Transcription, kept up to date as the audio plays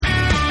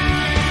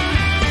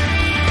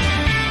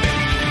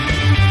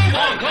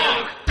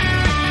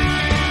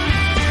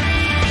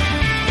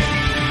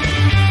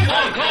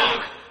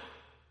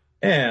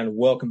And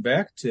welcome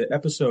back to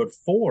episode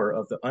 4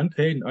 of the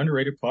Unpaid and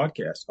Underrated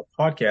Podcast,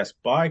 a podcast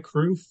by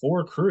crew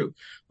for crew.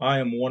 I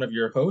am one of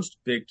your hosts,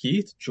 Big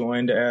Keith,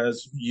 joined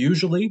as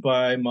usually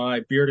by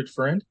my bearded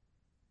friend.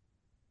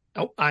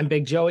 Oh, I'm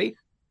Big Joey.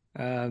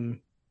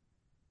 Um,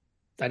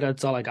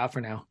 that's all I got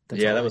for now.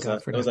 That's Yeah, all that I was got a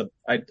for that was now.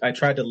 a I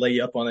tried to lay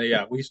you up on it.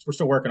 Yeah, we're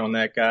still working on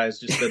that, guys.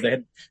 Just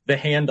the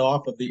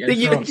handoff of the You,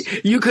 intro.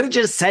 you could have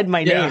just said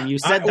my name. Yeah, You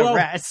said the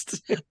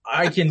rest.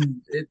 I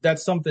can.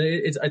 That's something.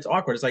 It's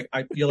awkward. It's like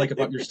I feel like if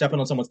you're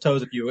stepping on someone's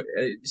toes if you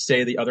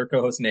say the other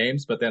co-host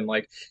names, but then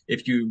like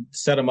if you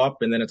set them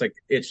up and then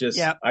it's just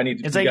Yeah, I need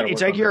to. it's We like got to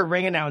it's work like on you're that. a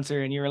ring announcer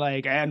and you're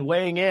like, and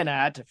weighing in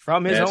at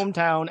from his Yes.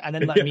 hometown, and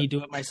then let Yeah. me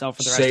do it myself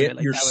for the rest Say of it it.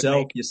 Like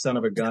yourself, you son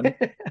of a gun.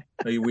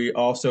 that We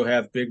also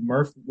have Big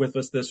Murph with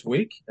us this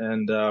week,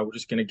 and we're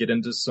just going to get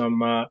into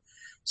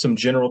some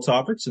general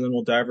topics, and then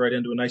we'll dive right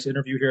into a nice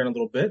interview here in a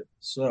little bit.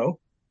 So,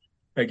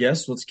 I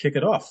guess let's kick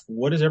it off.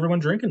 What is everyone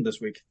drinking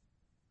this week?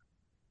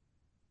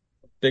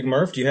 Big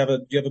Murph, do you have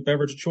a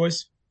beverage of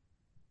choice?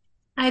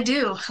 I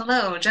do.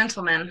 Hello,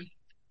 gentlemen.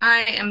 I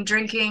am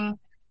drinking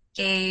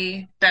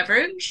a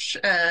beverage.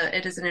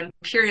 It is an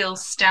imperial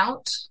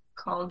stout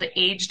called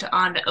Aged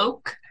on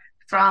Oak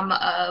from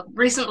a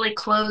recently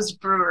closed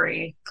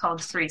brewery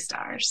called Three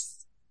Stars.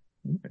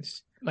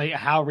 Nice. like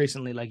how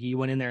recently? Like you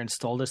went in there and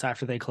stole this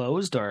after they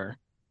closed, or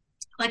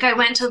Like I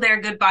went to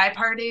their goodbye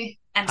party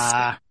and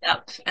ah, scooped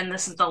up, and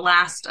this is the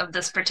last of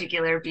this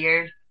particular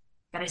beer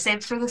that I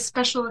saved for this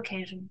special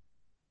occasion.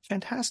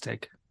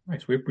 fantastic.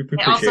 Nice. We I also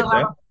appreciate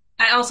have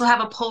I also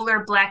have a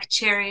polar black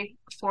cherry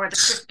for the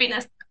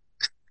crispiness.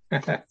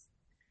 that.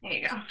 There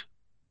you go.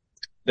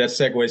 That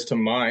segues to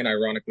mine,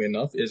 ironically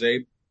enough, is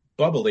a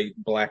bubbly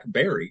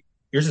blackberry.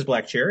 Yours is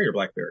black cherry or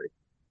blackberry?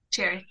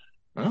 Cherry.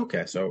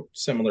 Okay, so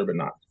similar but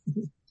not.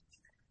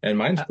 And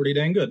mine's Uh, pretty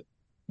dang good.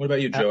 What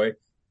about you, uh, Joey?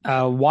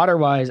 Water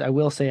wise, I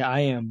will say I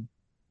am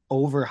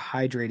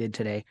overhydrated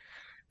today.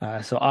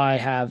 So I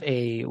have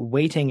a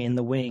waiting in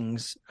the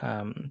wings,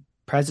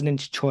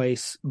 President's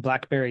Choice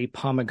Blackberry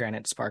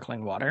Pomegranate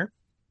Sparkling Water.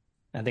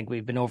 I think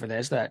we've been over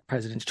this, that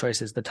President's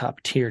Choice is the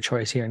top tier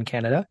choice here in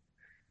Canada.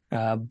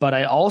 But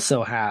I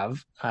also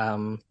have,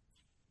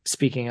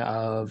 speaking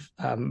of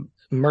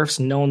Murph's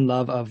known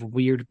love of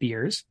weird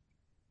beers,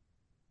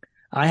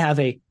 I have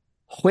a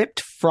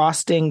whipped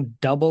frosting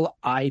double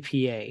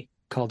IPA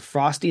called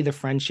Frosty the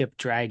Friendship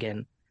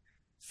Dragon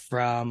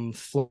from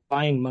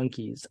Flying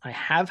Monkeys. I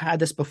have had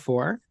this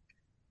before.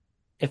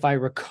 If I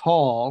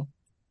recall,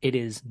 it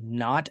is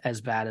not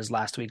as bad as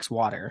last week's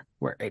water,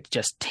 where it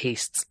just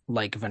tastes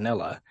like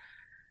vanilla.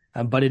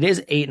 But it is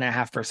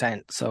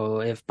 8.5%. So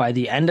if by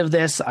the end of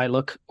this I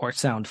look or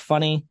sound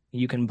funny,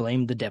 you can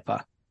blame the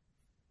DIPA.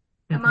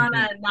 I'm on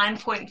a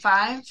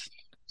 9.5.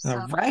 So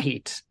All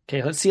right.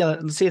 Okay, let's see.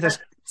 Let's see if this.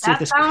 See if that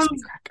this.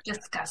 sounds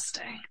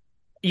disgusting.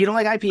 You don't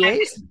like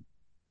IPAs?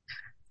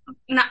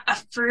 Not a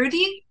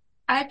fruity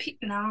IP?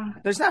 No.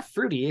 There's not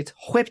fruity. It's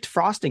whipped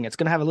frosting. It's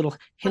gonna have a little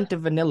hint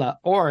of vanilla,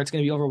 or it's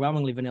gonna be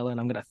overwhelmingly vanilla, and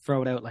I'm gonna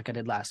throw it out like I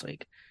did last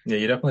week. Yeah,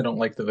 you definitely don't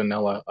like the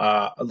vanilla.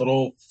 A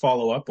little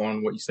follow up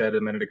on what you said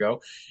a minute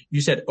ago.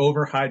 You said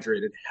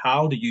overhydrated.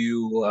 How do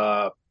you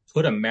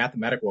put a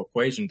mathematical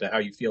equation to how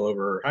you feel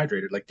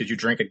overhydrated? Like, did you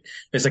drink it?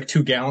 It's like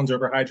 2 gallons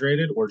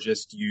overhydrated, or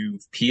just you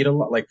peed a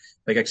lot? Like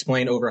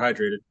explain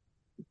overhydrated.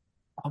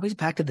 Always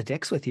back to the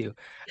dicks with you.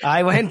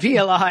 I went pee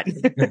a lot.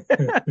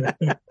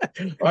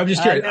 I'm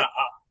just curious.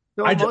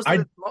 So I, most I,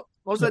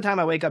 of the time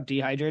I wake up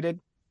dehydrated,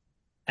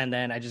 and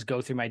then I just go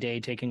through my day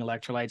taking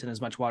electrolytes and as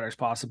much water as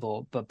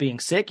possible. But being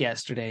sick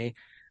yesterday,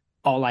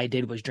 all I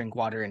did was drink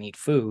water and eat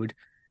food,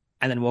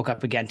 and then woke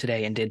up again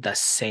today and did the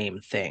same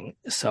thing.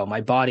 So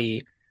my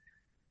body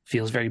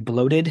feels very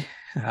bloated.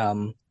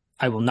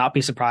 I will not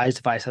be surprised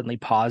if I suddenly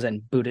pause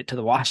and boot it to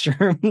the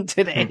washroom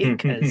today.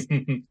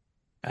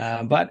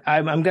 But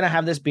I'm gonna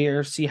have this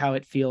beer, see how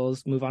it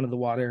feels, move on to the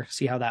water,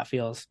 see how that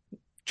feels.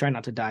 Try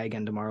not to die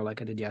again tomorrow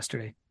like I did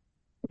yesterday.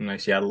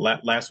 Nice. Yeah,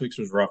 last week's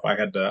was rough. I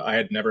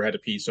had never had to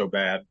pee so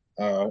bad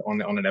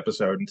on an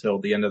episode until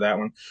the end of that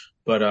one.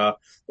 But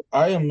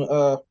I am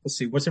let's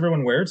see, what's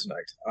everyone wearing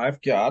tonight?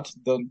 I've got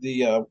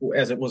the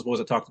as it was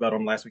talked about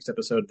on last week's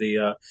episode,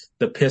 the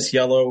piss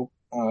yellow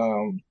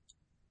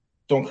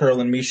Don't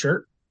Curl in Me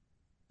shirt.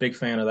 Big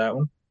fan of that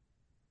one.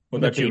 What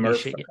The about you, baby Murph?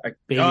 shit,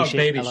 Oh, shit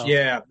baby, yellow.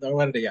 yeah. I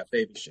wanted to, yeah,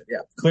 baby shit. Yeah,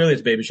 clearly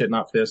it's baby shit,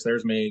 not piss.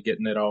 There's me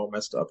getting it all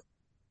messed up.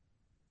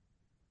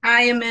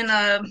 I am in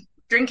a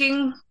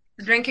drinking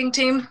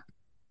team.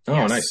 Oh,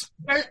 Yes. nice.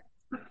 Shirt,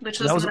 which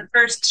That was was- the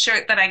first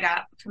shirt that I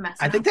got from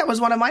I think that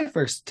was one of my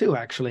first too,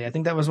 actually. I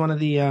think that was one of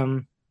the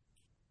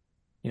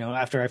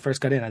after I first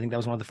got in, I think that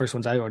was one of the first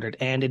ones I ordered,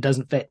 and it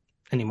doesn't fit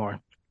anymore.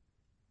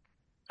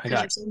 I because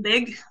got you're so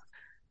big.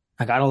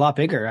 I got a lot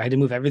bigger. I had to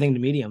move everything to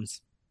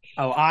mediums.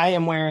 Oh, I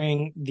am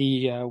wearing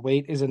the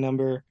weight is a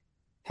number,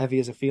 heavy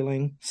is a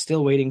feeling.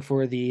 Still waiting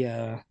for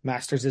the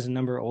masters is a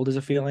number, old is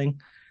a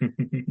feeling. I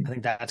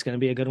think that's going to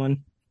be a good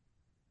one.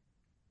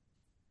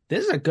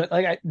 This is a good,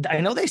 like,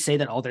 I know they say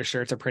that all their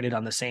shirts are printed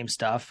on the same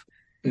stuff,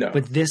 No.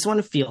 but this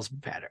one feels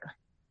better.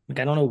 Like,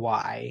 I don't know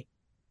why.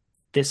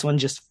 This one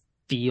just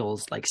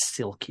feels like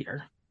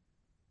silkier.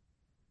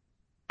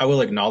 I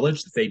will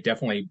acknowledge that they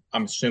definitely,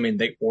 I'm assuming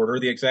they order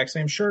the exact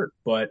same shirt,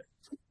 but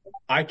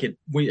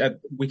we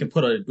can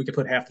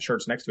put half the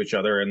shirts next to each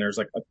other, and there's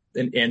like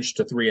an inch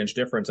to 3 inch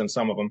difference in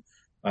some of them.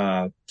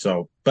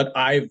 But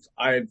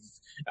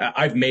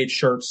I've made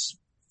shirts,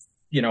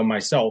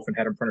 myself and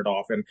had them printed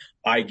off, and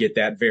I get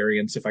that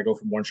variance if I go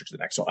from one shirt to the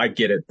next. So I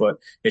get it, but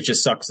it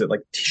just sucks that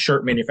like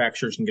shirt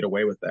manufacturers can get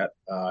away with that,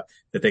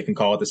 that they can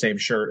call it the same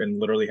shirt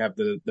and literally have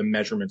the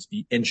measurements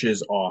be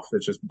inches off.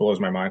 It just blows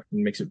my mind. It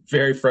makes it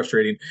very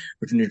frustrating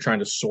when you're trying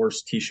to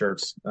source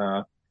t-shirts,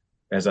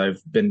 as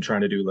I've been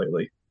trying to do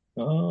lately.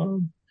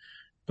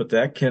 But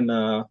that can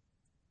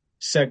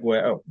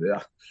segue. Oh,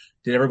 yeah.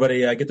 Did everybody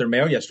get their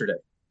mail yesterday?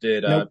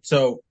 Nope.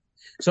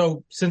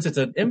 So since it's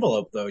an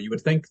envelope, though, you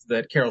would think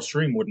that Carol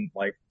Stream wouldn't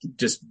like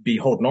just be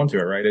holding on to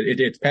it, right?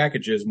 It's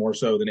packages more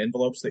so than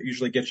envelopes that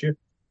usually get you.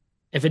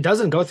 If it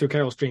doesn't go through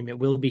Carol Stream, it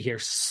will be here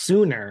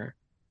sooner,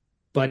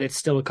 but it's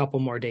still a couple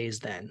more days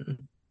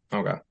than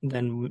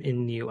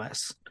in the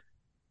US.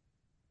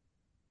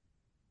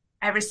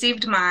 I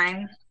received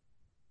mine,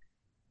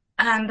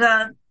 and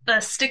the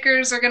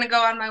stickers are going to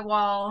go on my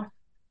wall,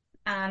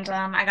 and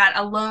I got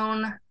a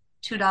lone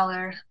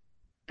 $2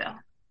 bill.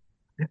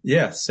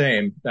 Yeah,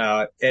 same.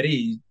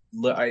 Eddie,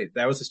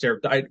 that was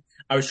hysterical.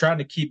 I was trying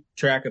to keep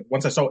track of,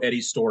 once I saw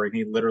Eddie's story,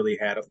 he literally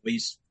had at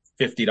least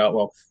 $50.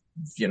 Well,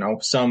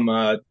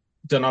 some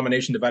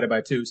denomination divided by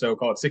two, so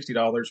call it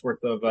 $60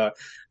 worth of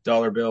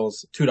 $2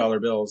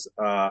 bills.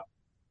 Yeah,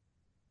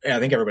 I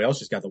think everybody else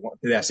just got the one.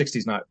 Yeah, 60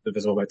 is not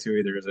divisible by two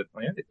either, is it?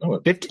 Oh, yeah,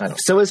 no, 50.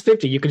 So is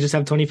 50. You could just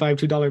have 25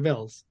 $2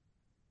 bills.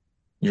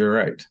 You're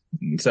right.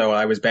 So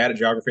I was bad at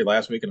geography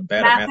last week, and I'm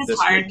bad at math this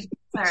week.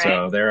 Right.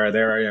 So there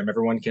I am.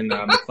 Everyone can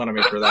make fun of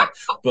me for that.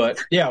 But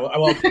yeah,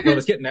 well, what I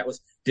was getting at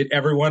was, did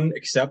everyone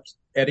except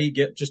Eddie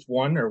get just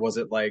one, or was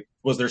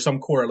there some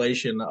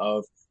correlation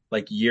of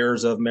like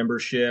years of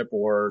membership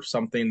or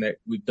something that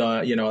we've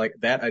done? Like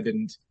that. I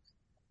didn't.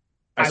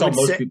 I saw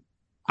most people.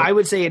 I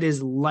would say it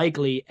is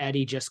likely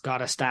Eddie just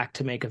got a stack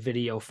to make a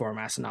video for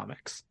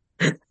Massonomics.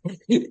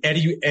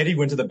 Eddie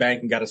went to the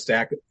bank and got a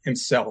stack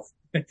himself.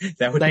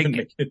 That would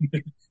make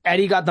it.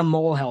 Eddie got the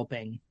mole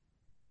helping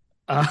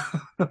of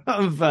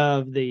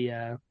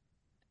the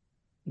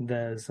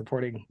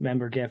supporting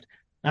member gift.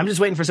 I'm just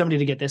waiting for somebody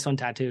to get this one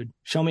tattooed.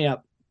 Show me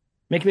up.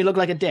 Make me look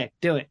like a dick.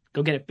 Do it.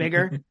 Go get it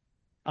bigger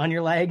on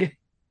your leg.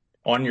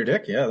 On your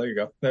dick? Yeah, there you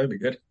go. That would be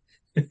good.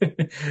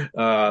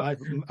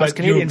 Us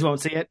Canadians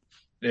won't see it.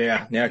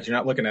 Yeah, because you're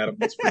not looking at them.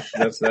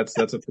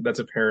 That's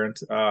apparent.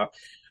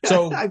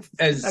 So I'm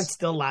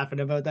still laughing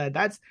about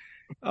that.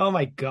 Oh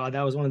my God,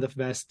 that was one of the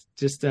best.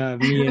 Just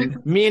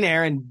me and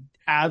Aaron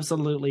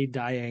absolutely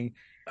dying,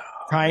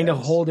 trying to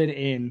hold it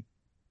in.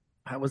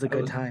 That was a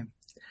good time.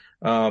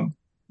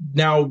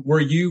 Now, were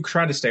you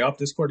trying to stay off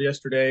Discord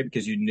yesterday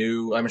because you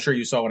knew? I'm sure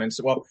you saw on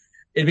Instagram. Well,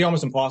 it'd be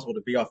almost impossible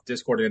to be off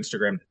Discord and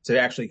Instagram to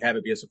actually have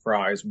it be a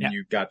surprise when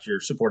you got your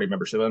supporting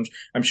membership.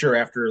 I'm sure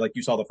after like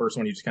you saw the first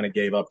one, you just kind of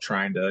gave up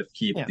trying to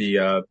keep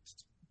the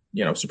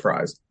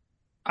surprise.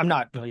 I'm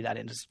not really that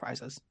into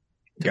surprises.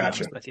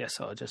 Gotcha. With you,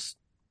 so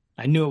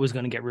I knew it was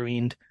going to get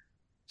ruined,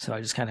 so I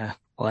just kind of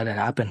let it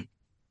happen.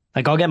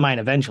 Like I'll get mine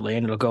eventually,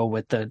 and it'll go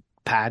with the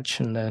patch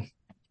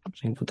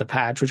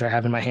which I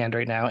have in my hand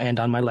right now and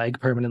on my leg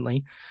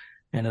permanently,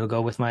 and it'll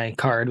go with my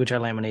card which I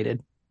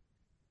laminated.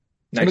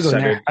 Nice.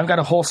 I've got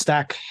a whole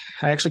stack.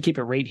 I actually keep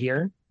it right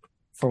here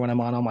for when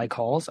I'm on all my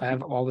calls. I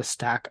have all the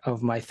stack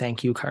of my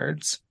thank you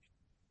cards.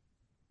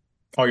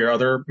 All your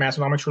other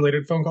Massonomics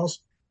related phone calls?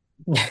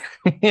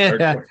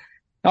 Yeah.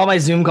 All my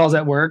Zoom calls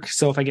at work.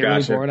 So if I get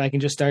really bored, I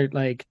can just start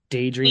like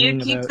daydreaming.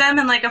 Do you keep them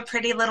in like a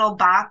pretty little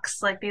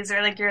box? Like these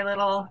are like your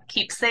little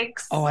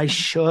keepsakes? Oh, I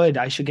should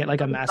get like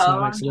a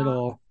Massonomics a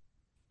little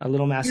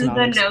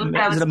Massonomics. The note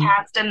that was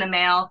passed in the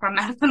mail from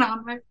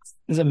Massonomics.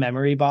 Is a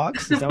memory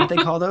box? Is that what they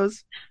call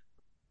those?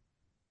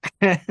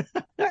 I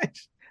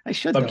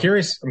should. I'm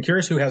curious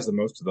who has the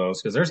most of those,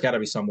 because there's got to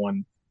be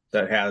someone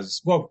that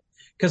has. Well,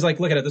 because like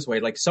look at it this way: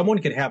 like someone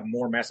could have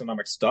more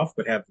Massonomic stuff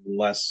but have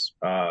less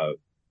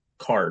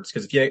cards.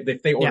 Because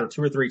if they order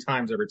 2 or 3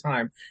 times every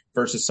time,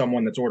 versus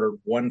someone that's ordered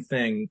one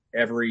thing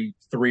every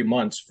 3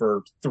 months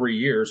for 3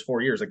 years,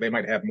 4 years, like they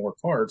might have more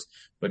cards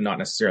but not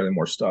necessarily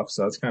more stuff.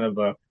 So it's kind of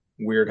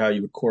weird how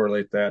you would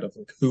correlate that of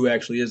like who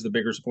actually is the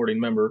bigger supporting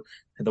member,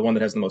 the one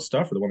that has the most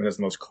stuff or the one that has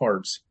the most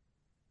cards.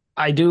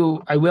 I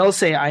will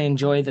say I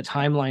enjoy the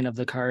timeline of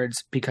the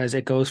cards because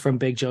it goes from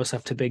Big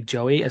Joseph to Big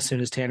Joey as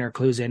soon as Tanner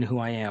clues in who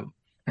I am.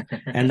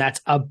 And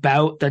that's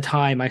about the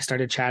time I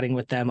started chatting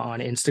with them on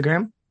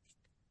Instagram.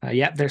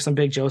 There's some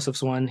Big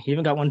Joseph's one. He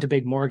even got one to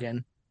Big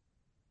Morgan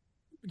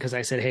because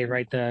I said, hey,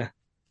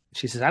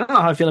 she says, I don't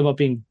know how I feel about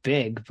being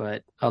big,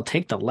 but I'll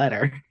take the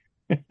letter.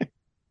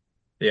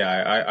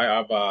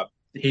 Yeah,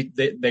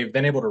 they've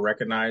been able to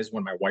recognize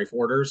when my wife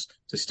orders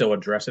to still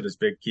address it as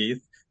Big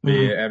Keith.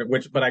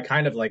 But I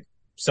kind of like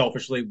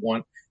selfishly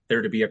want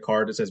there to be a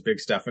card that says Big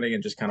Stephanie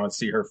and just kind of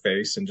see her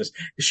face, and just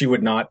she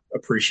would not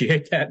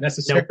appreciate that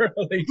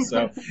necessarily. Nope.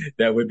 So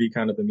that would be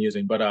kind of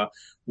amusing. But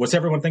what's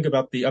everyone think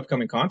about the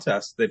upcoming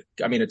contest? That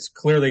I mean, it's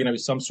clearly going to be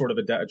some sort of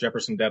a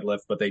Jefferson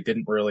deadlift, but they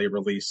didn't really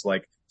release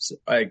like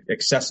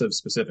excessive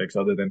specifics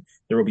other than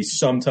there will be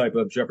some type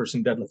of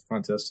Jefferson deadlift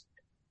contest.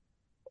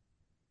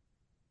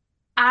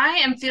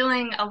 I am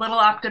feeling a little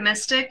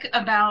optimistic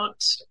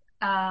about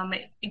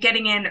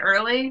getting in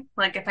early,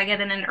 like if I get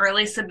in an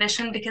early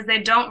submission, because they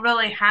don't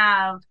really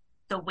have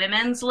the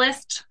women's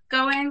list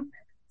going.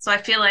 So I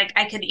feel like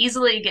I could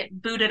easily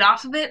get booted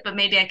off of it, but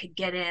maybe I could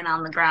get in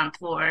on the ground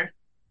floor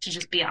to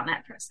just be on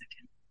that for a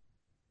second.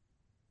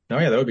 Oh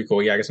yeah, that would be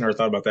cool. Yeah, I guess I never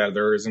thought about that.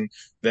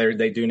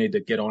 They do need to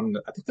get on.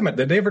 I think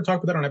did they ever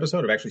talk about that on an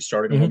episode of actually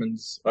starting a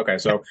women's? Okay,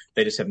 so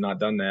they just have not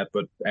done that.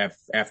 But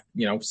after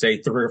say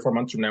 3 or 4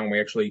 months from now, when we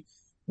actually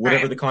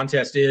whatever the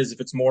contest is, if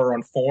it's more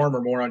on form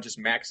or more on just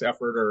max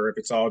effort, or if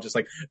it's all just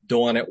like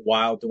doing it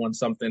while doing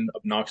something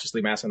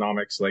obnoxiously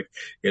Massonomics, like,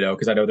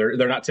 because I know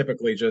they're not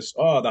typically just,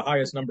 the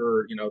highest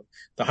number,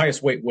 the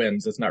highest weight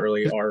wins. That's not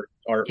really our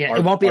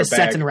it won't be a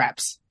sets and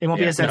reps. It won't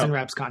be a sets and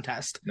reps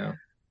contest. No.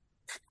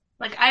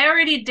 Like I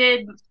already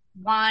did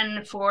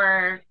one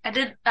I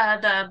did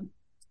the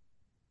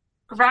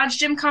garage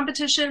gym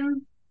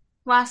competition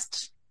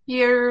last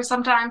year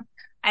sometime.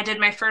 I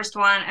did my first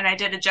one, and I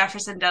did a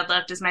Jefferson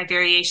deadlift as my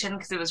variation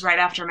because it was right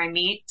after my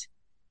meet.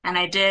 And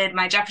I did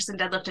my Jefferson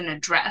deadlift in a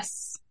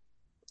dress,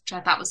 which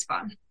I thought was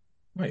fun.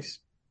 Nice.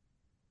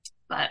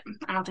 But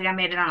I don't think I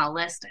made it on a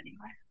list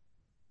anyway.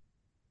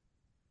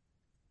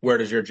 Where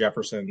does your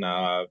Jefferson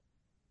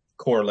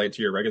correlate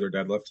to your regular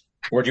deadlift?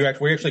 Were you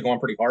actually going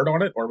pretty hard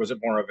on it, or was it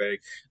more of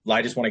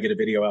I just want to get a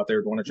video out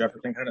there doing a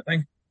Jefferson kind of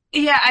thing?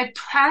 Yeah, I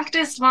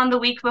practiced one the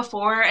week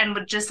before and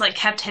would just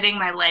kept hitting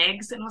my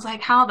legs and was like,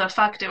 how the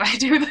fuck do I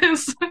do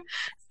this?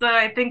 So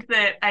I think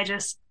that I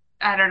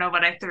don't know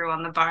what I threw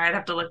on the bar. I'd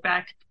have to look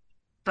back.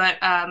 But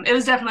it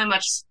was definitely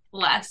much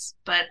less.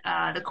 But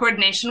the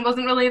coordination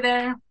wasn't really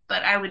there.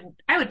 But I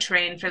would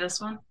train for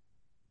this one.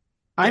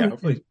 I'm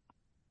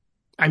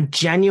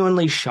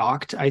genuinely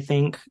shocked, I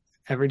think,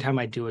 every time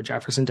I do a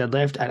Jefferson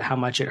deadlift at how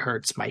much it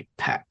hurts my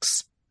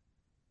pecs.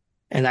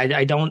 And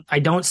I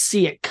don't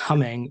see it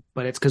coming,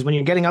 but it's because when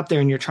you're getting up there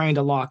and you're trying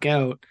to lock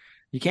out,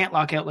 you can't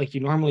lock out like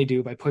you normally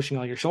do by pushing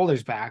all your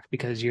shoulders back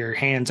because your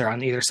hands are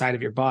on either side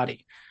of your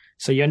body.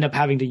 So you end up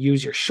having to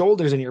use your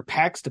shoulders and your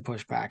pecs to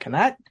push back. And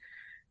that,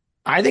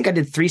 I think I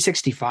did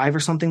 365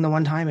 or something the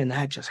one time, and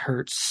that just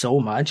hurt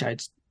so much. I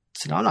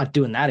said, I'm not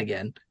doing that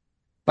again.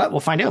 But we'll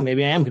find out.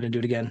 Maybe I am going to do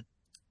it again.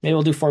 Maybe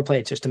we'll do 4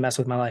 plates just to mess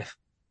with my life.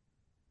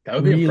 That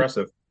would be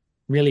impressive.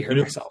 Really hurt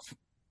myself.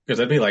 Because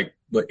that'd be like,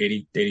 what,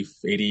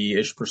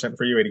 80-ish%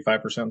 for you,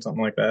 85%,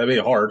 something like that. That'd be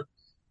hard.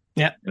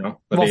 Yeah.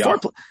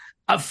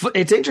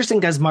 It's interesting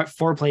because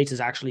 4 plates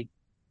is actually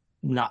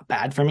not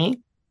bad for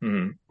me.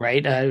 Mm-hmm.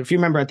 Right? If you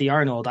remember at the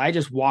Arnold, I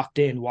just walked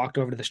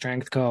over to the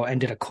Strength Co.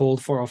 and did a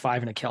cold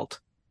 405 in a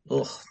kilt.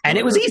 Ugh, and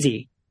it was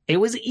easy. It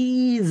was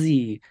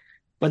easy.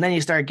 But then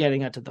you start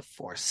getting up to the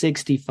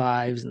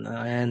 465s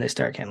and they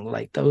start kind of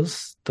like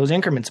those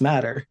increments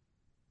matter.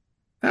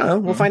 I don't know.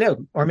 We'll find out.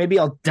 Or maybe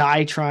I'll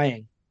die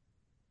trying.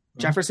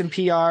 Jefferson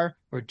PR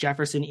or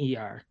Jefferson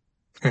ER.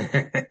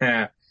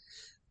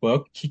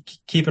 Well,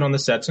 keep it on the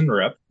sets and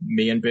rep.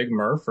 Me and Big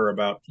Murph are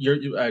about.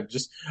 You are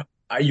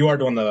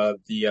doing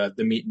the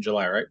meet in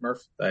July, right,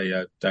 Murph?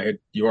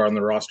 You are on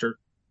the roster.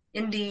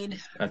 Indeed.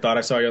 I thought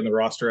I saw you on the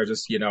roster. I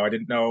just I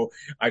didn't know.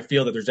 I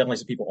feel that there's definitely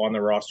some people on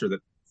the roster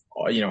that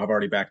have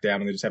already backed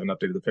down and they just haven't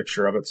updated the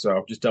picture of it.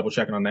 So just double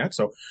checking on that.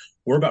 So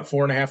we're about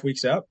 4.5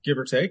 weeks out, give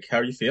or take. How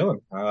are you feeling?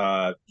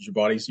 Your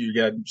body's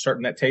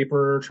starting that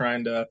taper,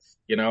 trying to,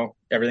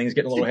 everything's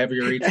getting a little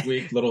heavier each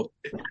week.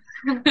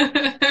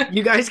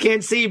 You guys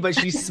can't see, but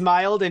she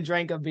smiled and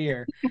drank a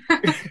beer.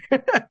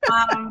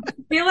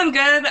 Feeling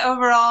good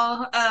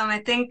overall.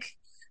 I think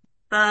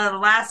the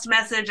last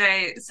message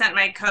I sent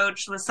my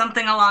coach was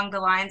something along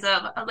the lines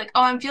of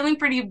I'm feeling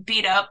pretty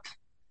beat up.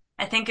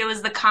 I think it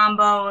was the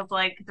combo of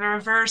the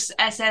reverse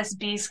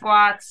SSB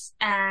squats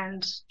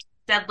and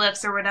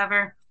deadlifts or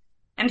whatever.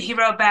 And he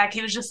wrote back,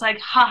 he was just like,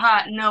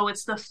 haha, no,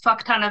 it's the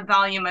fuck ton of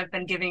volume I've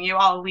been giving you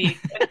all week.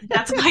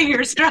 That's why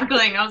you're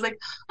struggling. I was like,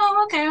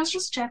 oh, okay, I was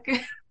just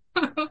checking.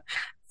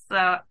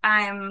 So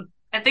I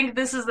think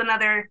this is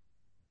another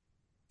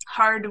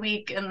hard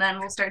week and then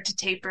we'll start to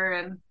taper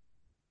and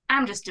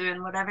I'm just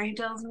doing whatever he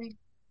tells me.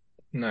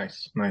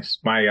 Nice.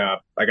 I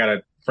got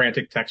a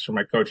frantic text from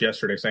my coach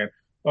yesterday saying,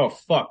 oh,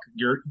 fuck,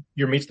 your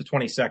meet's the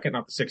 22nd,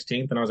 not the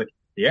 16th. And I was like,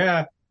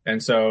 yeah.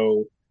 And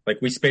so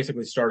we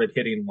basically started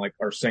hitting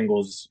our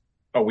singles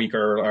a week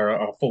or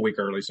a full week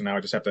early. So now I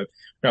just have to,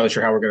 not really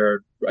sure how we're going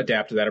to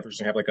adapt to that. If we're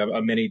just going to have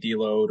a mini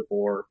deload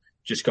or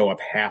just go up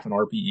half an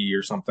RPE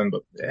or something,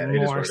 but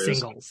it is what it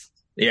singles. Is.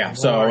 Yeah.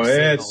 So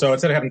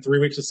instead of having 3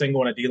 weeks of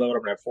single and a deload, I'm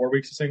going to have 4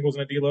 weeks of singles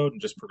and a deload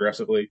and just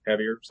progressively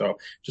heavier. So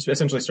just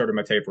essentially started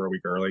my taper a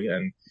week early.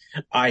 And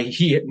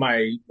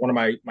one of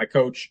my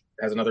coach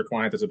has another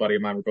client that's a buddy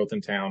of mine. We're both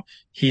in town.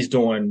 He's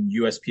doing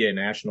USPA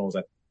nationals.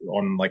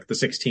 on like the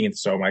 16th.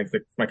 So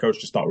my coach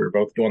just thought we were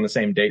both going the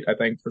same date, I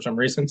think, for some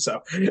reason.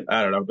 So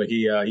I don't know, but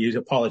he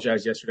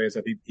apologized yesterday,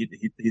 said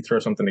he'd throw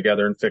something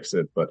together and fix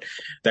it. But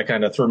that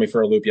kind of threw me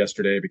for a loop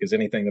yesterday, because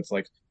anything that's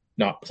like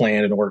not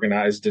planned and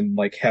organized and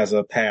like has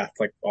a path,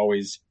 like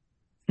always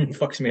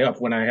fucks me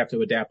up when I have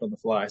to adapt on the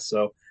fly.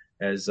 So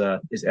as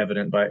is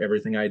evident by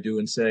everything I do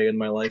and say in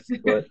my life,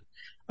 but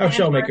I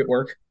shall make it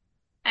work.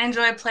 I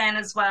enjoy plan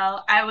as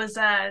well. I was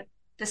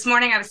this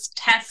morning I was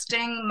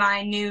testing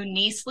my new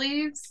knee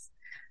sleeves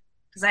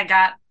because I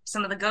got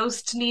some of the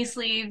Ghost knee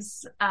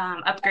sleeves,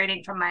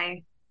 upgrading from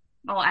my,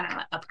 well, I don't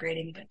know,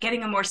 upgrading, but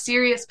getting a more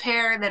serious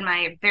pair than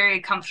my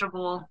very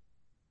comfortable,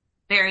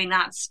 very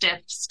not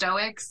stiff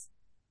Stoics.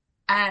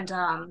 And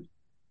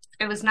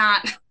it was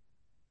not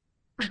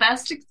the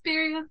best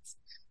experience,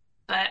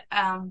 but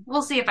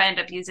we'll see if I end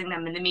up using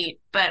them in the meet.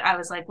 But I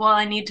was like, well,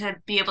 I need to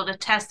be able to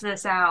test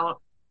this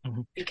out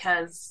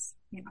because,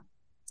 you know,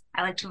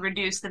 I like to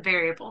reduce the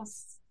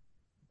variables.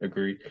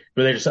 Agreed.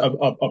 Were they just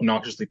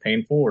obnoxiously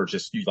painful, or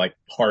just you like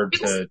hard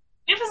to?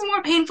 It was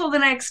more painful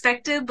than I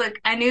expected. Like,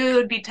 I knew it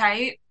would be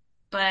tight,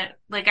 but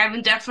like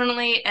I'm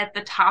definitely at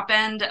the top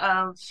end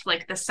of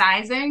like the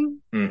sizing.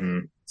 Mm-hmm.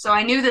 So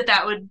I knew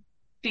that would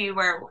be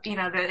where, you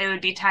know, that it would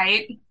be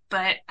tight.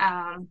 But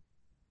I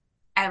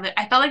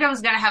felt like I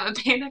was gonna have a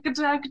panic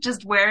attack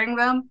just wearing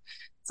them.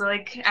 So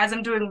like as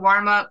I'm doing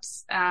warm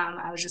ups,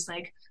 I was just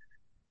like,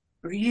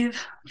 breathe,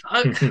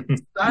 fuck,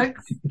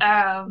 sucks.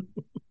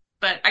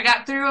 But I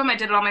got through them. I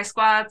did all my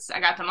squats.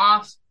 I got them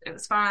off. It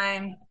was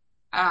fine.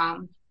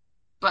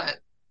 But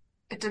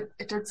it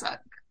did suck.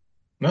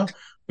 No,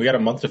 we got a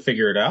month to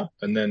figure it out,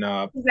 and then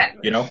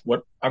exactly. You know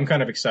what I'm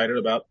kind of excited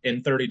about.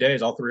 In 30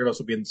 days, all three of us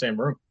will be in the same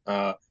room.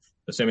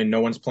 Assuming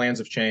no one's plans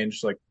have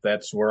changed, like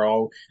that's where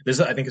all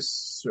this. I think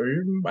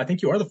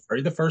you are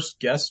the first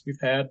guest we've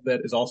had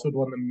that is also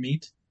doing the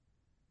meet.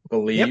 I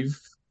believe. Yep.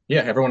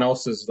 Yeah, everyone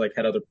else has like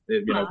had other.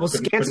 You know, well,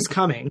 Scance is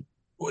coming.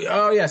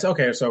 Oh yes,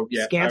 okay. So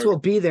yeah, Scance will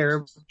be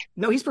there.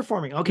 No, he's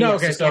performing. Okay, no,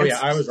 okay. So yeah,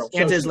 I was wrong.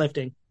 Scance is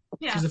lifting.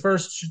 Yeah. She's the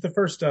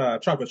first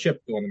chocolate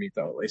chip doing the meet,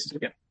 though, at least.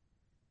 Yeah.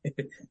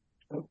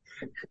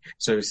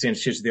 So since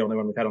she's the only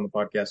one we've had on the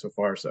podcast so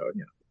far, so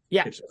you know.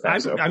 Yeah,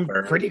 I'm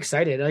pretty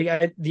excited.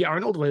 Like the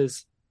Arnold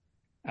was,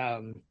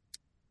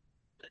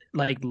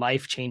 like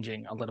life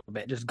changing a little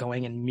bit. Just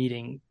going and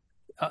meeting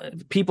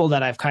people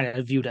that I've kind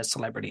of viewed as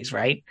celebrities,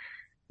 right?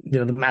 You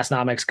know, the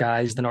Massenomics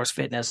guys, the Norse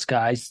Fitness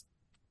guys,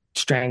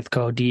 Strength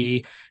Co.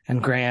 D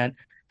and Grant,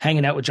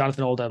 hanging out with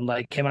Jonathan Oldham.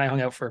 Like him and I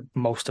hung out for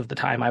most of the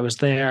time I was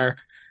there.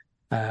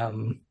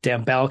 Dan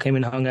Bell came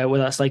and hung out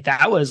with us. Like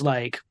that was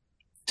like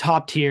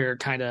top tier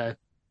kind of,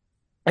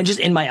 and just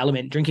in my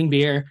element, drinking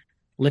beer,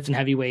 lifting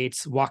heavy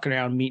weights, walking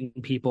around,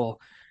 meeting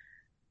people.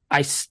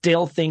 I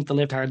still think the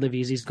Lift Hard, Live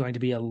Easy is going to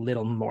be a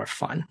little more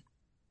fun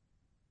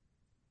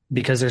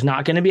because there's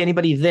not going to be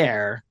anybody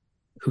there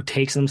who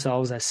takes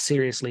themselves as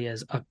seriously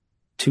as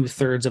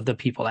 2/3 of the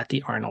people at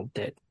the Arnold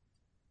did.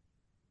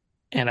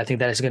 And I think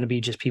that is going to be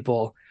just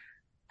people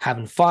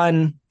having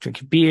fun,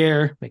 drinking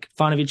beer, making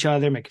fun of each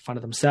other, making fun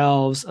of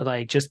themselves,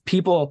 like just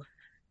people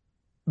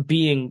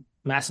being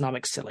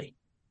Massenomic silly.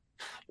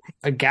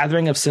 A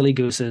gathering of silly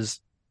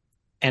gooses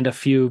and a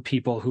few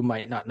people who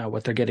might not know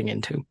what they're getting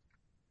into.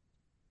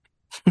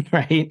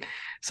 Right?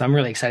 So I'm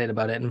really excited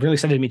about it and really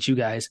excited to meet you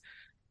guys.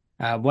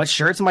 What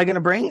shirts am I going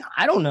to bring?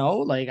 I don't know.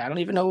 Like, I don't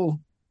even know.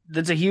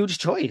 That's a huge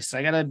choice.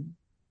 I got to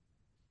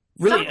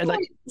really.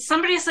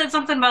 Somebody said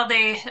something about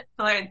they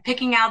like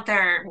picking out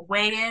their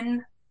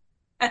weigh-in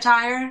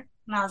attire.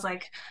 And I was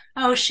like,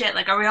 oh shit,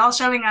 like, are we all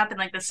showing up in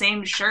like the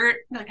same shirt?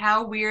 Like,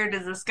 how weird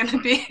is this going to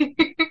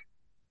be?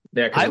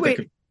 Yeah,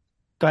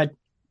 Go ahead.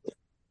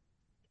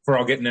 We're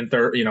all getting in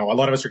you know, a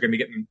lot of us are going to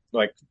be getting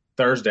like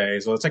Thursday,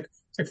 so it's like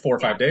 4 or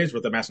 5 days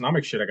with the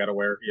Massenomic shit I got to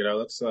wear. You know,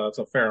 that's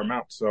a fair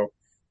amount. So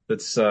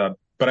that's. But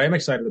I am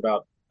excited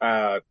about.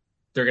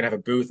 They're going to have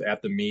a booth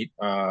at the meet.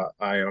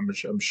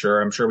 I'm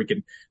sure we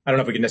can. I don't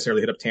know if we can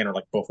necessarily hit up Tanner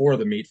like before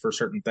the meet for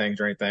certain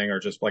things or anything, or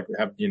just like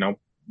have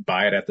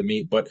buy it at the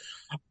meet. But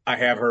I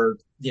have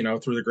heard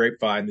through the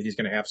grapevine that he's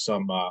going to have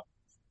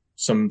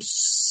some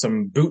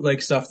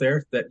bootleg stuff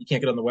there that you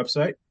can't get on the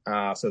website.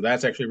 So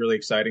that's actually really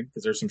exciting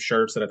because there's some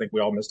shirts that I think we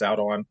all missed out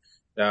on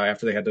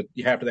after they had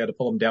to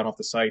pull them down off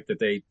the site that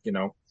they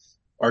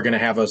are going to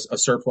have a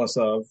surplus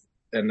of,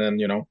 and then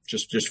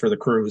just for the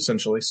crew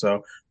essentially.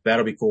 So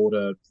that'll be cool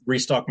to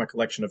restock my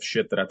collection of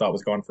shit that I thought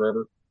was gone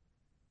forever.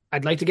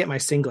 I'd like to get my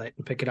singlet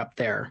and pick it up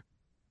there,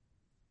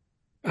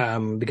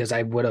 because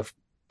I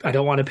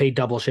don't want to pay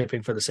double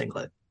shipping for the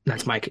singlet.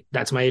 That's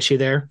my issue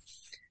there.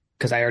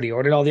 Because I already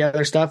ordered all the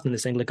other stuff and the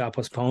singlet got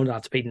postponed. I'll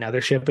have to pay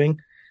another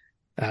shipping.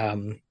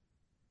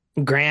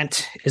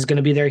 Grant is going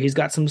to be there. He's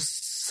got some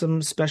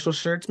special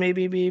shirts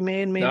maybe being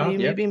made.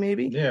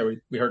 Maybe. Yeah,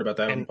 we heard about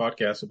that on the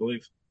podcast, I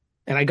believe.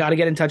 And I got to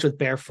get in touch with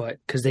Barefoot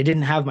because they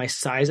didn't have my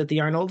size at the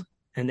Arnold.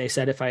 And they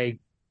said if I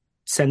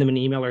send them an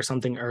email or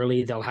something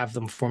early, they'll have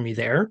them for me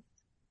there.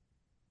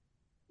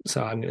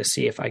 So I'm going to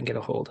see if I can get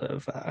a hold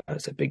of,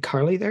 is it Big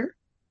Carly there?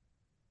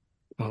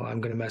 Oh,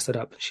 I'm going to mess it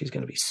up. She's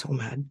going to be so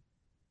mad.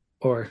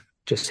 Or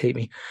just hate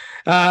me.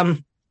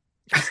 Um,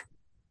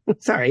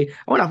 sorry,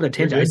 I went off on a You're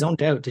tangent. I good.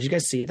 zoned out. Did you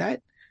guys see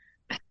that?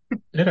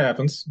 It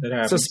happens. It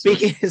So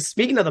happens.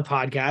 speaking of the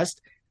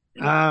podcast,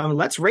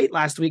 let's rate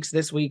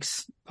this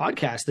week's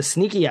podcast, the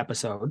sneaky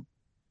episode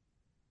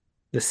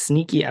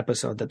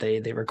that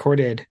they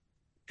recorded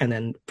and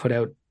then put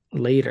out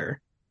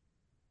later.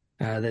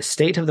 The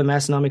State of the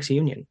Massonomics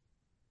Union,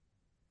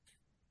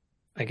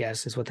 I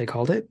guess is what they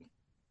called it.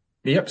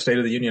 Yep, State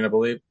of the Union, I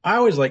believe. I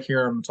always like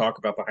hearing them talk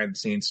about behind the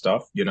scenes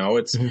stuff.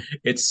 Mhm.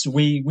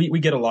 We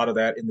get a lot of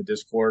that in the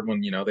Discord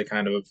when, they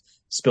kind of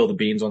spill the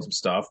beans on some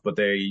stuff, but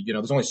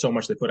there's only so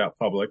much they put out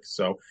public.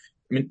 So,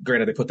 I mean,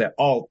 granted, they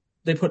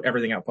put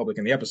everything out public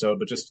in the episode,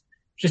 but just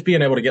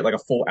being able to get like a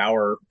full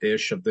hour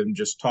ish of them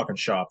just talking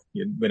shop.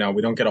 We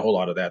don't get a whole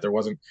lot of that. They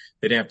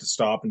didn't have to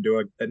stop and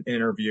do an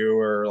interview,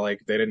 or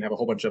like they didn't have a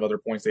whole bunch of other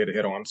points they had to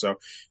hit on. So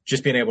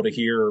just being able to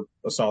hear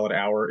a solid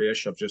hour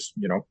ish of just,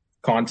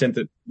 content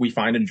that we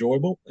find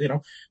enjoyable,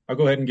 I'll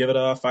go ahead and give it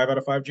a 5 out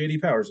of 5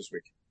 JD Powers this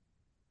week.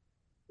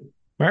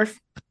 Murph?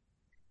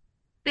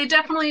 They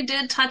definitely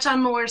did touch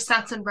on more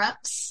sets and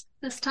reps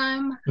this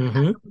time.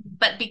 Mm-hmm.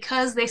 But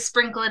because they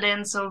sprinkle it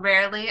in so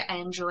rarely, I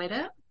enjoyed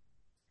it.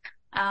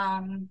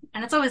 And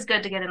it's always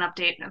good to get an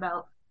update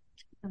about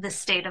the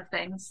state of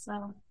things.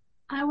 So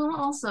I will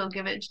also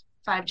give it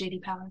 5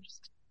 JD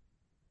Powers.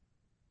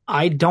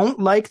 I don't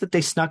like that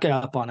they snuck it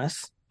up on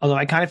us. Although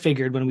I kind of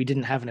figured when we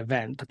didn't have an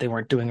event that they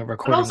weren't doing a But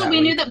recording. also,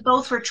 we knew that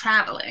both were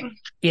traveling.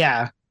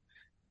 Yeah.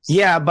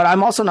 Yeah, but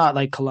I'm also not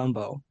like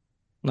Columbo.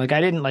 Like,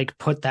 I didn't like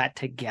put that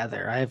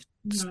together. I have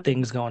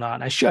things going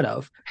on. I should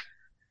have.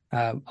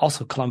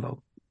 Also,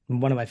 Columbo,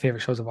 one of my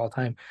favorite shows of all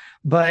time.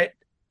 But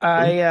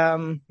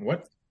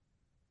What?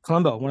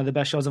 Columbo, one of the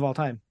best shows of all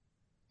time.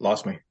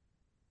 Lost me.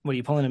 What are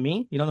you pulling at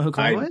me? You don't know who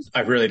Columbo is? I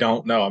really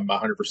don't know. I'm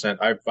 100%.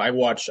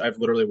 I've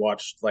literally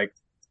watched like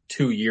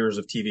 2 years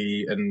of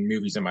TV and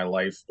movies in my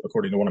life,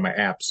 according to one of my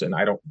apps, and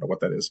I don't know what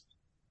that is.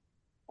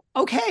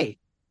 Okay.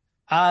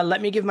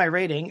 Let me give my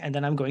rating, and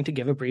then I'm going to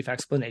give a brief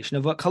explanation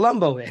of what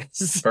Columbo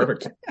is.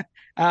 Perfect.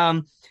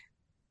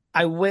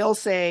 I will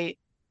say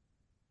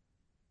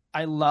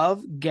I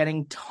love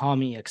getting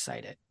Tommy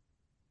excited.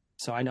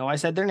 So I know I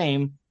said their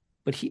name,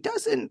 but he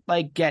doesn't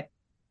like get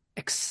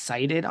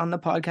excited on the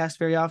podcast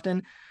very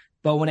often.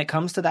 But when it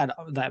comes to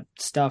that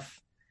stuff,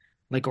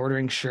 like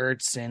ordering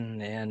shirts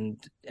and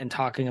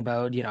talking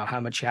about, how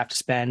much you have to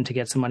spend to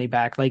get some money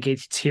back, like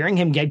it's hearing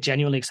him get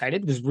genuinely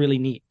excited was really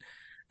neat.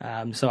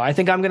 So I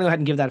think I'm going to go ahead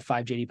and give that a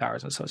 5 JD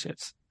Powers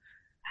Associates.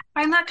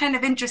 I find that kind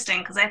of interesting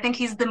because I think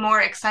he's the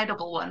more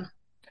excitable one.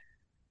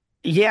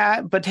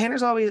 Yeah, but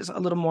Tanner's always a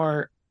little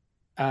more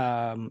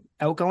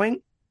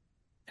outgoing,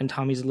 and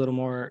Tommy's a little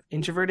more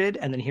introverted.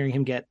 And then hearing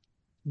him get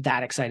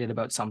that excited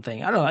about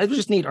something, I don't know, it was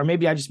just neat. Or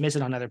maybe I just miss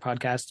it on other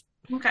podcasts.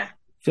 Okay.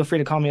 Feel free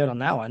to call me out on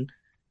that one.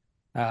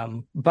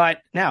 But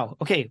now,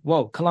 okay,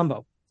 whoa,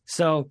 Columbo.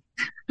 So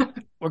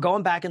we're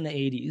going back in the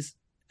 80s.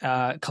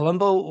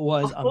 Columbo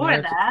was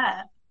before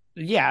that.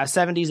 Yeah,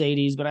 70s,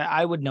 80s, but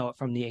I would know it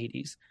from the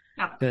 80s.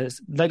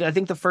 Because I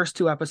think the first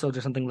 2 episodes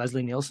or something,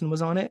 Leslie Nielsen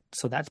was on it.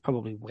 So that's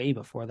probably way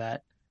before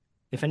that.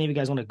 If any of you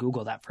guys want to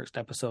Google that first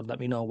episode, let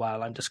me know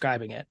while I'm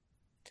describing it.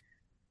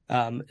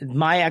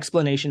 My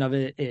explanation of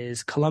it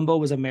is Columbo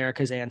was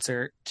America's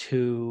answer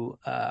to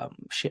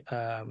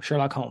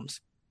Sherlock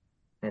Holmes.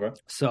 Okay.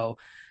 So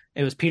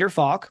it was Peter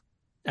Falk,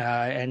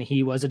 and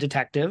he was a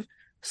detective,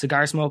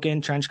 cigar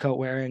smoking, trench coat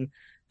wearing,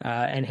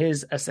 and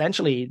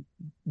essentially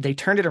they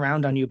turned it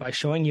around on you by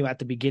showing you at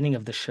the beginning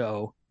of the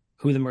show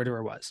who the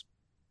murderer was.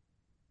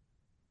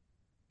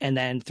 And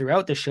then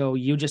throughout the show,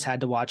 you just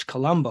had to watch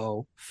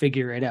Columbo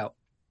figure it out.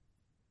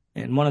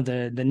 And one of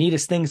the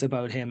neatest things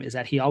about him is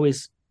that he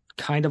always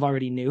kind of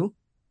already knew,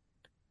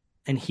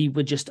 and he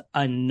would just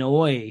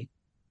annoy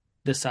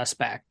the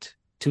suspect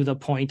to the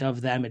point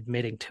of them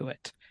admitting to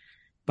it.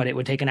 But it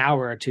would take an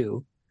hour or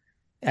two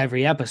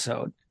every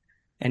episode.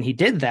 And he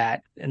did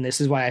that. And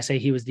this is why I say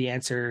he was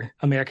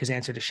America's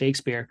answer to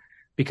Shakespeare,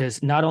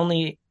 because not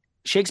only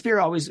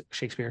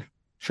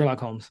Sherlock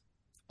Holmes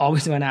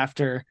always went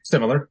after.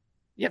 Similar.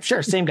 Yep,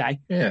 sure. Same guy.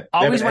 Yeah.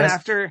 Always went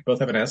after. Both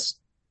have an S.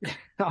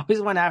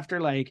 Always went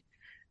after like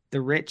the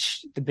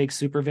rich, the big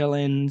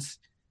supervillains.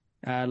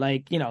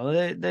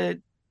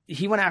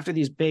 He went after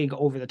these big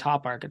over the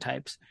top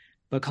archetypes.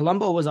 But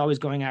Columbo was always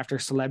going after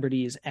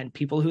celebrities and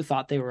people who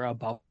thought they were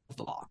above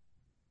the law.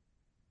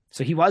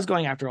 So he was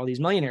going after all these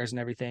millionaires and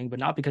everything, but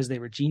not because they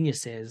were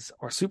geniuses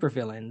or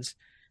supervillains,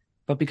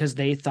 but because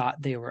they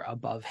thought they were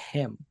above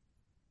him.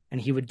 And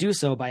he would do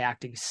so by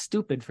acting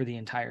stupid for the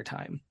entire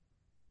time.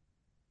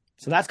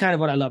 So that's kind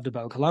of what I loved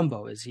about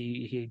Columbo, is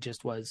he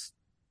just was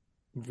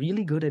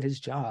really good at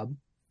his job.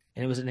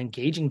 And it was an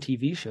engaging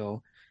TV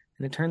show.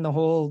 And it turned the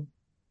whole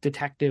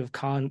detective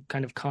kind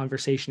of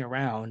conversation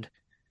around.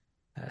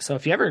 So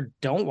if you ever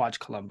don't watch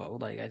Columbo,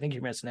 I think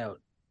you're missing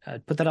out.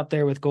 Put that up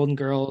there with Golden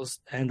Girls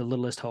and The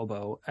Littlest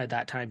Hobo at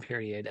that time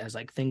period as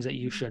things that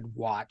you should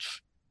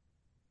watch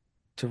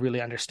to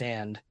really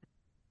understand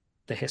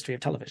the history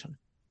of television.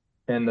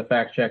 And the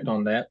fact checked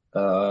on that,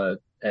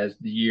 as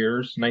the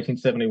years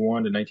 1971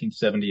 to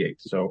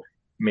 1978. So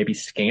maybe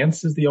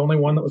Scance is the only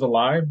one that was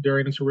alive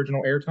during its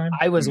original airtime.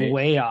 I was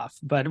way off,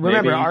 but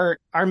remember maybe.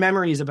 our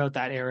memories about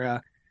that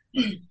era.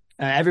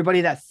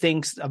 Everybody that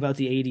thinks about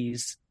the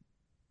 80s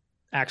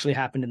actually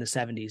happened in the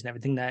 70s, and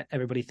everything that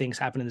everybody thinks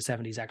happened in the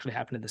 70s actually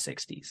happened in the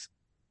 60s.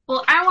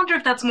 Well, I wonder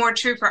if that's more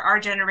true for our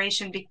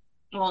generation.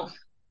 Well,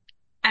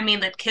 I mean,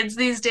 that kids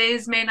these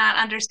days may not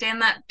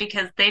understand that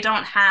because they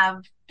don't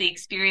have the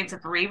experience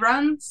of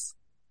reruns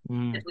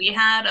that we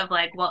had of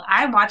like, well,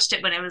 I watched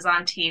it when it was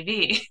on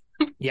TV.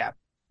 Yeah.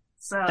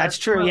 So that's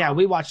true. Yeah,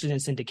 we watched it in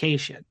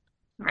syndication.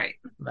 Right.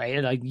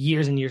 Like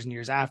years and years and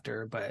years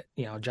after. But,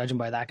 judging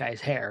by that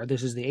guy's hair,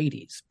 this is the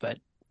 80s. But,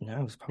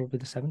 it was probably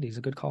the 70s.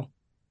 A good call.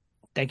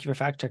 Thank you for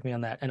fact checking me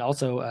on that. And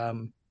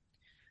also,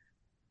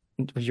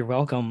 you're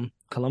welcome,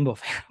 Columbo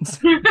fans.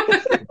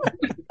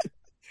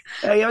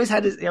 He always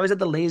had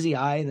the lazy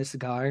eye and the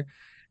cigar.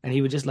 And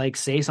he would just like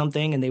say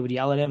something and they would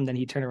yell at him. And then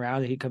he'd turn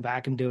around and he'd come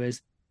back and do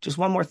his just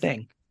one more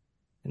thing.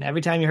 And every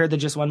time you heard the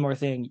just one more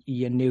thing,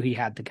 you knew he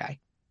had the guy.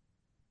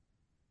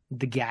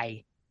 The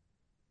guy.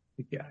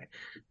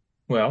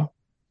 Well,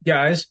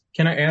 guys,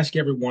 can I ask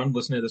everyone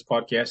listening to this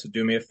podcast to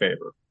do me a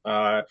favor?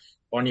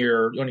 On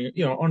your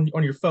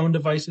phone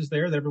devices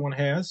there that everyone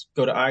has,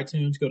 go to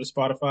iTunes, go to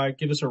Spotify,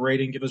 give us a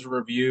rating, give us a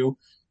review.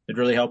 It'd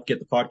really help get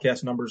the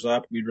podcast numbers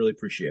up. We'd really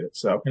appreciate it.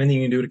 So anything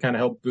you can do to kind of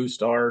help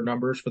boost our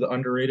numbers for the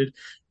unpaid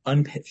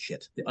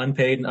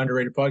and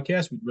underrated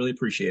podcast, we'd really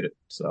appreciate it.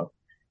 So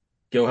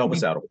go help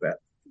us out with that.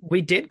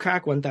 We did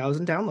crack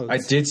 1,000 downloads. I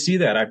did see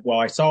that.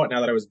 I saw it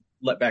now that I was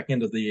let back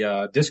into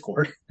the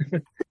Discord.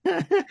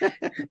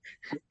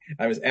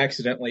 I was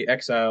accidentally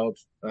exiled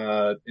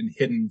and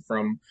hidden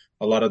from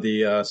a lot of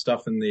the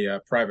stuff in the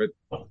private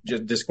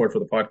Discord for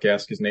the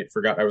podcast because Nate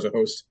forgot I was a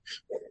host.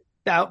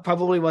 That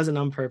probably wasn't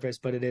on purpose,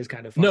 but it is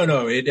kind of fun.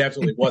 No, it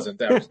absolutely wasn't.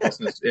 That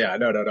was yeah,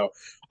 no.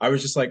 I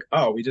was just like,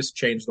 oh, we just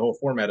changed the whole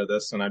format of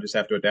this, and I just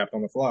have to adapt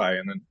on the fly.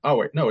 And then, oh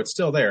wait, no, it's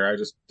still there. I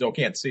just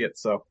can't see it.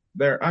 So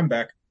there, I'm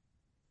back.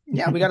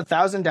 Yeah, we got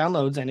 1,000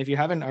 downloads, and if you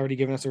haven't already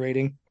given us a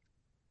rating,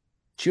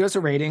 shoot us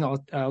a rating.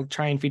 I'll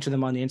try and feature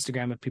them on the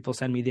Instagram if people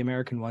send me the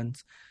American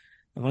ones.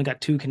 I've only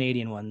got 2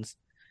 Canadian ones,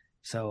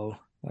 so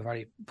I've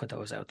already put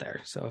those out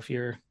there. So if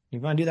you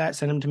want to do that,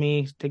 send them to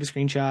me. Take a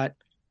screenshot.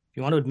 If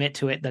you want to admit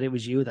to it that it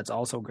was you, that's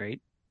also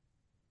great.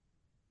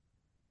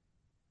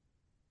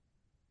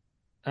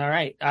 All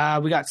right,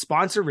 we got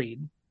sponsor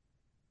read.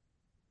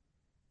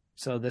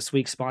 So this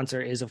week's sponsor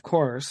is, of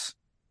course,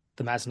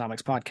 the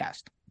Massonomics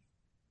podcast.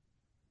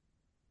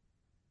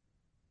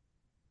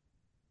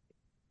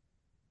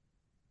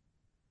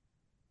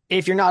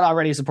 If you're not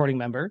already a supporting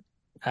member,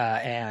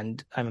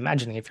 and I'm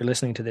imagining if you're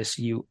listening to this,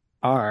 you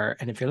are.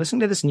 And if you're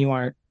listening to this and you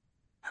aren't,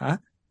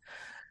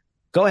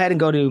 go ahead and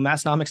go to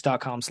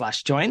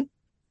massonomics.com/join.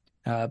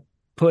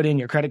 Put in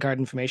your credit card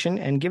information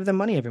and give them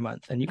money every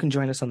month. And you can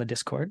join us on the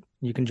Discord.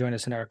 You can join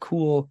us in our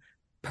cool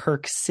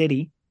Perk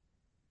City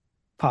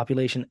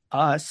population,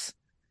 us,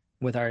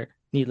 with our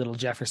neat little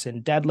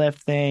Jefferson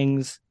deadlift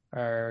things,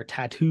 our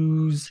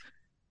tattoos,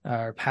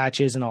 our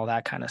patches, and all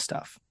that kind of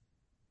stuff.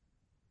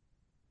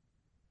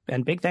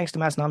 And big thanks to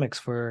Massonomics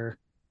for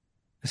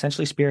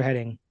essentially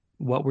spearheading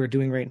what we're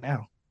doing right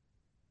now.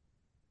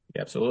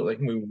 Yeah, absolutely.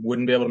 We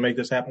wouldn't be able to make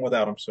this happen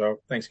without them.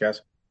 So thanks,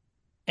 guys.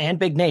 And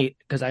Big Nate,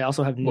 because I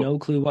also have no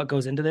clue what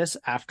goes into this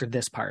after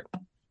this part.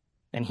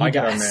 And he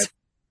does.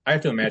 I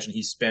have to imagine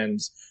he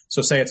spends,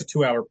 so say it's a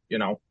 2-hour,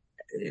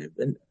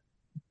 an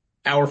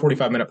hour,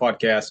 45-minute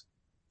podcast.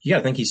 You got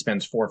to think he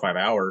spends 4 or 5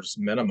 hours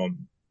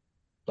minimum,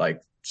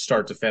 like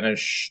start to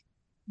finish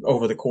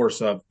over the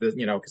course of the,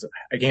 because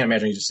I can't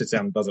imagine he just sits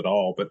down and does it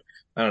all, but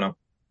I don't know.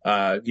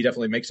 He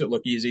definitely makes it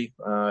look easy.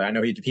 I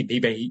know he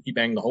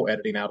banged the whole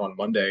editing out on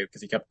Monday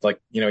because he kept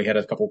he had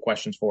a couple of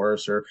questions for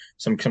us or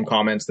some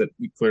comments that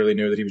we clearly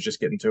knew that he was just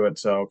getting to it.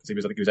 So because he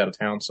was out of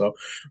town. So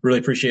really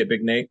appreciate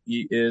Big Nate.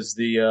 He is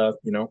the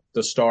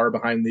the star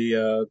behind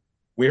the.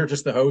 We're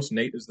just the host.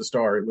 Nate is the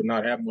star. It would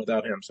not happen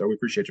without him. So we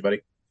appreciate you,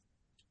 buddy.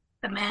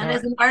 The man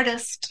is an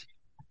artist.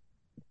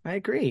 I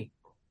agree.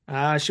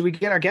 Should we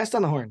get our guest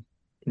on the horn?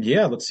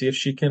 Yeah, let's see if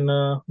she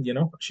can.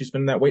 She's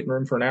been in that waiting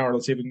room for an hour.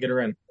 Let's see if we can get her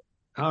in.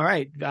 All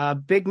right.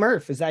 Big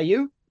Murph, is that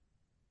you?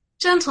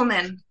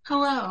 Gentlemen,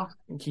 hello.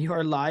 You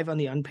are live on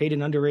the Unpaid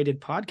and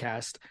Underrated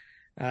podcast.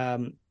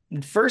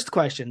 First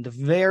question, the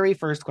very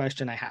first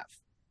question I have.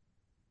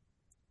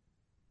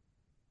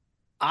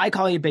 I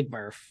call you Big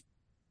Murph.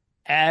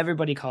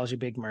 Everybody calls you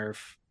Big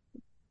Murph.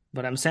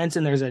 But I'm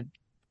sensing there's a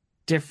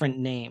different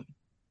name.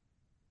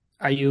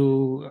 Are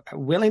you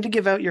willing to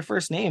give out your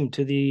first name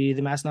to the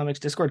Massonomics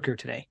Discord crew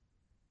today?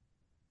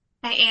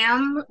 I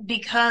am,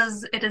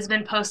 because it has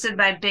been posted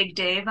by Big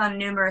Dave on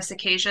numerous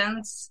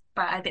occasions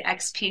by the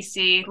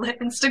XPC Lit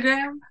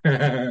Instagram.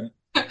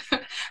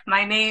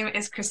 My name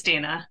is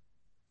Christina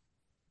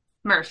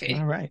Murphy.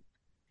 All right.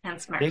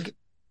 Hence Murph.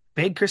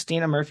 Big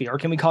Christina Murphy, or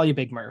can we call you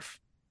Big Murph?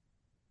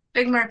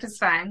 Big Murph is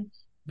fine.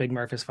 Big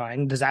Murph is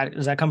fine. Does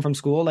that come from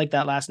school, like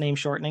that last name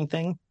shortening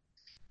thing?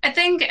 I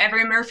think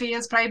every Murphy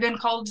has probably been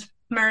called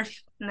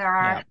Murph. And there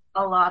are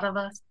a lot of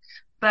us.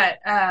 But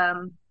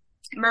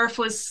Murph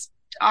was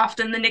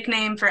often the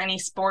nickname for any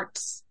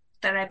sports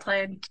that I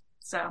played.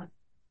 So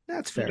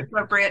That's it's fair.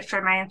 appropriate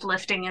for my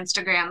lifting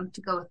Instagram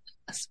to go with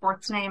a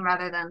sports name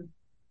rather than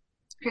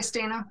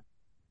Christina.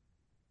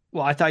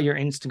 Well, I thought your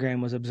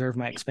Instagram was Observe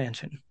My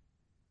Expansion.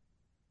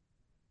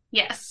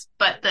 Yes,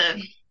 but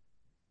the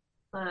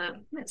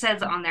it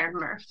says on there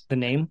Murph. The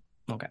name?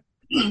 Okay.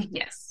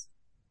 Yes.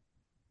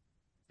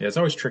 Yeah, it's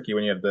always tricky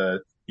when you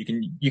have you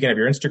can have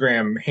your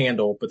Instagram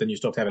handle, but then you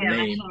still have to have a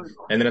name.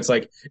 And then it's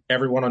like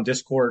everyone on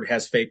Discord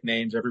has fake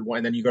names, everyone,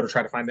 and then you go to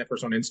try to find that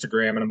person on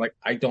Instagram, and I'm like,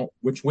 I don't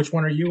which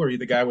one are you? Are you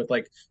the guy with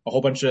like a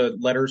whole bunch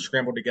of letters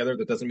scrambled together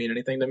that doesn't mean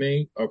anything to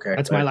me? Okay.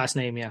 That's my last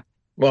name, yeah.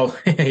 Well,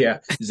 yeah.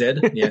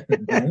 Zed, yeah.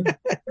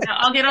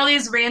 I'll get all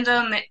these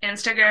random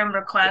Instagram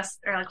requests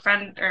or like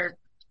friend or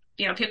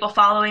people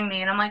following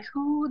me, and I'm like,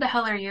 who the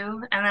hell are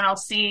you? And then I'll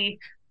see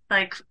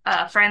like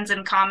friends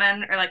in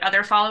common or like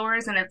other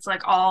followers, and it's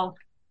like all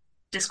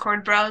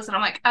Discord bros, and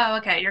I'm like, oh,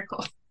 okay, you're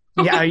cool.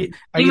 Yeah, are you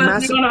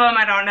must be one of them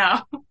I don't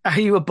know. Are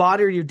you a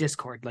bot or are you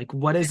Discord? Like,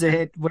 what is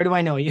it? Where do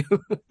I know you?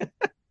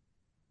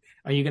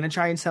 Are you gonna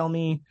try and sell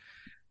me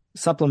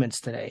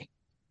supplements today?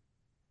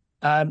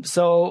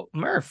 So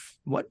Murph,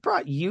 what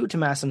brought you to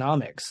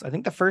Massonomics? I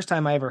think the first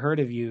time I ever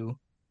heard of you,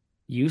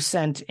 you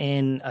sent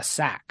in a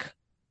sack.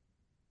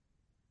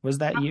 Was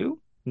that you?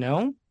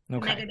 No?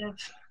 Okay.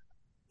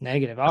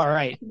 Negative. All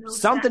right.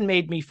 Something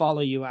made me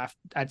follow you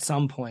at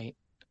some point.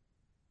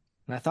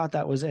 And I thought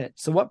that was it.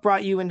 So what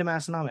brought you into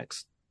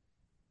Massonomics?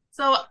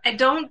 So I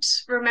don't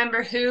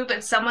remember who,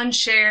 but someone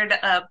shared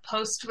a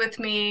post with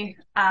me.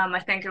 I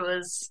think it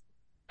was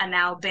a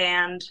now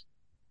banned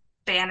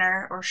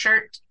banner or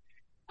shirt.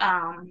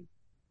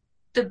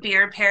 The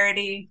beer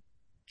parody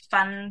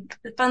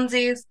the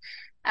funsies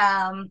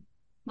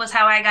was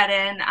how I got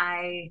in.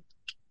 I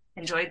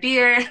enjoy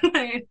beer.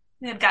 I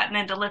had gotten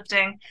into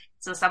lifting.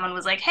 So someone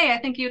was like, hey, I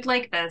think you'd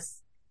like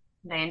this.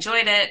 And I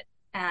enjoyed it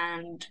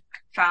and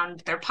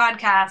found their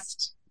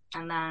podcast,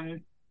 and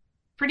then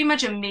pretty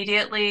much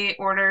immediately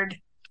ordered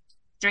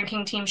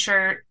Drinking Team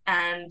shirt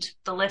and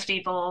the Lift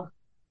Evil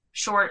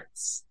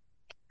shorts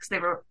because they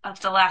were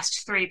of the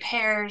last 3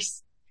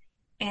 pairs,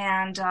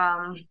 and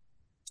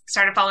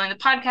started following the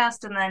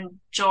podcast, and then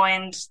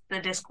joined the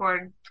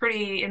Discord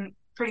pretty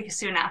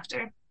soon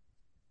after.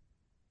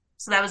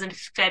 So that was in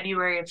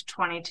February of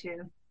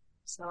 22.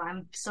 So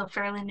I'm still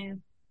fairly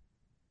new.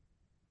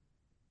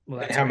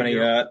 Well, how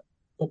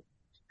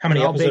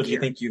many episodes do you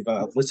think you've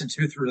listened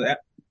to through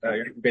that?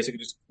 You basically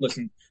just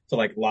listened to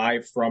like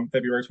live from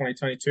February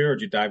 2022, or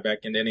did you dive back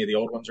into any of the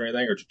old ones or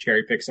anything, or did you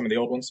cherry pick some of the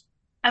old ones?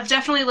 I've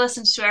definitely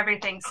listened to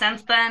everything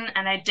since then,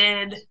 and I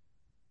did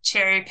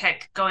cherry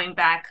pick going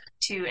back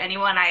to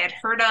anyone I had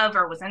heard of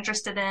or was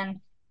interested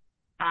in,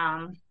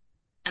 and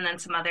then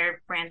some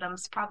other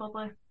randoms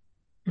probably.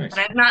 Nice. But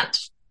I've not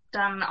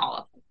done all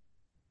of them.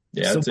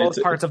 Yeah, so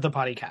both parts of the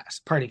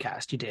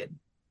partycast you did.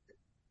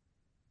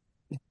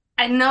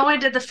 I know I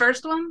did the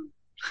first one.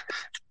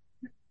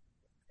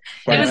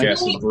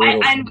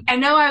 I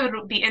know I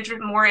would be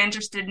more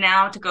interested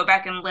now to go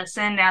back and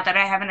listen now that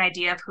I have an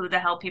idea of who the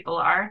hell people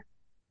are.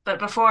 But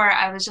before,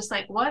 I was just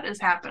like, what is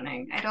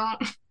happening? I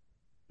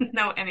don't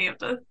know any of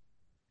this.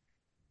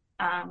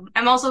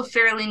 I'm also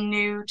fairly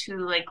new to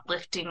like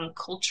lifting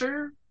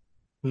culture.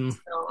 So,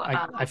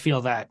 I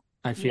feel that.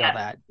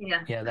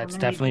 Yeah, that's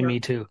definitely me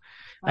too.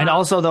 And Wow.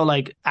 Also though,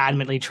 like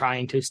adamantly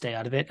trying to stay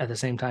out of it at the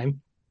same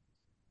time.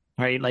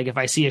 Right? Like if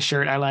I see a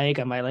shirt I like,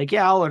 I might like,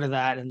 yeah, I'll order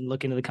that, and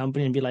look into the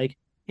company and be like,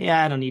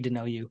 yeah, I don't need to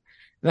know you.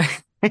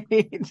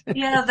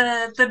 Yeah,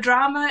 the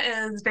drama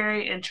is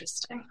very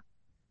interesting.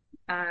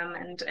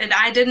 And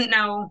I didn't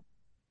know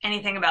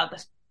anything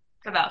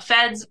about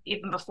feds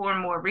even before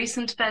more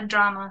recent fed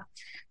drama.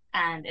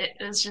 And it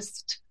was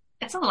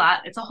it's a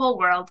lot. It's a whole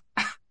world.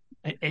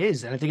 It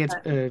is. And I think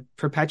it's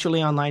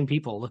perpetually online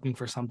people looking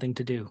for something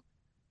to do.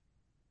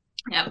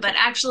 Yeah, but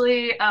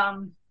actually,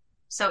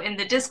 so in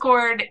the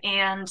Discord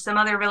and some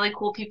other really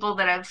cool people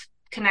that I've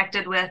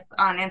connected with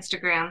on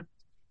Instagram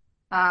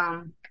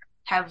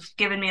have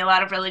given me a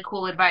lot of really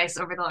cool advice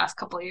over the last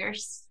couple of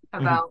years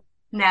about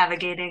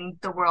navigating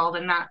the world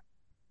and not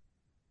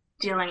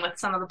dealing with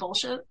some of the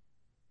bullshit.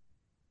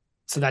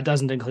 So that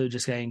doesn't include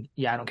just saying,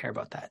 yeah, I don't care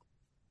about that.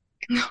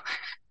 No.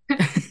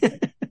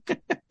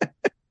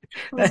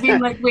 Being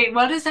like, wait,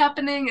 what is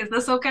happening? Is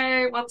this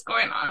okay? What's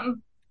going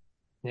on?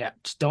 Yeah,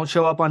 just don't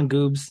show up on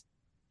Goob's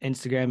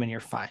Instagram and you're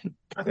fine.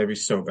 That'd be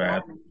so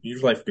bad. Your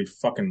life would be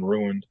fucking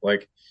ruined.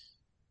 Like,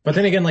 but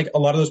then again, like a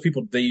lot of those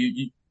people,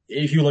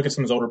 if you look at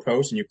some of those older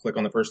posts and you click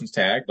on the person's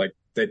tag, like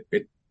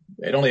it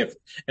only have,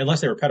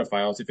 unless they were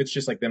pedophiles, if it's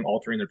just like them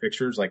altering their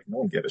pictures, like no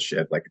one gives a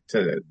shit, like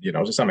to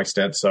some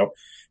extent. So,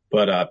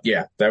 but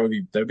yeah, that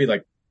would be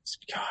like,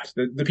 God,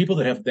 the people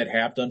that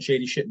have done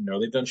shady shit and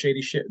know they've done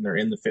shady shit and they're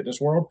in the fitness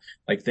world,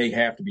 like they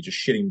have to be just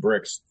shitting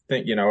bricks.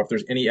 If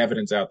there's any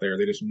evidence out there,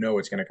 they just know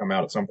it's going to come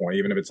out at some point,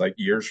 even if it's like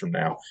years from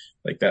now.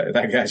 Like that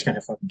guy's going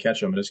to fucking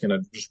catch them and it's going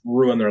to just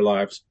ruin their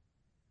lives.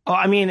 Oh,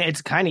 I mean,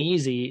 it's kind of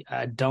easy.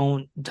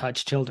 Don't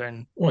touch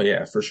children. Well,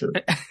 yeah, for sure.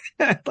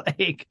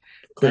 Like,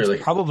 that's Clearly.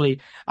 probably,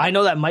 I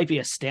know that might be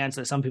a stance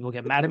that some people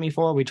get mad at me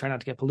for. We try not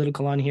to get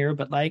political on here,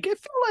 but like, I feel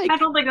I like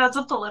don't think that's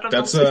a political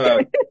That's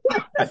statement.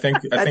 I think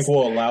that's,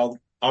 we'll allow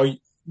I'll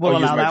we'll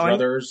use allow my that one.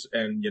 druthers,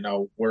 and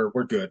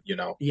we're good.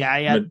 Yeah,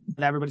 yeah.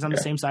 But, Everybody's on the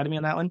yeah, same side of me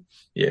on that one.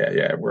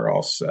 yeah, we're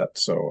all set.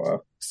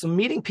 So So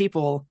meeting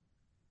people,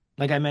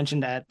 like I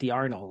mentioned at the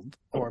Arnold,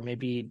 or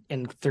maybe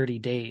in 30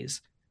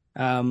 days,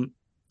 um,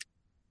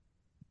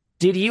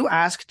 did you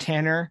ask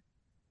Tanner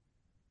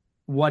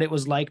what it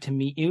was like to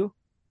meet you?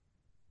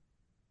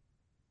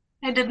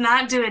 I did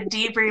not do a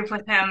debrief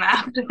with him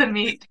after the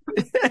meet.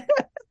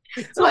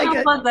 So Like,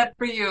 how was that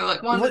for you?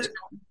 Like one what, to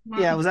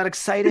yeah, 10. was that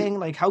exciting?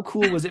 Like, how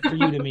cool was it for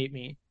you to meet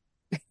me?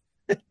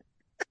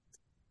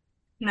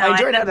 No, I I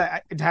enjoyed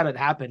think how it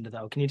happened,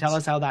 though. Can you tell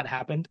us how that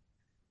happened?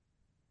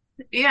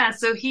 yeah.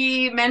 So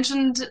he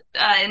mentioned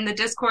in the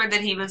Discord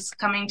that he was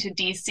coming to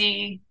DC.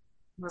 He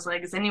was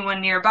like, "Is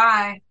anyone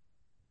nearby?"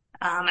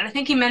 And I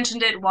think he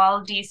mentioned it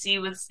while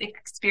DC was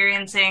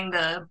experiencing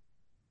the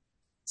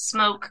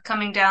smoke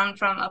coming down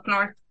from up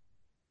north.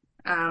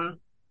 Um,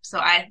 so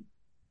I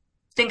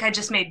think I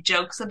just made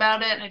jokes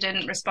about it. I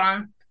didn't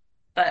respond,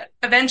 but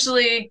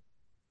eventually,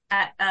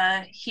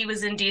 he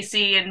was in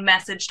DC and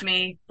messaged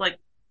me like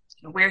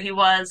where he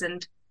was,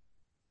 and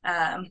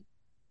um,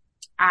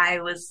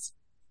 I was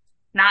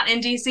not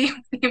in DC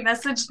when he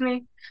messaged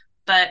me,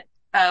 but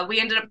we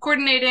ended up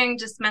coordinating,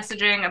 just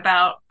messaging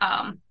about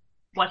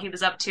what he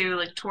was up to,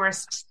 like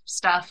tourist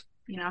stuff,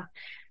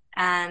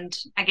 and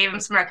I gave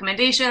him some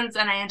recommendations,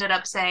 and I ended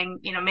up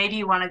saying, maybe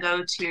you want to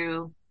go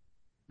to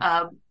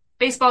a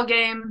baseball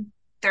game.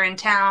 They're in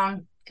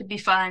town. Could be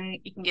fun.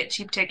 You can get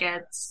cheap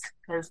tickets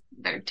because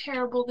they're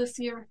terrible this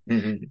year.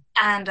 mhm.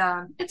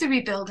 And it's a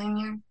rebuilding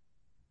year.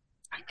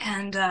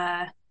 And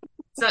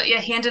so,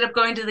 yeah, he ended up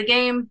going to the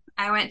game.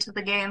 I went to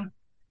the game.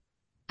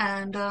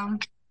 And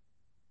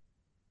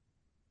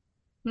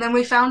then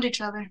we found each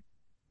other.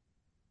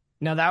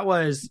 Now, that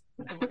was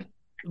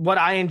what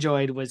I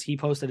enjoyed was he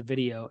posted a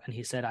video and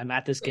he said, I'm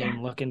at this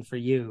game looking for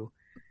you.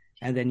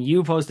 And then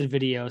you posted a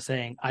video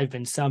saying, I've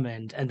been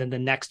summoned. And then the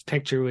next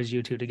picture was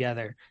you two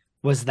together.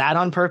 Was that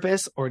on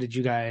purpose? Or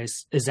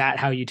is that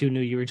how you two knew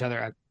you were each other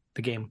at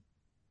the game?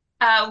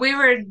 We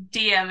were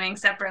DMing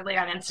separately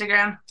on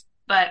Instagram,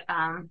 but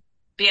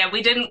yeah,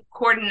 we didn't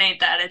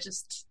coordinate that.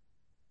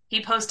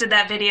 He posted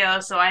that video,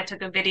 so I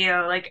took a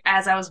video like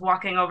as I was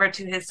walking over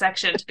to his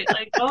section to be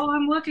like, "Oh,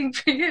 I'm looking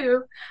for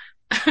you."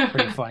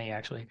 Pretty funny,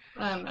 actually.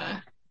 And,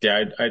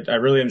 Yeah, I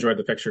really enjoyed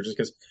the picture just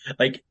because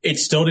like it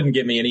still didn't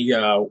give me any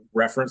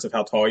reference of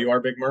how tall you are,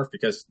 Big Murph,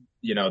 because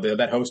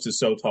that host is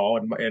so tall,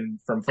 and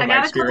from I my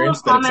got a couple experience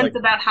of that it's comments like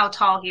about how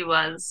tall he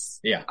was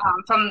yeah.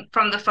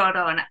 from the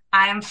photo, and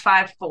I am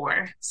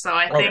 5'4", so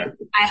I think Okay.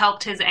 I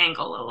helped his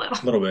angle a little.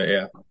 A little bit,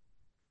 yeah.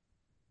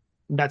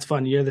 That's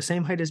fun. You're the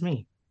same height as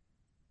me,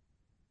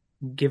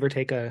 give or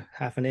take a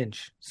half an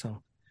inch.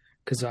 So,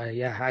 because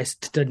I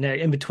stood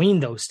in between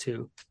those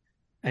two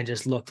and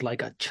just looked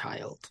like a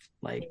child,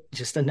 like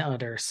just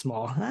another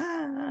small.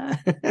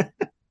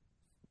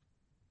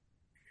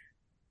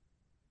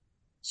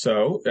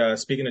 So,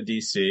 speaking of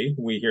DC,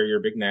 we hear you're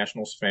a big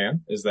Nationals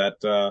fan. Is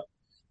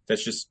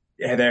that's just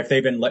have they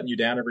been letting you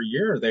down every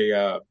year? Or they,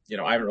 I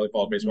haven't really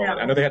followed baseball.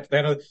 I know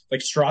No.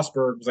 like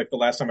Strasburg was like the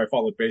last time I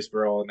followed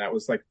baseball, and that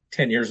was like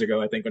 10 years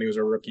ago, I think, when he was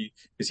a rookie,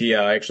 because he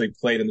actually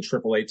played in the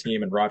AAA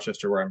team in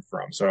Rochester, where I'm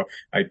from. So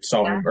I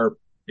saw Yeah. him, or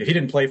if he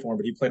didn't play for him,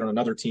 but he played on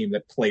another team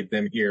that played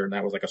them here, and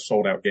that was like a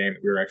sold out game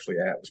that we were actually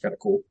at. It was kind of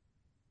cool.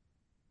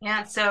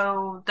 Yeah,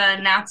 so the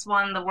Nats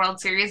won the World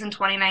Series in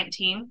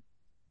 2019.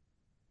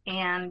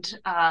 And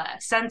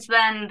since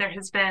then, there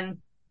has been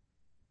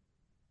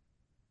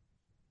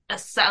a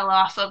sell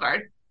off of our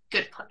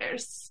good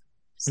players.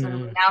 So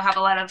we now have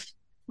a lot of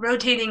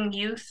rotating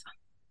youth,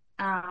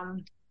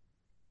 and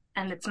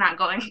it's not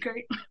going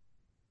great.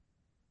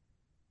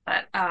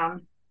 But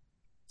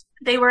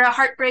they were a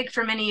heartbreak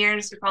for many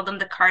years. We called them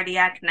the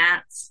cardiac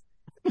Nats.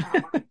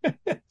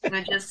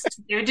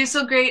 They would do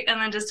so great and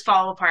then just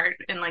fall apart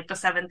in like the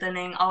seventh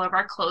inning. All of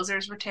our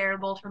closers were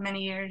terrible for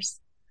many years.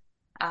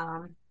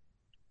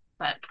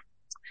 But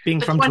Being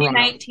the from Toronto,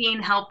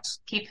 2019 helped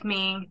keep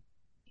me,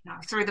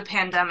 through the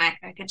pandemic.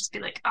 I could just be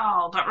like,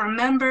 oh, but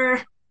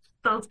remember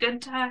those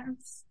good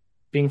times.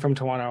 being from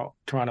Toronto,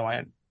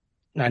 I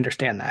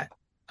understand that.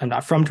 I'm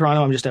not from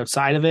Toronto. I'm just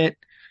outside of it.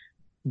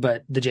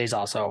 But the Jays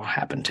also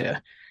happen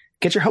to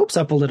get your hopes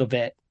up a little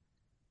bit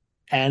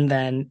and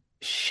then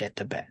shit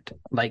the bed,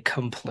 like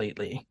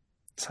completely.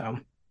 So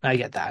I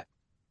get that.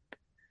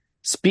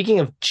 Speaking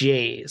of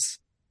Jays,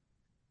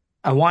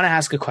 I want to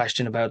ask a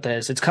question about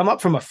this. It's come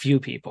up from a few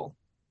people.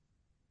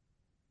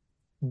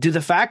 Do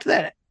the fact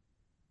that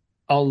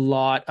a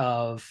lot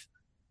of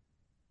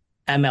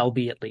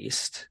MLB, at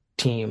least,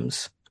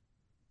 teams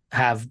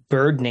have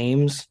bird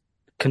names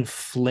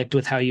conflict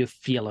with how you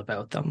feel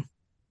about them?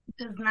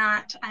 I'm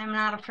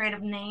not afraid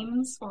of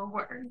names or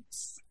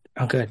words.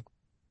 Oh, good.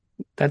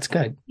 That's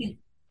good.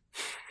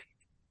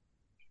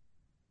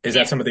 Is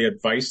Yeah. that some of the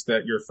advice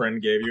that your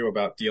friend gave you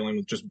about dealing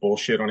with just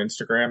bullshit on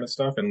Instagram and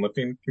stuff and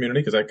lifting community?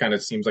 Because that kind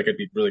of seems like it'd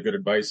be really good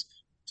advice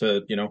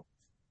to,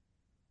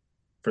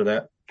 for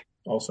that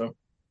also.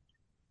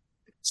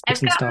 I've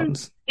Sticks and gotten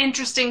stones.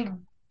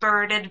 interesting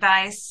bird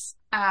advice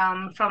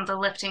from the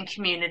lifting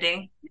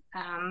community.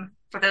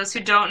 For those who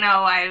don't know,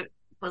 I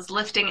was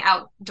lifting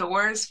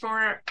outdoors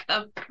for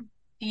a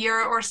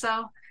year or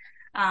so.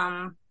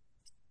 Um,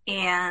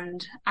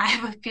 and I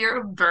have a fear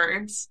of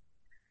birds,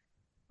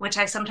 which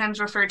I sometimes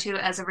refer to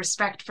as a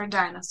respect for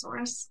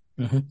dinosaurs.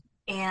 Hmm.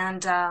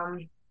 And I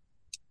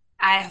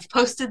have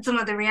posted some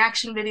of the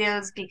reaction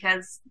videos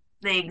because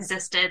they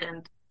existed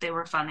and they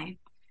were funny.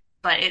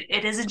 But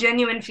it is a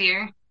genuine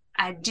fear.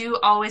 I do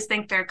always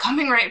think they're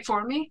coming right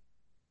for me.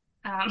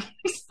 Um,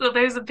 so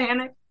there's a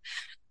panic.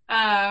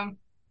 Um,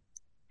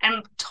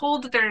 I'm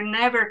told that they're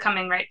never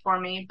coming right for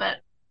me, but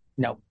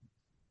No.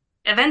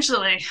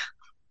 eventually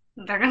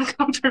they're going to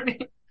come for me.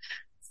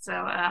 So,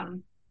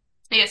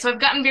 yeah, so I've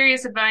gotten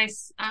various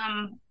advice,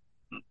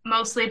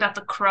 mostly about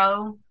the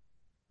crow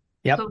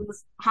Yep. who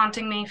was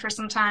haunting me for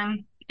some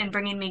time and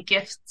bringing me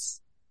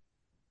gifts,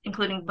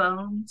 including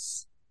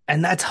bones.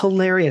 And that's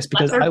hilarious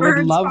because Lesser I would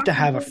birds, love to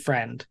have a possibly.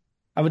 friend.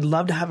 I would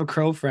love to have a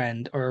crow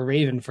friend or a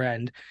raven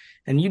friend,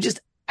 and you just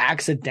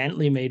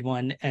accidentally made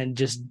one and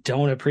just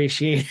don't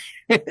appreciate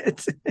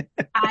it.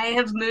 I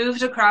have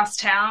moved across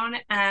town,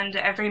 and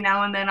every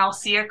now and then I'll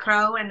see a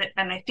crow, and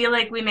I feel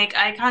like we make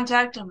eye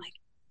contact. I'm like,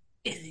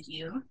 is it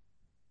you?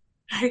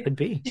 Could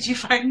be. Did you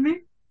find me?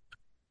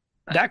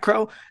 That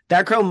crow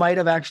might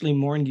have actually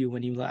mourned you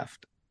when you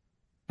left.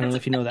 I don't know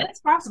if you know that. It's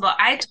possible.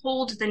 I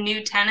told the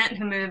new tenant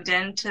who moved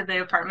into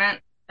the apartment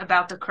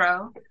about the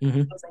crow. Hmm.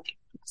 I was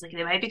like,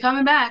 they might be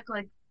coming back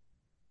like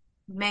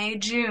May,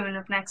 June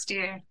of next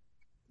year.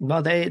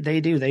 Well, they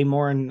do. They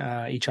mourn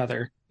each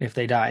other if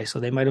they die. So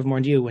they might have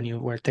mourned you when you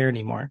weren't there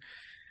anymore.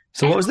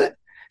 So what was that?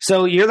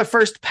 So you're the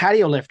first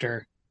patio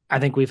lifter I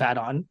think we've had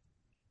on.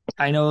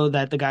 I know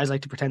that the guys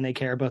like to pretend they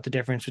care about the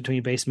difference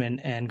between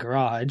basement and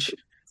garage.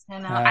 I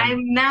know.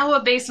 I'm now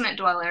a basement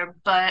dweller,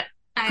 but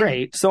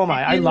Great. So am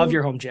I. I do. love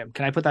your home gym.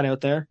 Can I put that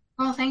out there?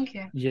 Oh, thank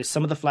you. Yeah,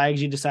 some of the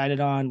flags you decided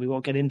on, we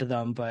won't get into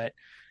them, but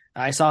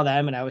I saw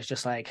them and I was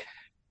just like,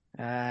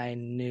 I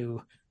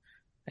knew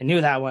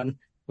that one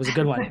was a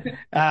good one.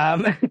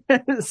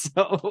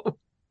 So,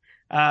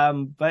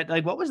 but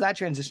like, what was that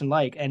transition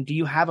like? And do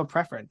you have a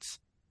preference?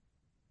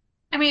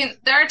 I mean,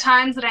 there are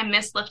times that I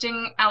miss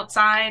lifting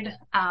outside.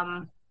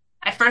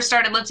 I first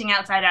started lifting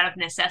outside out of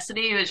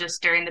necessity. It was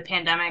just during the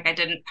pandemic. I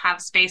didn't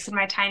have space in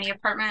my tiny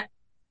apartment.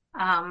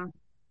 Um,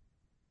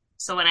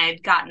 so when I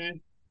had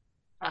gotten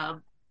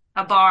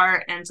a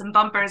bar and some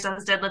bumpers, I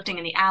was deadlifting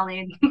in the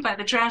alley by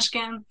the trash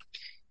can.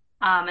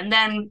 And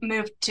then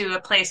moved to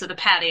a place with a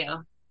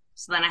patio.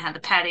 So then I had the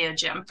patio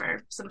gym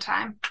for some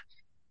time.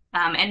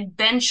 And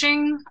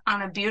benching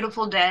on a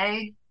beautiful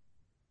day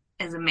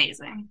is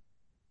amazing.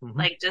 Mhm.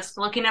 Like just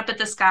looking up at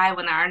the sky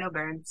when there are no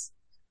birds.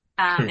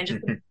 And just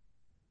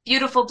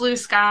beautiful blue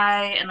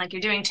sky and like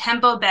you're doing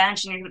tempo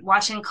bench and you're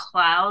watching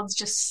clouds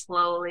just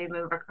slowly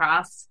move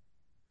across.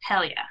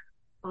 Hell yeah.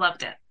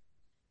 Loved it.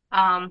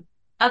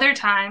 Other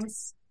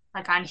times,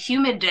 like on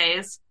humid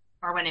days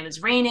or when it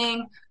was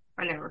raining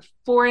or there were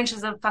 4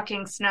 inches of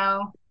fucking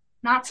snow,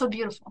 not so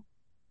beautiful.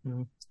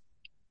 Mhm.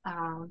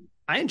 Um,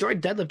 I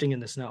enjoyed deadlifting in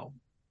the snow.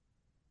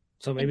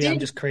 So maybe I'm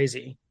just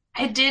crazy.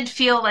 I did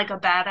feel like a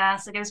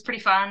badass. Like it was pretty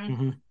fun.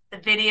 Hmm. The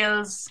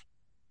videos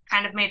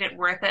kind of made it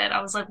worth it.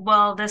 I was like,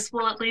 well, this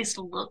will at least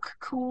look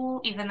cool,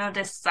 even though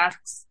this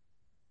sucks.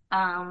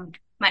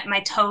 My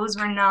toes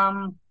were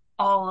numb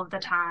all of the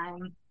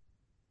time.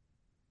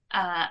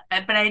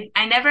 But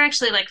I never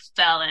actually like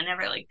fell. I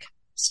never like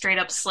straight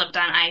up slipped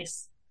on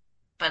ice.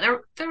 But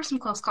there were some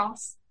close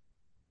calls.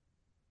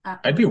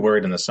 I'd be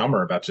worried in the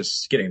summer about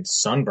just getting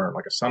sunburned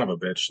like a son of a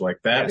bitch. Like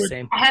Yeah, that would.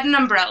 same. I had an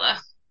umbrella,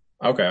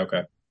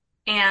 Okay.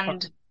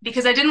 and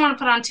because I didn't want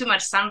to put on too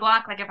much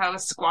sunblock, like if I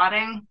was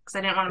squatting, because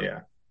I didn't want to. Yeah.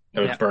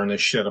 That would Yeah. burn the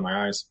shit out of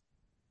my eyes.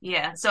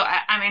 Yeah. So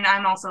I mean,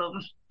 I'm also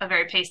a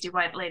very pasty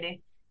white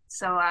lady,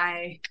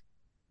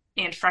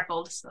 and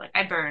freckled, so like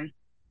I burn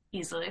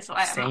easily. So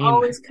I'm Same.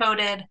 always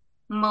coated,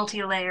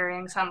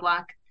 multi-layering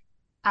sunblock.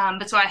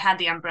 But so I had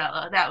the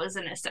umbrella. That was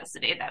a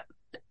necessity. That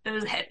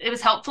it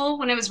was helpful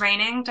when it was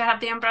raining to have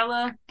the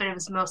umbrella, but it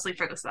was mostly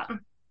for the sun.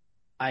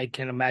 I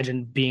can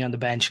imagine being on the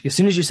bench. As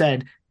soon as you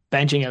said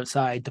benching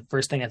outside, the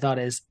first thing I thought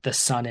is the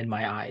sun in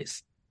my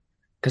eyes.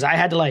 Because I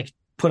had to like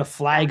put a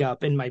flag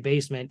up in my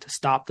basement to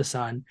stop the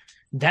sun.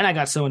 Then I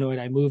got so annoyed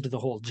I moved the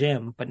whole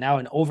gym, but now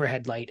an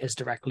overhead light is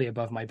directly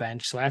above my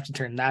bench. So I have to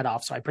turn that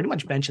off. So I pretty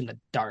much bench in the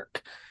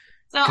dark.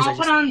 So 'Cause I'll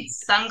put on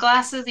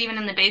sunglasses even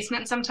in the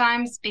basement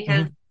sometimes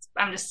because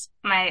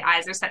my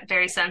eyes are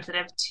very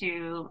sensitive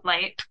to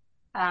light.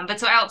 But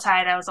so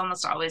outside I was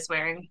almost always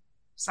wearing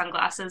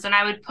sunglasses, and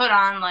I would put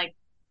on like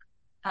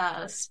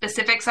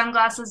specific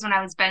sunglasses when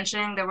I was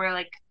benching. There were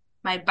like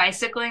my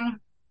bicycling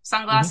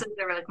sunglasses.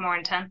 They were like more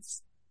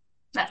intense.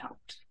 That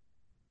helped.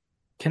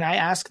 Can I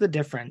ask the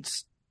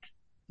difference?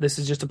 This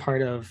is just a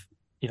part of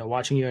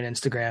watching you on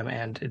Instagram,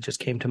 and it just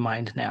came to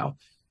mind now.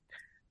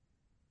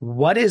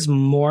 What is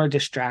more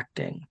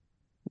distracting,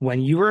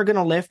 when you were going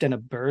to lift and a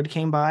bird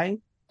came by,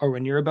 or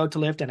when you're about to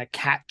lift and a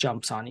cat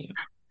jumps on you?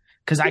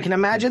 Because I can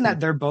imagine that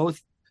they're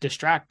both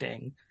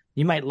distracting.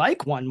 You might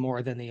like one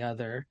more than the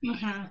other,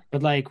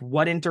 but like,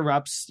 what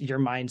interrupts your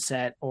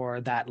mindset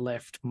or that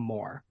lift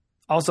more?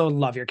 Also,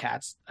 love your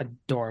cats.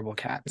 Adorable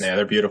cats. Yeah,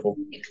 they're beautiful.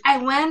 I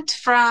went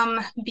from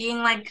being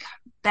like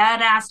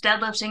badass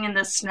deadlifting in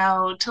the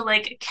snow to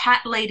like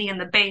cat lady in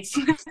the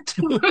basement.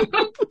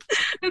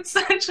 It's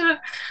such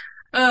a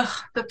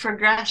the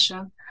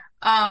progression.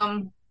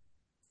 I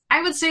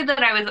would say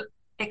that I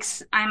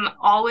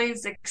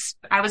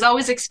was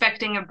always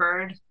expecting a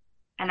bird,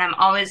 and I'm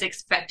always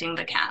expecting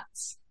the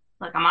cats.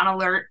 Like, I'm on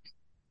alert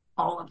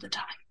all of the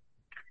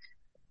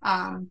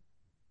time.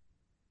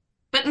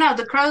 But no,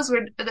 the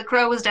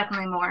crow was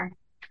definitely more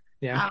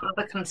of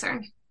a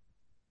concern.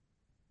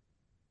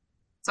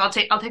 So I'll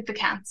take the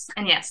cats,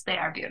 and yes, they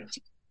are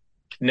beautiful.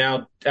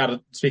 Now,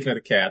 speaking of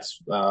the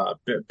cats,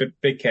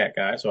 big cat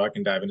guy, so I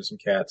can dive into some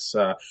cats.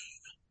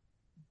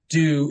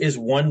 Is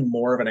one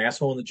more of an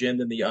asshole in the gym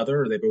than the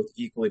other, or they both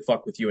equally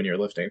fuck with you when you're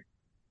lifting?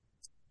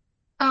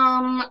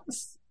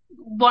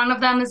 One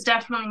of them is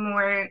definitely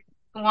more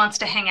wants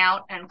to hang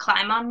out and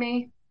climb on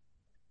me.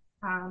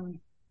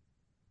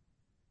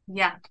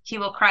 Yeah, he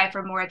will cry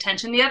for more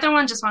attention. The other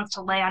one just wants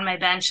to lay on my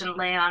bench and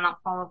lay on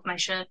all of my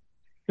shit.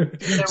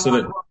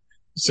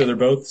 So they're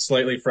both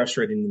slightly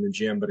frustrating in the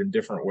gym, but in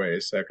different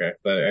ways. Okay,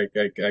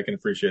 I can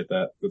appreciate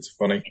that. That's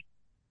funny.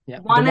 Yeah,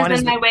 one is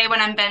in my way when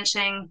I'm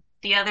benching.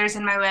 The other's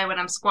in my way when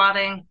I'm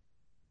squatting.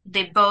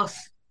 They both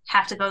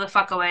have to go the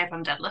fuck away if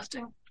I'm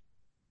deadlifting.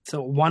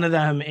 So one of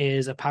them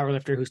is a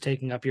powerlifter who's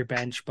taking up your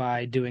bench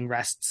by doing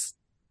rests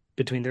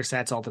between their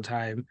sets all the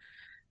time.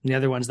 And the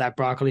other one's that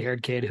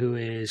broccoli-haired kid who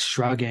is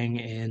shrugging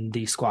in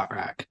the squat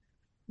rack.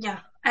 Yeah.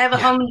 I have a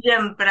home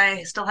gym, but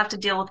I still have to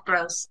deal with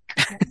bros.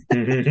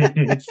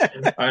 I'm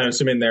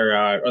assuming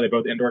are they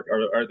both indoor,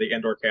 or are they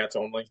indoor cats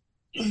only?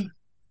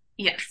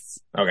 Yes.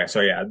 Okay,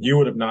 so yeah, you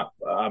would have not.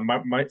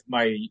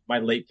 My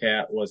late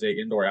cat was a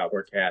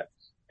indoor-outdoor cat,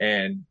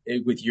 and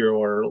with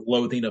your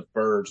loathing of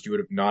birds, you would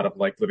have not have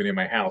liked living in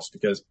my house,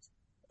 because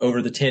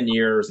over the 10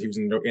 years he was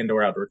an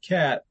indoor-outdoor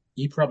cat,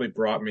 he probably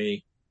brought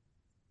me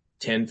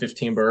 10,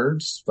 15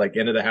 birds like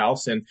into the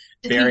house, and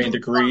varying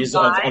degrees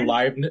of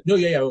aliveness. No,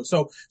 yeah.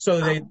 So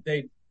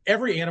they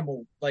every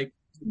animal, like,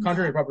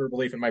 contrary to popular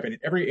belief, in my opinion,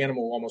 every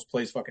animal almost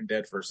plays fucking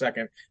dead for a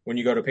second when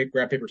you go to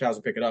grab paper towels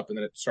and pick it up, and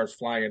then it starts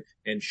flying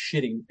and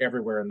shitting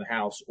everywhere in the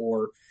house.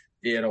 Or,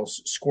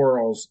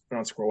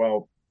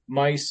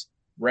 mice,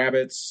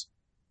 rabbits,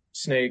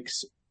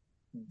 snakes,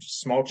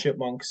 small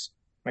chipmunks.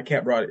 My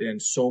cat brought in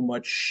so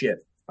much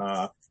shit.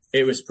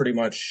 It was pretty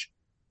much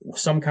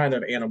some kind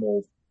of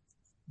animal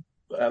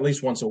at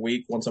least once a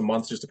week, once a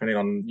month, just depending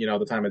on,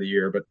 the time of the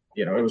year. But,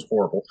 it was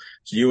horrible.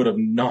 So you would have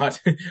not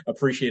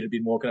appreciated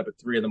being woken up at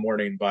 3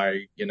 a.m.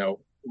 by,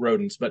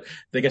 rodents. But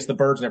I guess the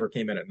birds never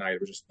came in at night. It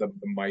was just the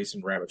mice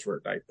and rabbits were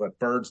at night. But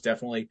birds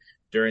definitely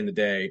during the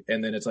day.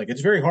 And then it's like,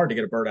 it's very hard to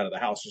get a bird out of the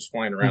house just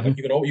flying around. Like,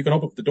 you can open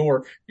up the door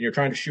and you're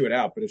trying to shoo it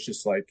out, but it's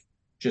just like,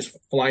 just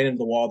flying into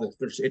the wall.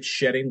 It's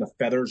shedding. The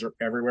feathers are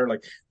everywhere.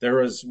 Like,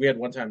 we had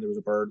one time there was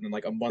a bird, and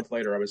like a month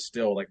later I was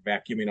still like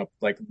vacuuming up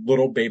like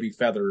little baby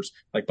feathers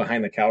like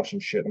behind the couch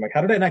and shit. I'm like,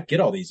 how did I not get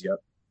all these yet?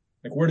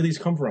 Like, where do these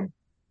come from?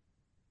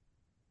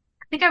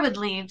 I think I would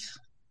leave.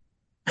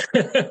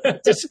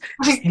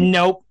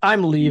 Nope,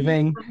 I'm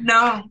leaving.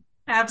 No,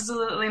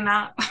 absolutely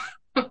not.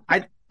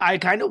 I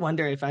kind of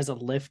wonder if, as a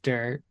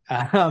lifter,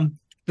 the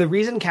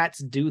reason cats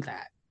do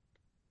that,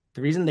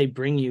 the reason they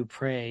bring you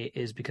prey,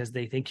 is because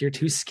they think you're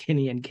too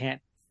skinny and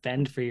can't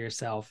fend for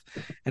yourself.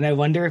 And I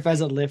wonder if, as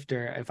a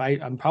lifter,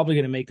 I'm probably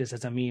going to make this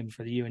as a meme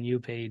for the You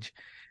page,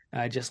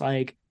 just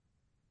like,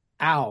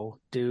 ow,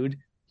 dude,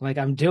 like,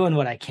 I'm doing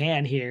what I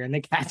can here. And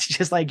the cat's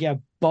just like, yeah,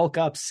 bulk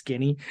up,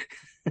 skinny.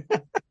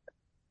 I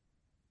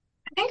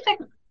think that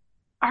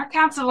our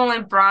cats have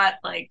only brought,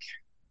 like,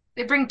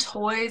 they bring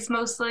toys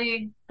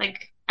mostly.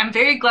 Like, I'm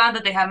very glad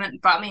that they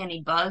haven't brought me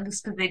any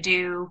bugs, because they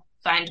do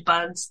find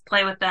bugs,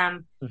 play with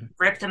them,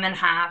 rip them in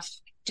half,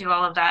 do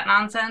all of that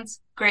nonsense.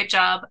 Great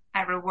job.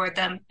 I reward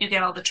them. You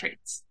get all the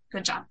treats.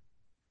 Good job.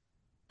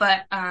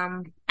 But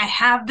I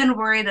have been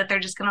worried that they're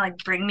just going to,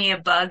 like, bring me a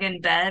bug in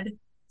bed.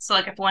 So,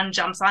 like, if one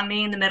jumps on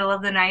me in the middle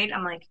of the night,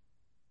 I'm like,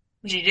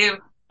 what did you do?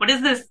 What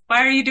is this?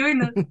 Why are you doing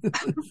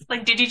this?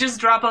 Like, did you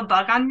just drop a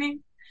bug on me?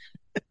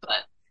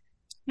 But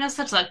no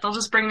such luck. They'll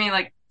just bring me,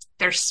 like,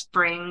 their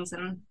springs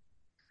and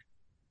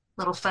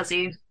little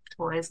fuzzy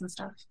toys and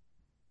stuff.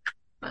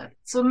 But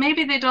so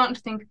maybe they don't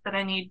think that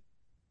I need.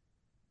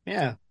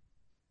 Yeah,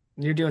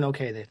 you're doing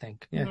okay, they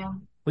think. Yeah.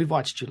 We've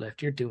watched you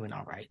lift. You're doing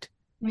all right.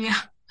 Yeah.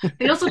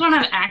 They also don't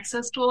have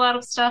access to a lot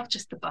of stuff,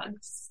 just the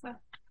bugs. So.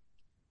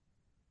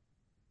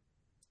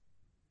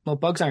 Well,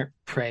 bugs aren't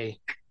prey.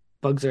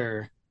 Bugs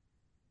are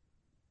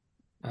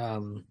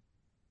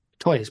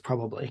toys,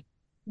 probably.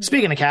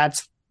 Speaking of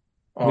cats,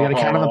 we got a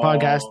cat on the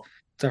podcast.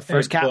 It's our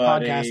first cat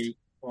podcast.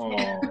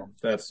 Oh,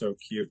 that's so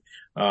cute.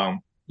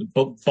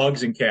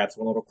 Bugs and cats.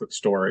 One little quick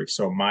story.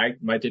 So my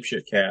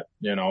dipshit cat,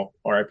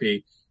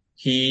 R.I.P.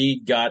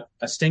 He got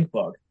a stink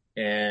bug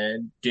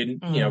and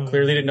didn't,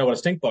 clearly didn't know what a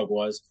stink bug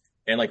was,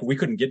 and like we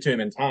couldn't get to him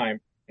in time,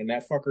 and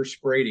that fucker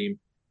sprayed him,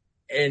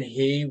 and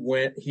it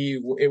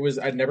was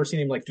I'd never seen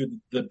him like do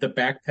the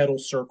back pedal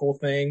circle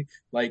thing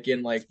like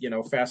in like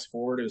fast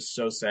forward. It was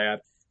so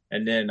sad.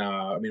 And then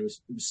I mean it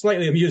was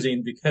slightly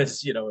amusing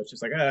because it's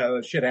just like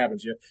shit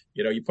happens,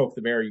 you poke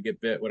the bear, you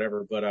get bit,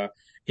 whatever. But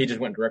he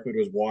just went directly to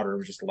his water and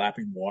was just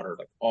lapping water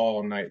like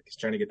all night, just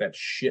trying to get that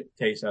shit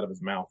taste out of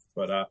his mouth.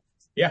 But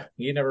yeah,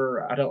 he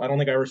never I don't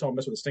think I ever saw him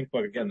mess with a stink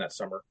bug again that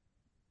summer.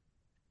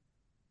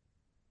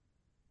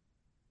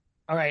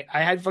 All right,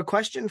 I have a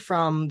question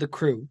from the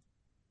crew.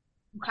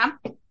 Okay.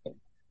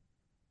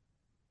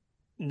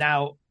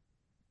 Now,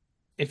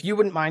 if you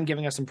wouldn't mind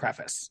giving us some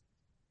preface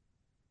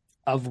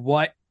of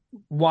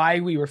why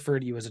we refer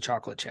to you as a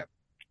chocolate chip,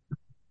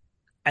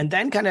 and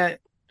then kind of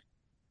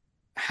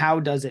how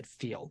does it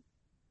feel?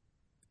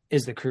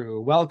 Is the crew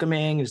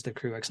welcoming? Is the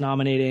crew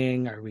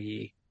ex-nominating? Are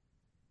we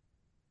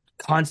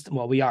constant?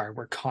 Well,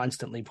 we're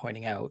constantly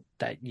pointing out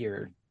that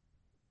you're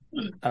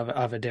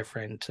of a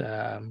different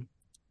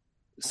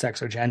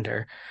sex or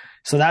gender,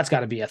 so that's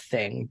got to be a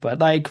thing. But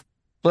like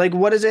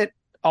what is it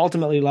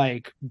ultimately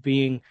like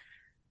being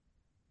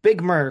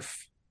Big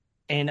Murph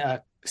in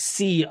a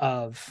sea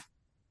of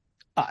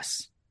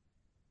us?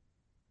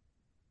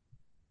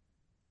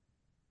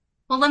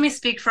 Well, let me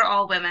speak for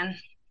all women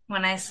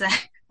when I say.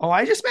 Oh,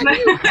 I just meant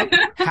you.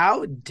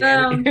 How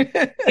dare you?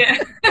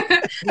 Yeah.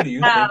 Who do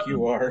you think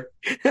you are?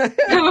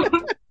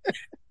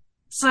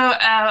 So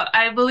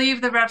I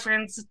believe the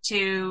reference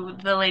to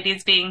the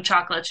ladies being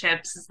chocolate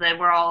chips is that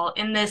we're all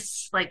in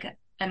this like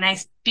a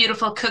nice,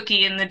 beautiful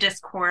cookie in the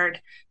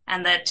Discord,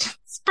 and that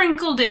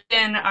sprinkled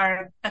in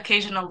are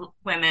occasional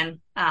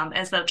women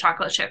as the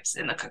chocolate chips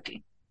in the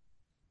cookie.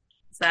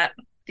 Is that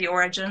the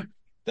origin?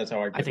 That's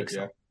how I get think it.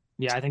 so. Yeah.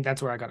 Yeah, I think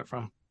that's where I got it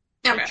from.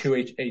 Okay.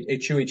 A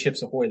chewy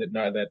Chips Ahoy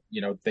that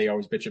they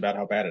always bitch about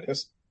how bad it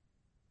is.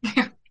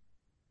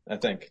 I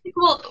think.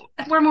 Well,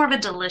 we're more of a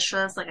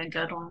delicious, like a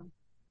good one.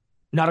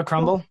 Not a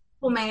crumble?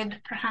 Homemade,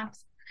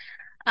 perhaps.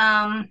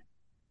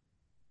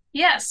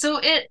 Yeah, so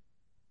it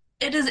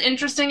is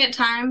interesting at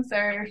times.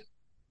 There are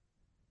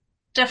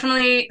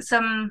definitely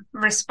some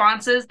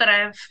responses that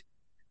I've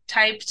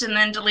typed and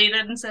then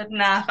deleted and said,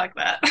 nah, fuck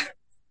that.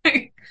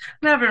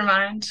 Never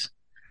mind.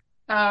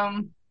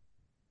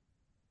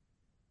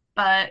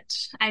 But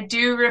I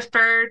do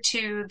refer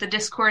to the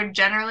Discord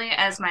generally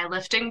as my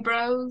lifting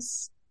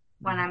bros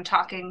when I'm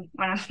telling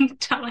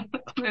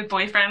my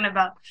boyfriend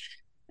about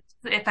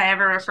if I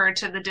ever refer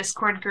to the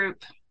Discord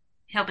group,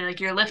 he'll be like,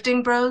 "You're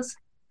lifting bros?"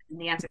 And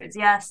the answer is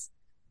yes.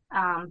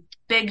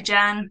 Big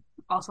Jen,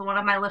 also one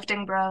of my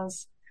lifting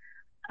bros,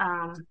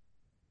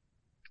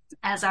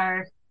 as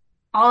are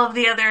all of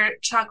the other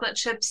chocolate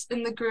chips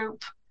in the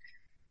group.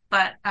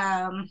 But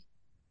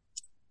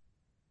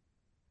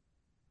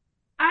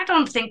I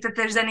don't think that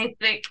there's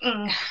anything.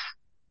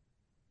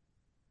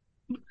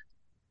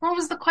 What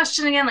was the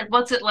question again? Like,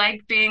 what's it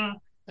like being?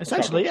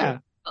 Essentially, yeah.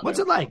 What's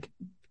it like?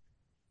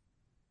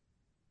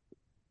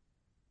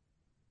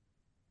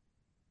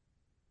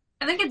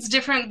 I think it's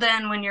different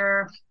than when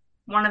you're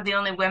one of the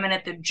only women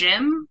at the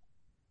gym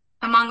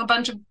among a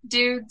bunch of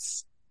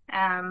dudes.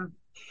 I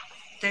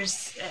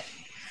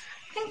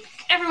think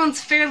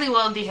everyone's fairly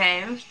well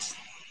behaved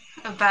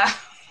about.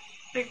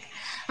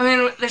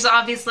 There's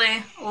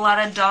obviously a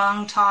lot of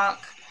dong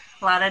talk,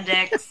 a lot of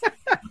dicks.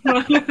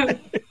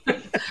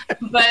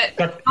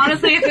 But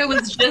honestly, if it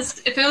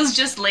was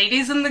just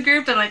ladies in the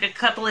group and like a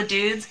couple of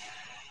dudes,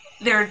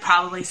 there would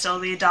probably still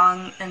be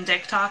dong and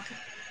dick talk.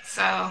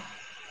 So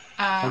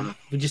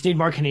we just need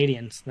more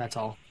Canadians. That's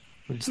all.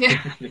 We just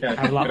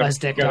have a lot less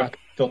dick talk.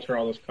 Filter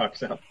all those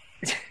cocks out.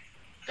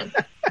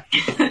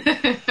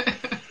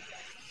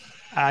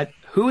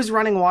 Who's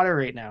running water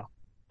right now?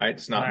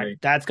 It's not me.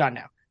 That's gone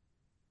now.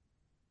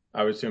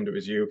 I assumed it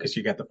was you because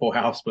you got the full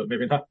house, but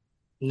maybe not.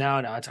 No,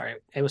 it's all right.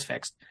 It was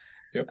fixed.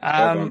 Yep.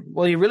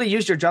 Well, you really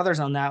used your druthers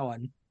on that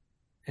one,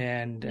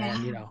 and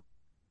I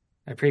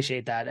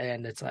appreciate that.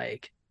 And it's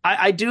like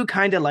I do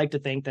kind of like to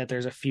think that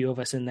there's a few of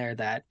us in there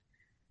that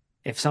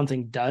if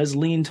something does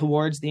lean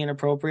towards the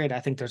inappropriate, I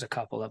think there's a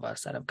couple of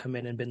us that have come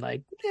in and been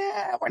like,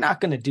 yeah, we're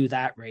not going to do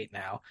that right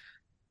now.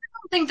 I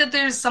don't think that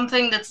there's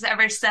something that's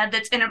ever said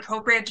that's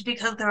inappropriate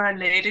because there are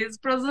ladies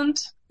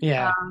present.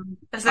 Yeah.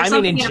 If there's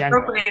something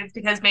inappropriate, it's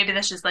because maybe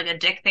that's just like a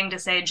dick thing to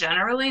say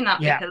generally, not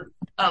because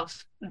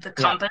of the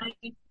company.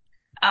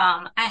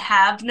 Yeah. I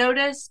have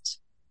noticed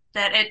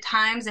that at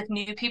times if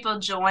new people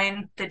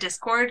join the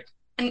Discord,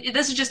 and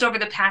this is just over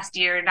the past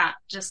year, not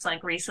just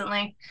like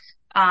recently,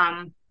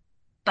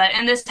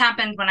 and this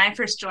happened when I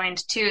first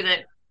joined too,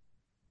 that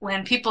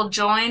when people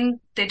join,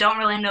 they don't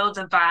really know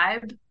the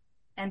vibe,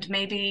 and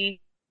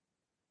maybe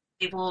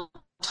they will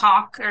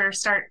talk or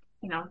start,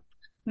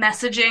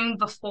 messaging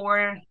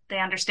before they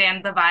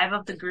understand the vibe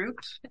of the group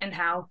and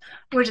how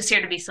we're just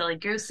here to be silly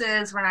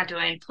gooses. We're not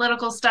doing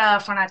political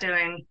stuff. We're not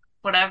doing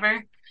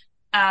whatever.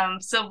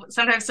 So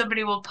sometimes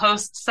somebody will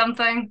post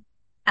something,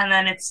 and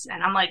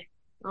I'm like,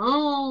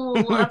 oh,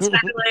 that's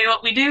not really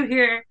what we do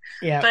here.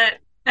 Yeah.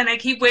 And I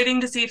keep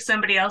waiting to see if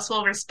somebody else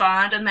will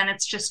respond, and then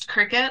it's just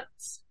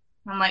crickets.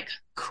 I'm like,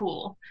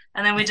 cool.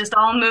 And then we just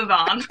all move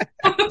on.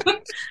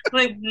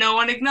 Like, no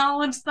one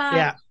acknowledged that.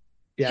 Yeah.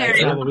 Yeah,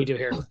 that's not what we do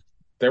here.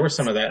 There was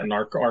some of that in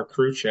our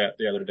crew chat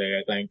the other day,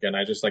 I think, and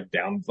I just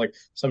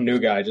some new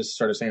guy just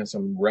started saying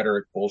some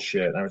rhetoric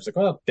bullshit, and I was like,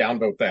 well,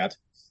 downvote that.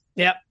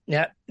 Yep.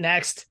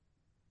 Next.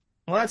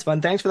 Well, that's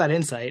fun. Thanks for that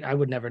insight. I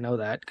would never know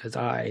that because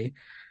I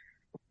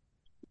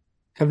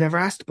have never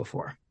asked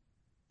before.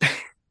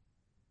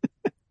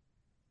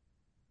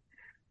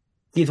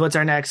 Keith, what's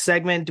our next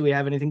segment? Do we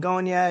have anything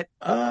going yet?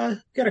 Got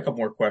a couple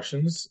more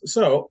questions.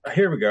 So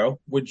here we go.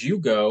 Would you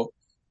go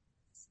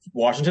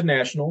Washington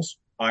Nationals,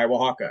 Iowa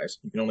Hawkeyes?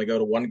 You can only go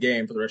to one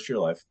game for the rest of your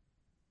life.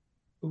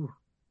 Ooh.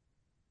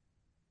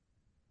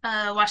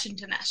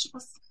 Washington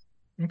Nationals.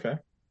 Okay.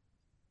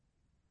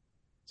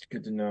 It's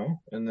good to know.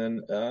 And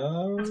then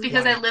it's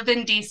because I live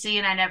in DC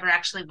and I never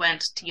actually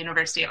went to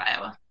University of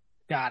Iowa.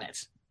 Got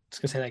it. I was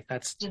gonna say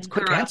that's Just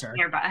quick grew up answer.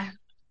 nearby.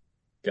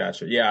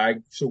 Gotcha. Yeah,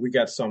 so we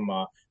got some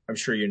I'm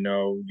sure you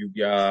know,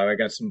 I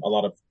got a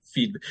lot of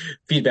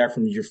feedback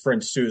from your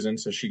friend Susan,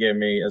 so she gave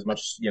me as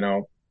much,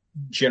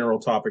 general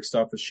topic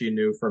stuff as she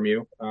knew from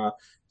you.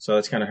 So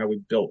that's kind of how we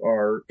built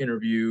our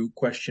interview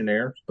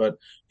questionnaire. But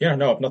yeah,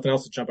 no, if nothing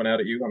else is jumping out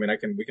at you, I mean,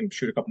 we can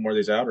shoot a couple more of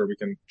these out, or we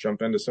can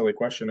jump into silly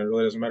question. It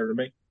really doesn't matter to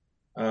me.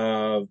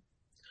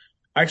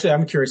 Actually,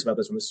 I'm curious about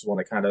this one. This is one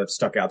that kind of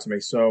stuck out to me.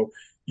 So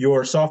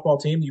your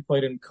softball team you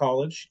played in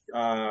college,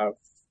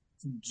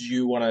 do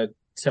you want to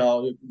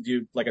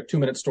do like a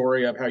 2-minute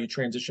story of how you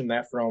transitioned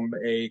that from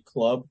a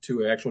club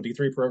to an actual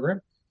D3 program?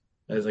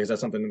 Is that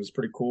something that was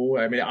pretty cool?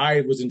 I mean,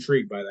 I was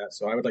intrigued by that,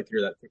 so I would like to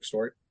hear that quick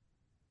story.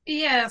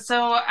 Yeah,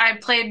 so I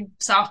played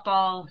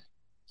softball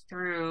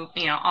through,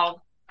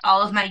 all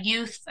of my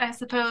youth, I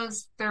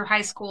suppose, through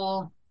high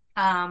school.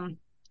 I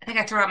think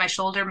I threw out my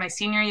shoulder my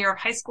senior year of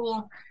high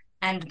school.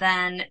 And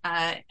then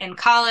in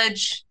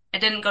college, I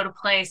didn't go to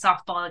play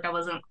softball, like I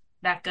wasn't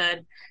that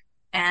good.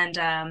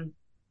 And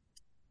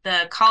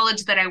the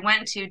college that I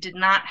went to did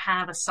not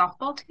have a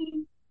softball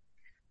team,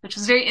 which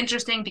was very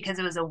interesting because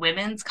it was a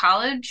women's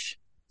college.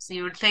 So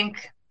you would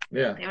think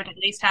they would at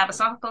least have a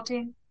softball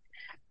team.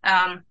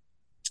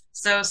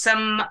 So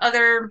some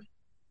other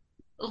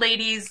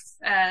ladies,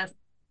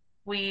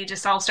 we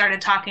just all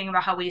started talking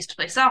about how we used to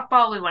play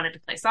softball. We wanted to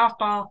play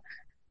softball.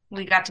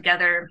 We got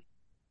together,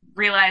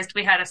 realized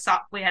we had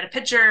a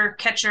pitcher,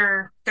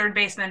 catcher, third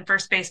baseman,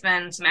 first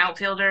baseman, some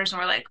outfielders,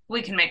 and we're like,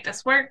 we can make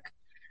this work.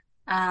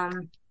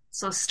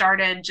 So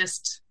started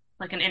just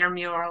like an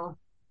intramural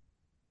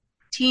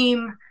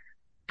team.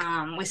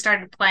 We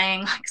started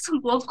playing like some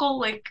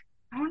local,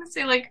 I want to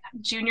say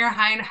junior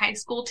high and high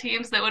school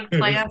teams that would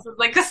play us as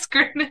like a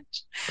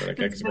scrimmage. Like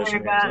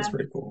exhibition games. That's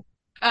pretty cool.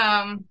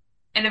 And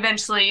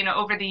eventually,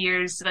 over the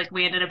years,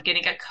 we ended up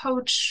getting a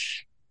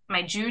coach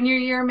my junior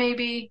year,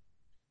 maybe,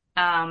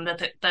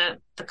 that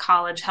the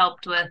college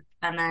helped with.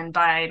 And then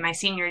by my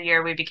senior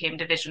year, we became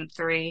Division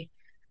III.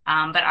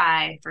 But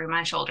I threw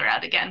my shoulder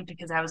out again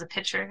because I was a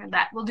pitcher, and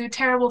that will do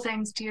terrible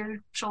things to your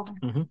shoulder.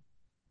 Mm-hmm.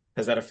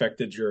 Has that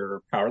affected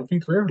your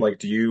powerlifting career? Like,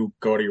 do you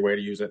go out of your way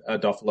to use a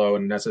Duffalo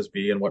and an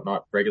SSB and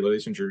whatnot regularly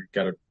since you've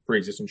got a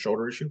pre-existing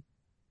shoulder issue?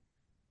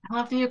 I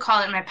love that you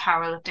call it my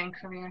powerlifting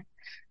career.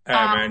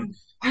 Man,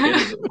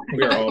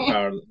 we are all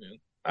powerlifting.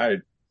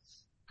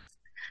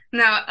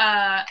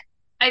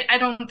 I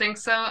don't think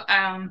so.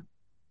 I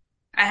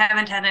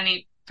haven't had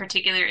any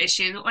particular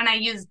issue. When I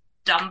use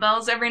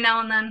dumbbells every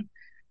now and then,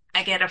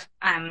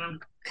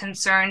 I'm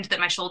concerned that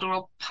my shoulder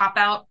will pop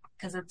out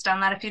because it's done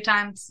that a few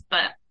times,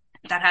 but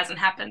that hasn't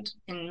happened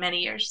in many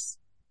years.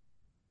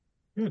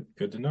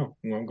 Good to know.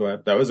 Well, I'm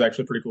glad. That was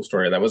actually a pretty cool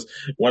story. That was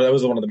one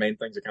of the main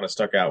things that kind of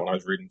stuck out when I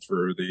was reading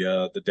through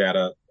the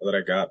data that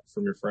I got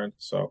from your friend.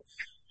 So,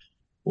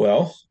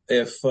 well,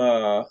 if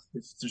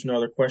there's no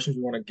other questions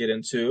we want to get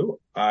into,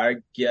 I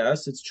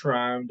guess it's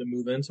time to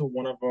move into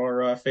one of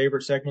our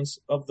favorite segments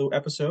of the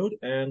episode,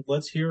 and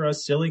let's hear a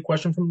silly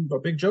question from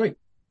Big Joey.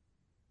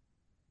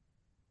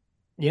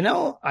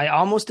 I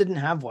almost didn't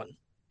have one.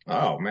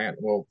 Oh man,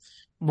 well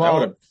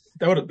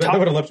that would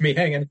have left me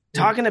hanging.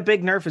 Talking to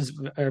Big Murph has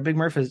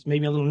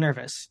made me a little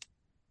nervous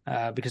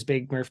because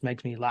Big Murph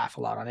makes me laugh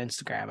a lot on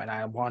Instagram, and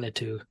I wanted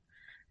to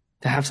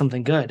have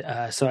something good.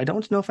 So I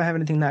don't know if I have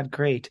anything that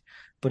great,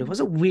 but it was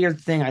a weird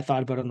thing I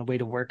thought about on the way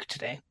to work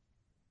today.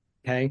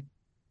 Okay,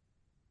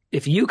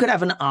 if you could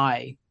have an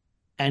eye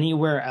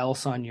anywhere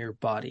else on your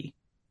body,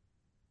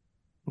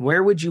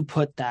 where would you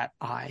put that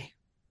eye,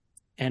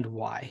 and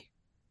why?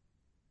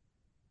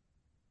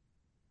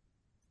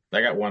 I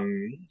got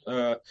one.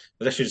 That's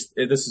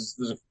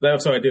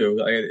what I do.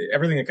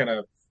 Everything that kind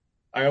of,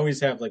 I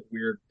always have like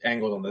weird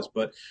angles on this,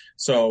 but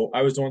so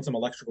I was doing some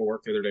electrical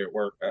work the other day at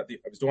work. I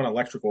was doing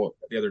electrical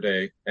the other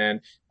day, and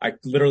I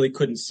literally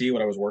couldn't see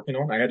what I was working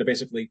on. I had to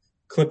basically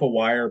clip a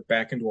wire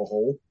back into a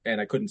hole,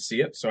 and I couldn't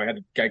see it. So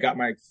I got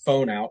my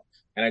phone out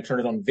and I turned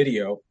it on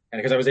video, and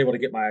because I was able to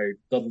get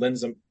the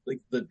lens of like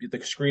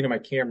the screen of my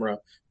camera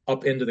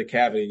up into the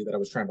cavity that I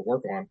was trying to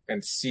work on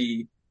and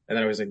see, and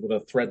then I was able to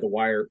thread the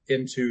wire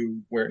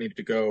into where it needed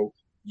to go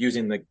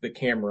using the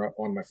camera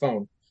on my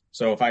phone.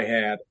 So if I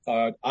had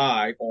an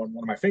eye on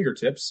one of my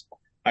fingertips,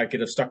 I could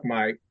have stuck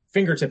my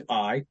fingertip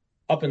eye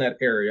up in that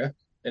area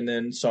and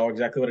then saw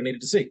exactly what I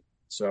needed to see.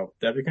 So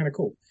that'd be kind of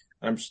cool.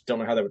 I just don't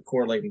know how that would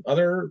correlate in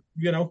other,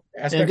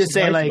 aspects just of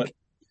say life,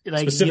 but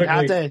like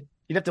specifically,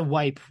 you'd have to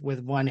wipe with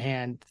one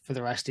hand for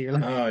the rest of your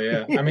life. oh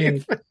yeah, I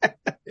mean,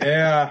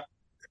 yeah.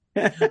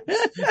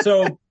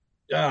 So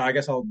I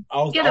guess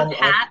I'll Get a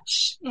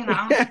patch, you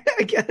know.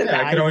 Get an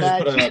yeah, I eye could always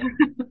patch, just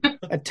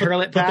put a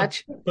turlet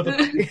patch.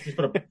 just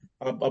put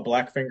a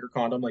black finger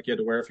condom like you had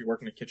to wear if you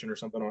work in the kitchen or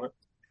something on it,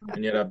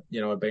 and you had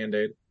a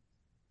Band-Aid.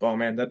 Oh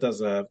man, that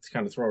does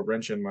kind of throw a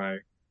wrench in my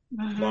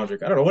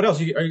logic. I don't know what else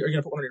are you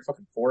gonna put one on your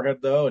fucking forehead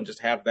though, and just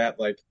have that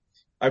like.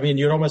 I mean,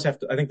 you'd almost have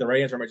to. I think the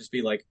right answer might just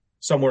be like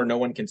somewhere no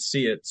one can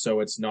see it,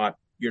 so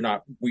you're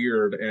not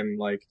weird and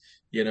like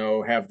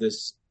have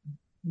this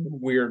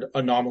weird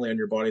anomaly on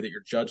your body that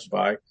you're judged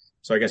by.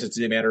 So I guess it's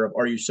a matter of,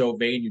 are you so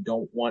vain you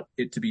don't want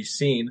it to be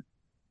seen,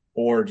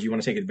 or do you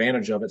want to take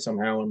advantage of it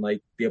somehow and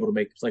like be able to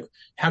make like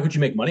how could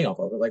you make money off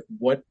of it? Like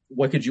what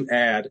could you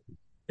add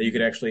that you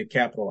could actually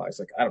capitalize?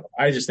 Like I don't know.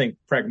 I just think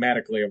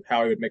pragmatically of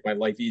how I would make my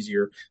life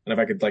easier, and if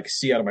I could like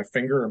see out of my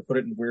finger and put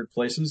it in weird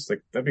places,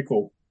 like that'd be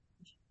cool.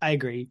 I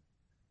agree,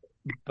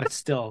 but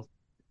still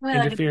Well,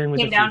 interfering it with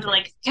came the down future. to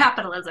like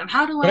capitalism.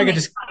 How do But I I could make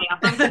just money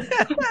off of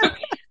this?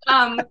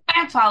 I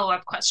have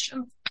follow-up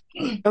questions.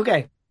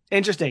 Okay,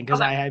 interesting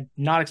because Okay. I am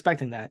not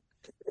expecting that.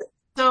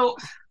 So,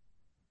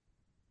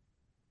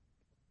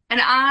 an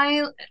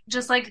eye,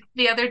 just like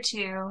the other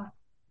two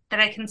that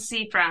I can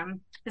see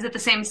from, is it the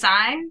same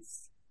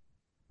size?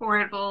 Or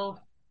it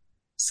will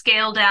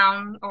scale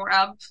down or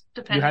up, You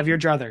depending. have your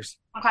druthers.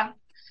 Okay.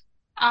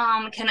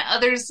 Can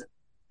others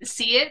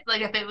see it?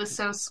 Like if it was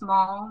so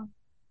small?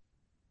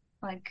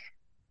 Like,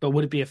 But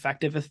would it be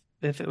effective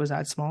if it was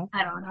that small?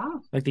 I don't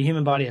know. Like the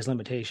human body has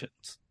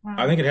limitations.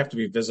 I think it'd have to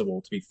be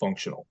visible to be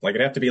functional. Like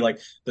it'd have to be like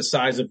the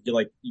size of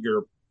like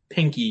your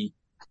pinky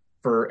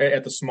for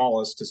at the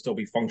smallest to still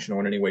be functional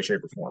in any way,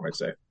 shape, or form. I'd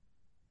say.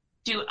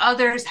 Do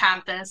others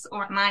have this,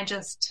 or am I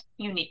just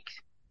unique?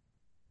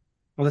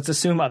 Well, let's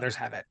assume others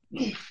have it.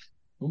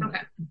 Ooh,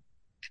 Okay.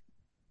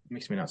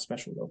 makes me not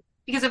special though.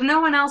 Because if no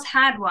one else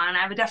had one,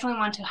 I would definitely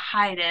want to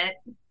hide it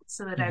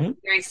so that I Mhm. would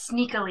very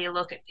sneakily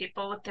look at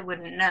people what they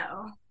wouldn't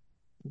know.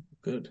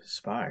 Good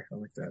spy. I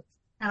like that.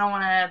 I don't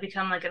want to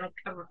become like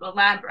a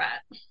lab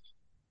rat.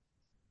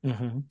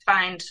 hmm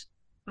Find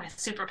my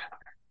superpower.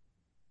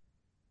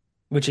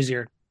 Which is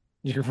your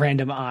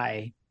random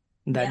eye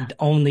that Yeah.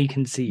 only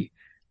can see.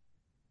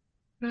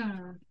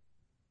 Hmm.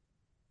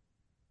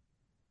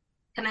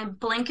 Can I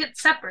blink it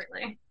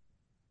separately?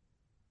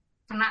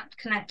 I'm not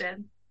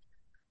connected.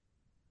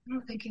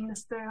 I'm thinking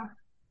this through.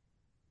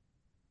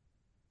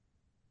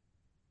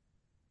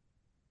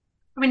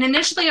 I mean,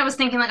 initially I was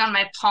thinking like on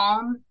my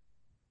palm,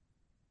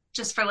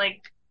 just for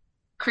like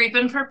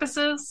creeping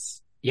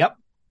purposes. Yep,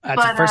 that's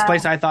But the first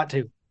place I thought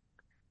too.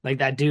 Like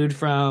that dude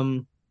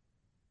from,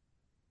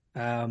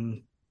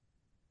 come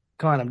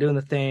on, I'm doing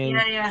the thing.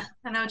 yeah,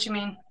 I know what you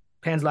mean.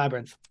 Pan's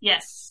Labyrinth.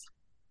 Yes.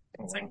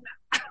 Oh, It's like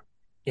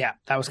Yeah,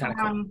 that was kind of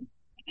cool.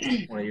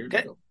 One of your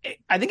Good.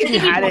 I think if you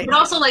It could had be it, but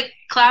also like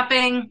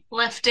clapping,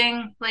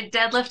 lifting, like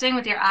deadlifting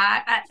with your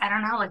eye. I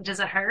don't know. Like, does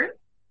it hurt?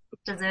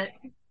 Does it?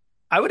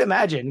 I would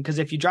imagine, because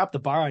if you drop the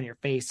bar on your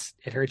face,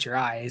 it hurts your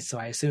eyes. So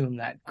I assume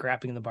that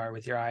grabbing the bar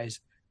with your eyes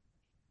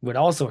would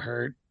also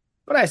hurt.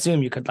 But I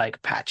assume you could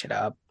like patch it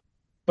up.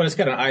 But it's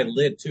got an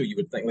eyelid too. You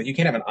would think like you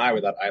can't have an eye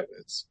without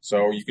eyelids,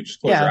 so you could just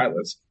close Yeah. your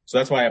eyelids. So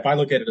that's why if I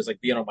look at it as like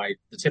being on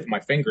the tip of my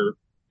finger,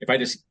 if I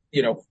just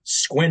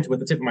squint with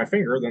the tip of my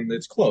finger, then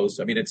it's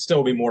closed. I mean, it'd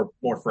still be more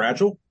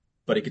fragile,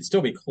 but it could still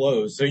be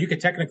closed. So you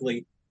could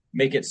technically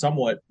make it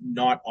somewhat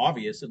not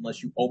obvious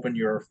unless you open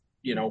your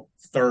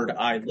third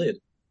eyelid.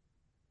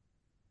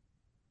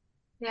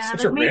 Yeah, Such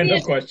but a maybe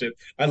random question.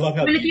 I love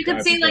how I mean, if you deep could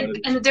dive see we like go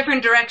into in a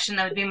different direction,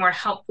 that would be more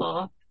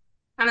helpful.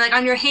 I mean, like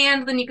on your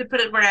hand, then you could put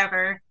it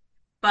wherever,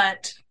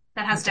 but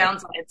that has Okay.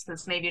 downsides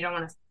because maybe you don't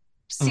want to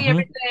see Mhm.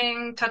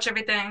 everything, touch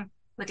everything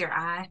with your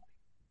eye.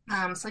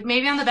 So like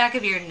maybe on the back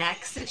of your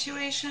neck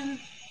situation,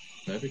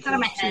 That'd be not on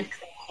my cool. head because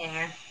I have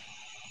hair.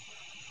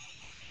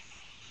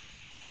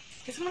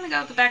 Guess I'm gonna go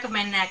at the back of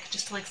my neck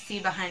just to like see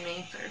behind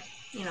me for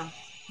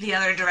the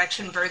other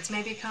direction birds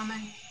may be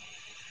coming.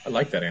 I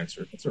like that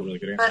answer. That's a really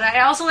good answer. But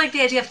I also like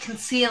the idea of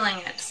concealing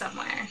it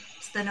somewhere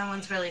so that no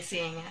one's really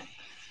seeing it.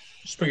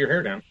 Just put your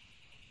hair down.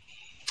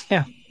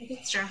 I think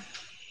it's true.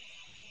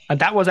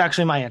 That was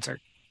actually my answer.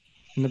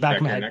 In the back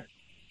of my your head. neck.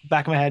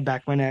 Back of my head,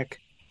 back of my neck.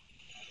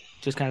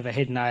 Just kind of a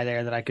hidden eye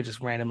there that I could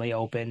just randomly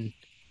open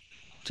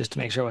just to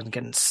make sure I wasn't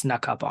getting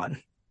snuck up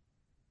on.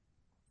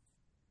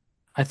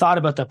 I thought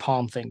about the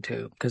palm thing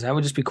too, because that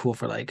would just be cool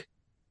for like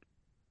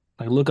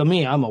look at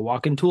me, I'm a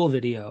walking tool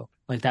video.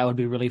 Like that would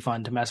be really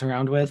fun to mess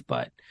around with,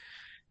 but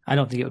I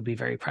don't think it would be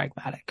very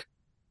pragmatic.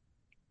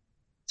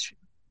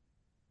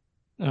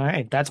 All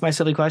right, that's my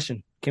silly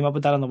question. Came up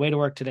with that on the way to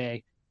work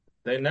today.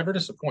 They never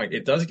disappoint.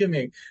 It does give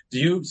me.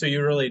 So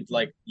you really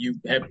like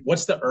you have?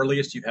 What's the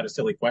earliest you've had a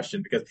silly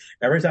question? Because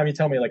every time you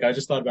tell me, like, I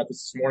just thought about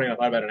this morning. I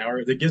thought about an hour.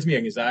 It gives me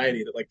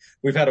anxiety that like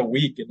we've had a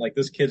week and like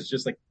this kid's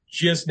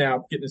just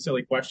now getting a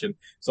silly question.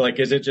 So like,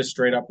 is it just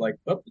straight up like,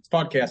 oh, it's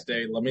podcast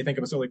day. Let me think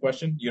of a silly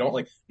question. You don't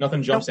like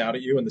nothing jumps out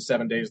at you in the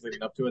 7 days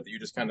leading up to it that you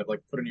just kind of like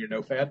put in your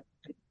notepad.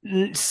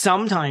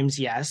 Sometimes,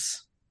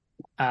 yes.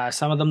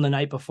 Some of them the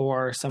night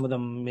before, some of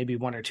them maybe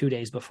 1 or 2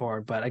 days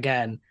before. But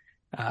again,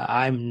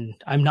 I'm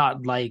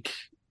not like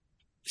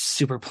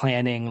super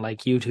planning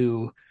like you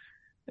two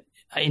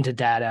into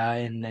data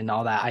and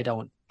all that.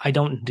 I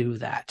don't do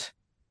that.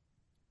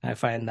 I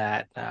find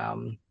that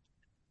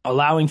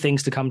allowing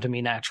things to come to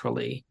me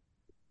naturally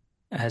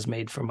has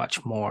made for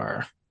much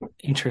more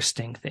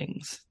interesting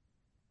things.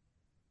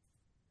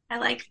 I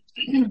like,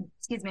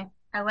 excuse me.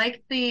 I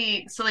like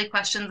the silly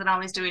questions and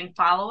always doing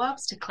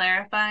follow-ups to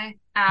clarify.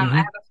 I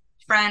have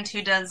a friend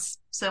who does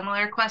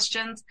similar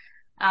questions.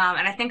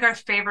 And I think our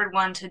favorite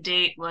one to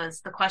date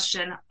was the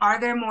question, are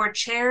there more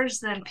chairs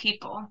than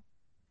people?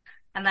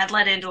 And that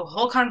led into a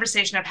whole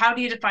conversation of how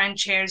do you define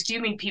chairs? Do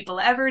you mean people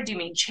ever? Do you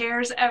mean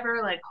chairs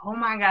ever? Like, oh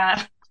my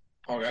God.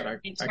 Oh God,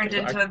 it turned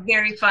into a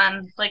very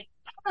fun, like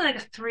probably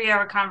like a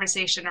 3-hour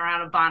conversation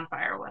around a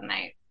bonfire one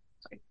night.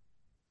 Like,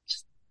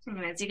 just 2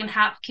 minutes. You can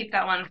keep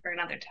that one for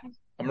another time.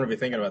 I'm gonna be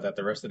thinking about that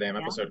the rest of the damn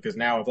episode because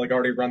now I've like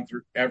already run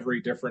through every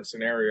different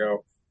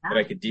scenario that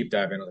I could deep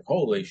dive into. Like,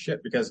 holy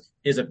shit! Because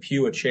is a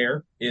pew a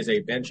chair? Is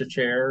a bench a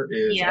chair?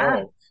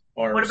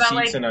 Or what about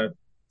seats like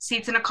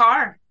seats in a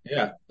car?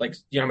 Yeah, like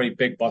you know how many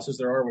big buses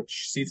there are with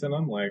seats in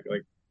them? Like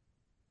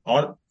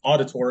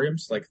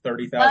auditoriums, like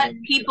 30,000.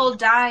 But people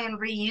die and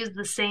reuse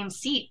the same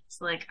seats.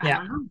 Like I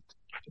don't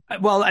know.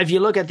 Well, if you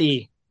look at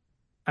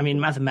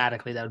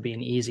mathematically, that would be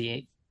an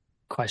easy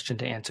question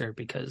to answer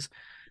because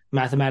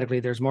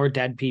mathematically, there's more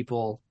dead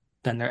people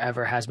than there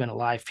ever has been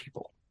alive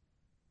people.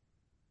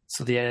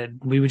 So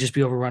we would just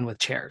be overrun with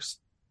chairs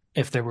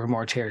if there were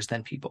more chairs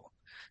than people.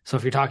 So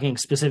if you're talking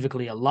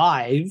specifically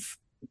alive,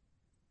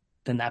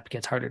 then that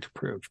gets harder to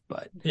prove.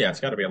 But yeah, it's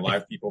got to be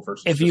alive people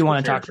versus. If you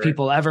want to talk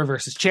people ever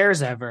versus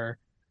chairs ever,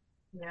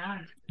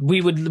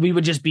 we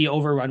would just be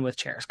overrun with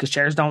chairs because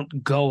chairs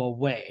don't go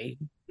away.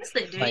 Yes,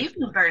 they do. Like, you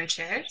can burn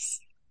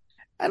chairs.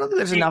 I don't think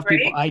there's enough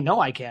people. I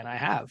know I can. I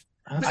have.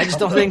 I just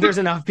don't think there's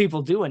enough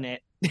people doing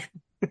it.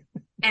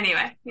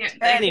 Anyway,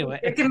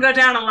 it can go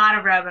down a lot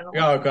of rabbit holes.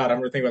 Oh God, I'm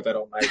gonna think about that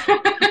all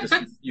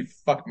night. You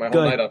fucked my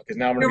whole night up because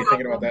now I'm gonna be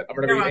thinking about that. I'm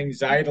gonna be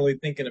anxietily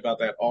thinking about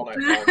that all night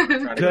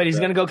long. Good. He's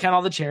gonna go count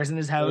all the chairs in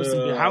his house.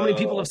 How many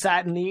people have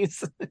sat in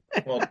these?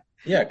 Well,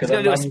 yeah, because he's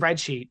gonna do a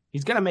spreadsheet.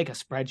 He's gonna make a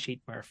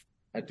spreadsheet, Murph.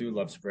 I do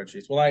love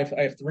spreadsheets. Well, I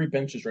have 3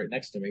 benches right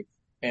next to me.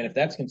 And if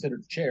that's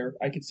considered a chair,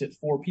 I could sit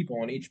 4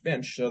 people on each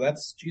bench. So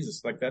that's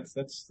Jesus. Like that's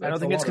I don't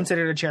think it's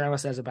considered a chair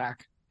unless it has a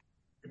back.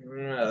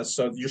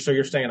 So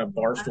you're saying a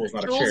bar stool is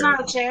not a chair? Stool's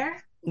not a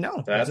chair?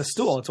 No, that's a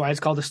stool. That's why it's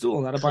called a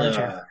stool, not a bar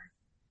chair.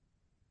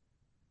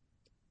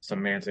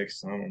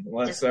 Semantics.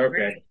 That's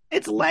okay.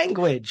 It's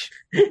language.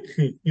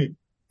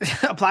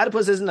 A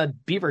platypus isn't a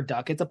beaver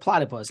duck. It's a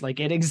platypus. Like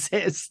it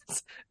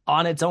exists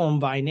on its own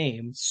by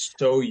name.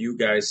 So you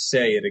guys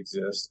say it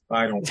exists.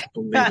 I don't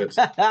believe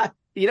it.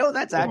 You know,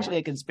 that's actually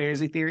a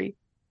conspiracy theory.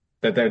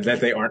 That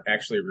they aren't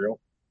actually real?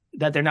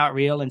 That they're not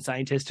real and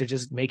scientists are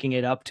just making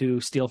it up to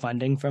steal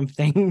funding from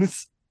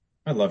things.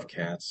 I love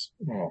cats.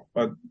 Oh,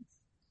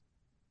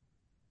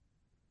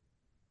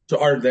 so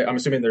I'm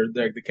assuming they're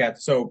the cat.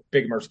 So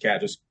Big Murph's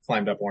cat just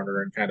climbed up on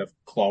her and kind of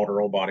clawed her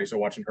whole body. So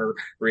watching her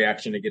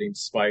reaction to getting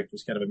spiked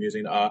was kind of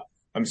amusing. I'm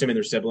assuming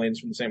they're siblings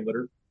from the same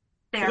litter.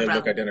 They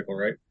look identical,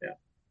 right? Yeah.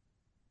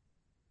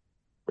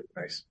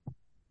 Nice.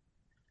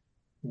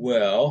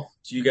 Well,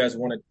 do you guys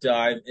want to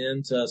dive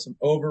into some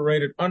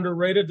overrated,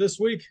 underrated this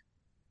week?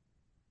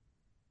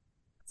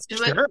 Let's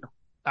do it. Sure.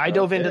 I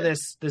dove into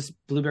this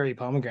blueberry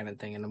pomegranate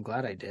thing, and I'm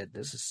glad I did.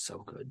 This is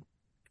so good.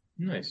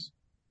 Nice.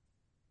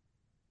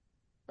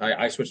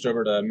 I switched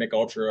over to Mick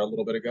Ultra a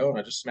little bit ago, and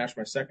I just smashed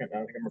my second. I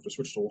think I'm going to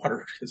switch to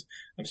water because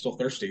I'm still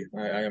thirsty.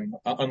 I am,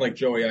 unlike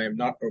Joey, I am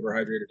not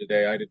overhydrated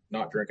today. I did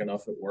not drink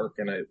enough at work,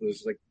 and it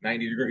was like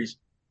 90 degrees.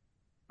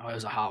 Oh, it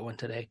was a hot one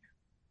today.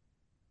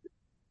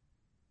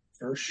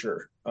 For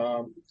sure.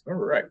 All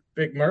right.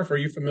 Big Murph, are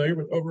you familiar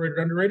with Overrated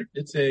Underrated?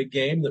 It's a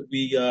game that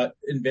we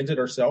invented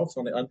ourselves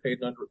on the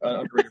Unpaid and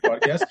Underrated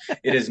podcast.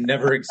 It has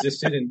never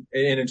existed in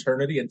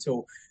eternity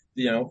until,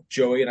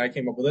 Joey and I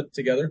came up with it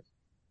together.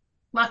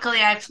 Luckily,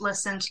 I've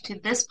listened to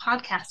this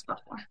podcast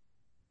before.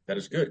 That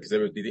is good, because it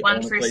would be the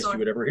only place you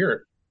would ever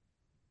hear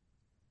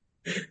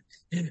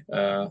it.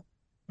 All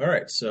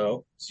right.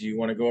 So do you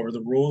want to go over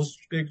the rules,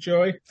 Big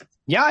Joey?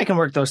 Yeah, I can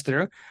work those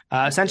through.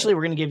 Essentially,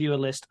 we're going to give you a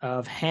list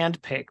of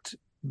hand-picked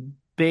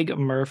Big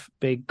Murph,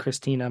 Big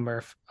Christina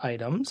Murph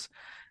items.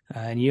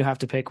 And you have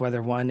to pick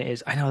whether one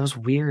is... I know, that was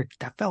weird.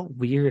 That felt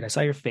weird. I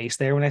saw your face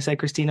there when I said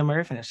Christina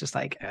Murph, and it's just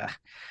like...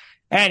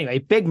 Anyway,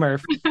 Big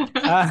Murph.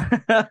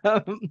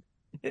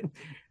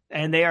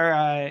 And they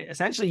are...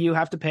 essentially, you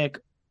have to pick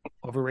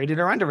overrated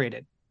or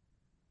underrated.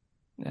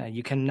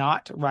 You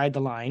cannot ride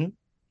the line.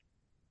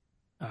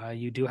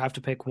 You do have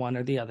to pick one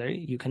or the other.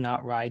 You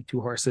cannot ride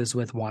two horses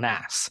with one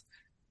ass.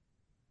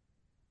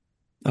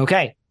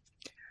 Okay.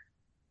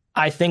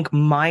 I think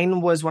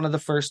mine was one of the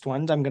first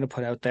ones I'm going to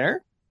put out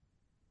there.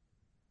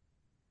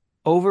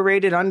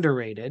 Overrated,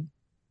 underrated,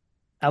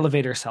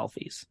 elevator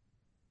selfies.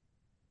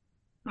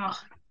 Oh,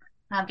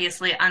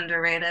 obviously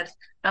underrated.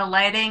 The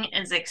lighting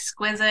is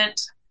exquisite.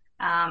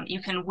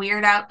 You can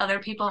weird out other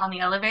people on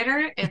the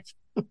elevator if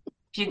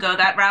you go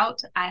that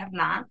route. I have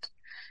not.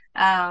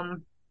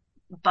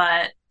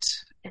 But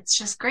it's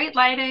just great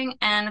lighting,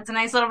 and it's a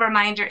nice little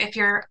reminder if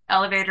your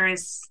elevator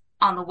is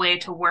on the way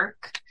to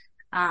work,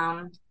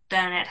 then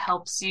it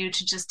helps you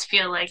to just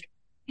feel like,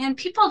 man,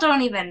 people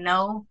don't even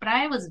know, but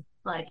I was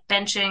like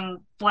benching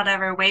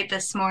whatever weight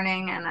this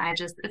morning, and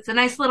it's a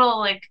nice little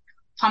like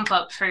pump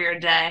up for your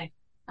day.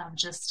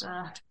 Just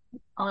a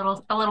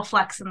little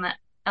flex in the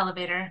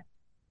elevator.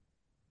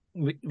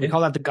 We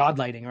call that the God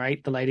lighting,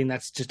 right? The lighting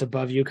that's just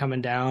above you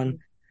coming down.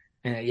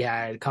 And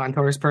it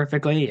contours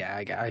perfectly.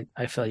 Yeah,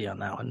 I feel you on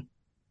that one.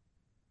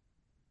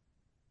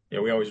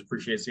 Yeah, we always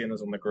appreciate seeing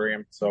those on the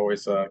gram. It's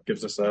always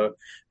gives us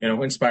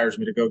inspires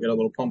me to go get a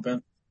little pump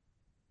in.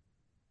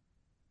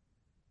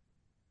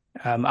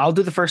 I'll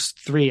do the first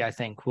three, I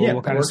think.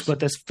 We'll kind of split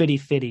this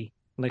fitty.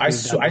 Like I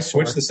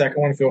switched the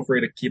second one. Feel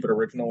free to keep it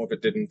original if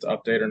it didn't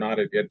update or not.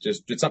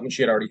 It's something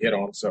she had already hit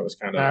on, so it's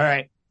kind of all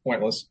right.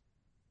 Pointless.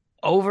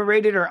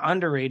 Overrated or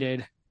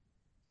underrated?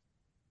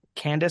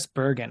 Candice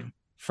Bergen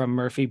from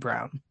Murphy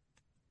Brown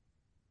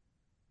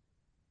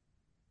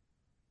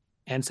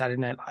and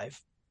Saturday Night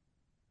Live.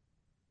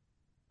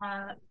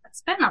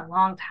 It's been a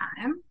long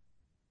time.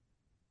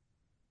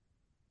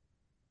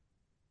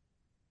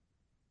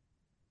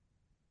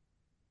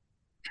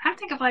 I'm trying to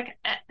think of like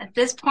at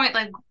this point,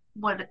 like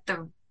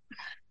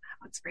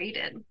what's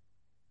rated.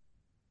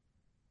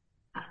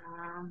 I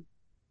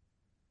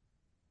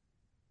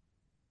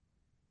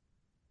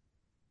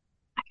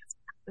guess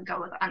I have to go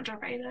with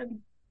underrated,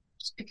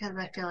 just because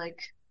I feel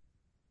like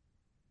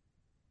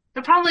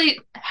there are probably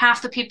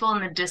half the people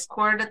in the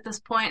Discord at this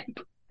point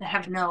that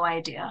have no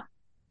idea.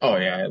 Oh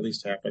yeah, at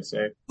least half, I'd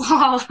say.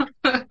 Well,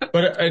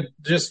 but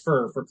just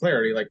for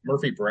clarity, like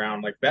Murphy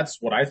Brown, like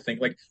that's what I think.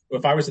 Like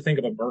if I was to think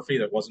of a Murphy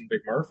that wasn't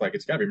Big Murph, like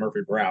it's got to be Murphy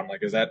Brown.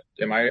 Like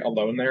am I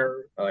alone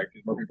there? Like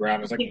Murphy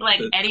Brown is like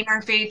Eddie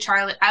Murphy,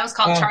 Charlie. I was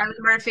called Charlie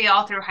Murphy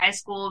all through high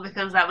school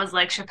because that was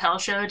like Chappelle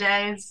Show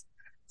days.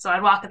 So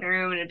I'd walk in the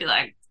room and it'd be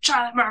like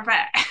Charlie Murphy.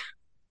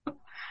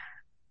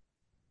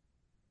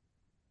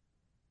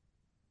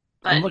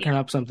 I'm looking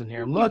up something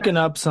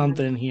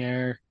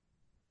here.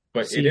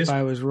 But see if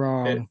I was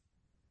wrong.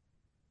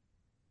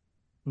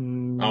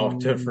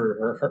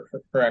 For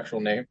her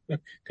actual name,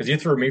 because you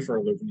threw me for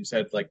a loop and you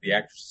said like the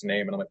actress's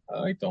name, and I'm like,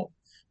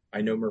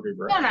 I know Murphy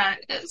Brown. No,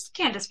 it's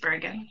Candice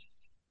Bergen.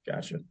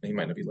 Gotcha. He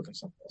might not be looking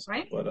something else,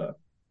 right?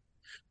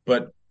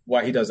 But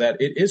why he does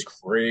that, it is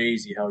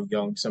crazy how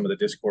young some of the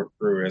Discord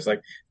crew is.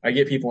 Like, I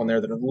get people in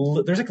there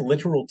that there's like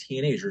literal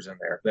teenagers in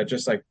there that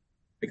just like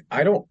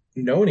I don't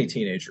know any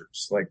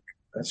teenagers. Like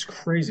that's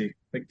crazy.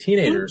 Like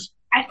teenagers.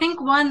 I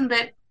think one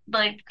that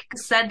like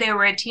said they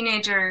were a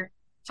teenager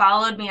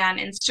followed me on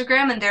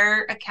Instagram, and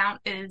their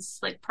account is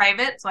like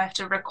private, so I have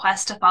to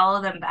request to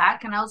follow them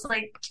back. And I was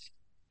like,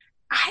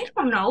 I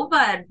don't know,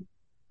 bud.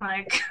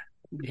 Like,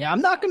 yeah, I'm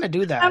not gonna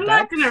do that. I'm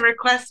not gonna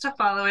request to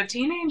follow a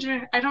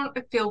teenager. I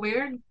feel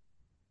weird.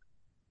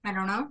 I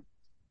don't know.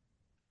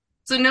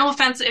 So no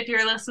offense if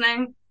you're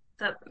listening.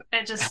 That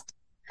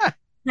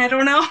I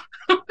don't know.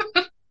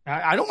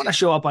 I don't want to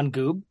show up on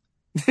Goob.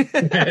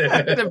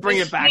 To bring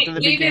it back to the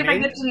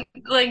beginning.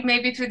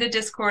 Maybe through the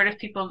Discord, if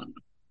people,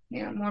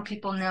 more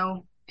people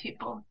know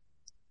people.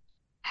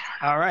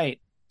 All right.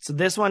 So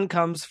this one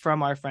comes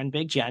from our friend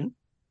Big Jen.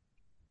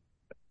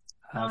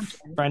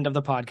 Friend of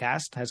the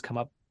podcast, has come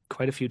up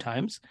quite a few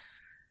times.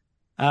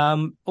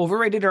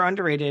 Overrated or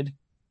underrated?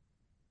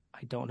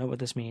 I don't know what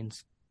this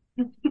means.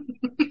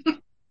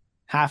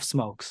 Half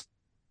smokes.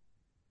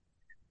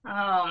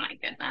 Oh my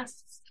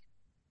goodness.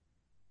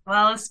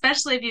 Well,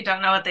 especially if you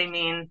don't know what they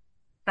mean,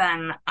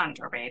 then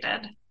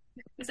underrated.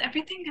 Is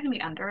everything going to be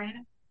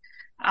underrated?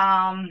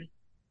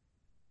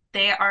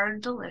 They are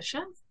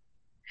delicious.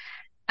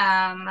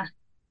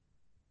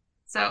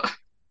 So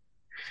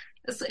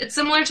it's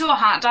similar to a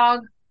hot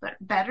dog, but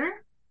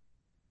better.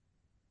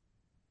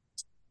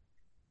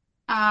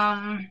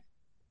 I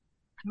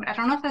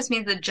don't know if this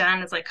means that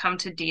Jen has like come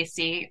to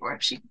DC or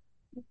if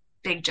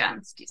Big Jen,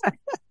 excuse me.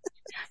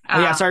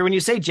 Yeah, sorry. When you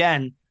say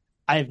Jen,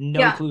 I have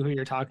no clue who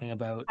you're talking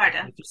about.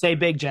 Pardon. If you say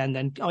Big Jen,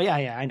 then yeah,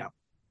 I know.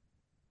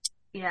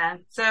 Yeah,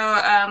 so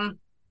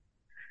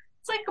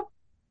it's like a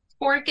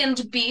pork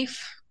and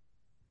beef,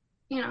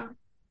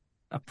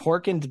 A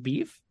pork and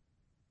beef?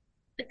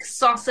 Like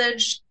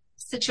sausage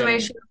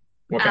situation.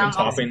 What kind of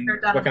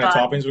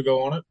toppings would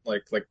go on it?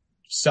 Like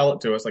sell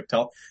it to us. Like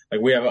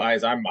we have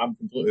eyes. I'm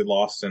completely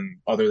lost, and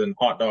other than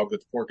hot dog,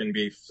 that's pork and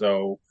beef.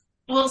 So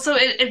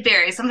it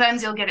varies.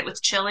 Sometimes you'll get it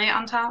with chili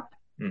on top.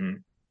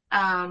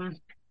 Mm-hmm.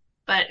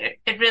 but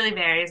it really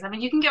varies. I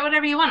mean, you can get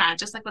whatever you want on it,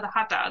 just like with a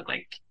hot dog.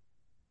 Like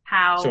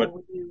how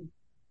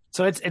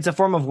So it's a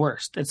form of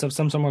wurst. It's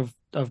some form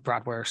of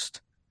bratwurst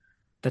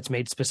that's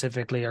made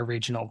specifically a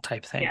regional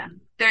type thing. Yeah,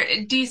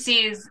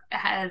 DC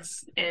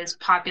is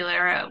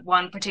popular at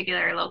one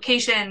particular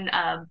location.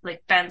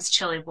 Like Ben's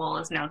Chili Bowl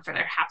is known for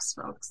their half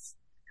smokes.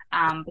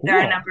 But there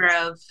are a number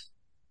of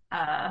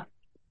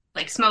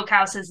like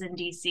smokehouses in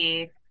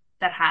DC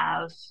that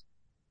have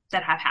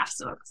half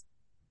smokes.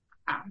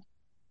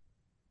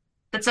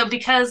 But so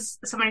because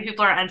so many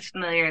people are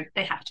unfamiliar,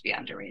 they have to be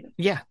underrated.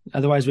 Yeah,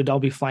 otherwise we'd all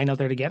be flying out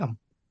there to get them.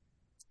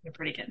 They're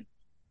pretty good.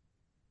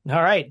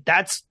 All right,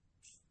 that's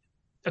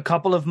a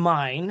couple of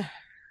mine.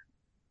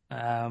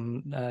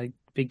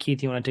 Big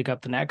Keith, you want to take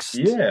up the next?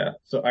 Yeah,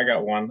 so I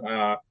got one.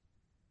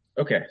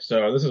 Okay,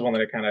 so this is one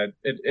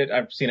that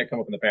I've seen it come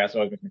up in the past. It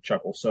always makes me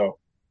chuckle. So,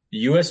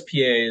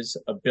 USPA's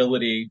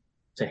ability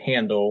to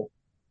handle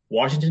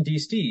Washington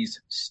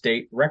D.C.'s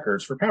state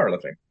records for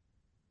powerlifting.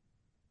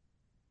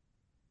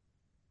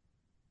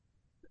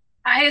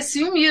 I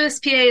assume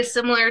USPA is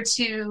similar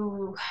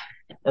to,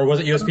 or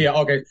was it USPA?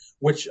 Okay,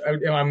 which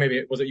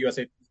maybe was it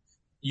USA?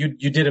 You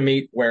did a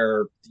meet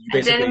where you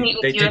basically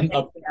they didn't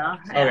up. Yeah.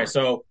 Okay,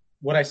 so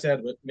what I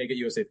said would make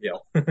it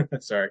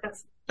USAPL. Sorry,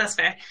 that's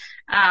fair.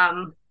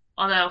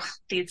 Although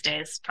these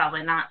days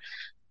probably not.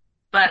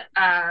 But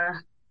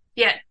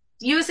yeah,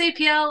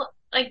 USAPL,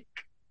 like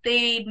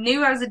they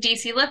knew I was a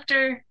DC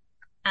lifter,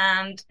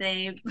 and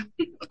they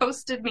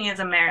posted me as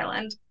a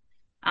Maryland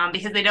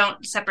because they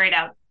don't separate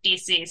out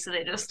DC, so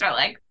they just start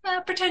like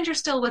pretend you're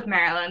still with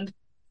Maryland.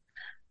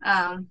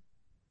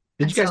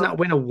 Did you guys not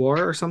win a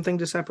war or something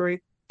to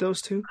separate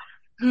those two?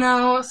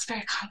 No, it's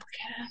very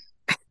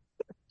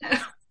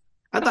complicated.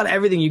 I thought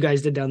everything you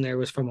guys did down there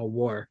was from a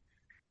war.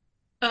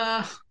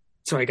 So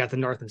I got the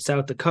North and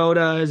South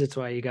Dakotas. It's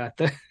why you got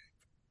the.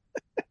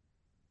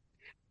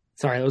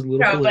 Sorry, that was a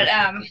little. No, but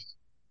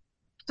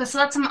so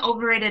that's some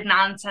overrated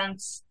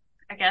nonsense.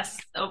 I guess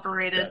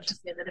overrated to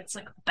say that it's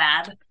like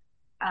bad.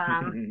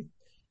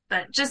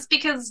 But just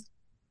because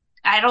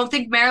I don't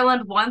think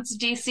Maryland wants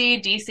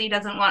DC, DC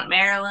doesn't want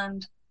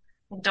Maryland.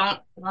 Don't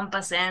lump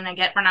us in. I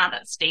get we're not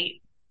that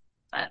state,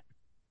 but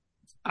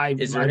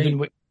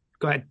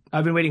go ahead.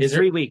 I've been waiting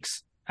 3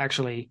 weeks.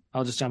 Actually,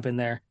 I'll just jump in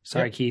there.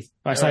 Sorry, yeah. Keith.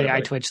 I saw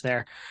I twitched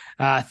there.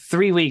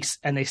 3 weeks,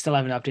 and they still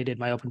haven't updated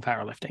my open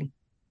powerlifting.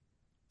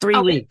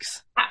 3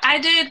 weeks. I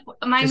did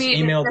my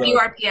meet with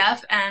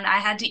WRPF, and I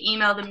had to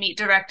email the meet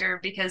director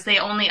because they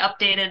only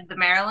updated the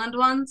Maryland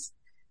ones.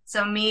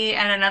 So me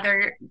and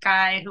another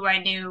guy who I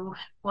knew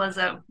was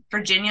a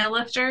Virginia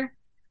lifter,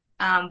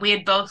 we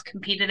had both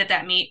competed at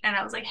that meet, and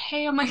I was like,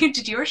 hey, oh my God,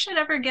 did your shit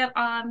ever get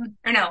on?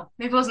 Or no,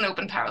 maybe it wasn't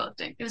open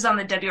powerlifting. It was on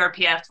the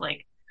WRPF,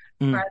 like,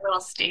 for our little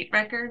state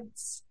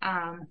records,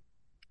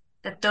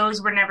 that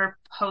those were never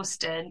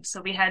posted. So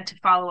we had to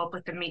follow up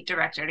with the meet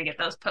director to get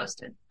those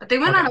posted. But they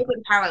went on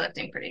open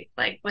powerlifting pretty,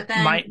 like,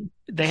 within...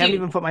 They haven't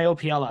even put my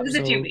OPL up. It was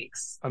a few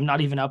weeks. I'm not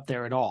even up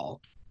there at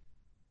all.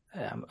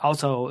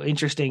 Also,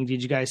 interesting,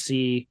 did you guys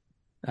see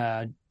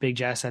Big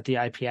Jess at the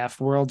IPF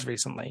Worlds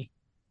recently?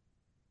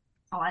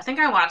 Oh, I think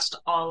I watched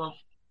all of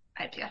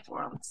IPF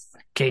Worlds.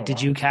 Okay,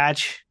 did you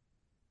catch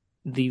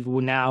the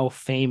now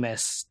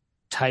famous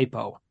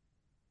typo?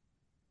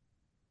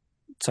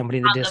 Somebody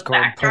in the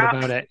Discord put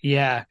about it.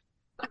 Yeah.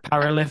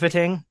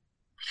 Powerlifting.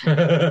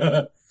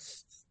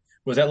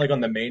 Was that like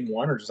on the main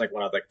one or just like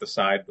one of like the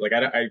side? Like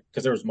I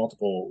because there was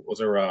multiple.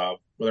 Were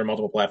there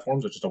multiple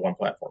platforms or just a one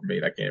platform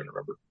meet? I can't even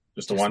remember.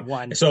 Just the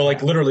one. So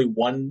like literally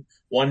one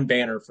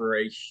banner for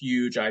a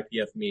huge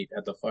IPF meet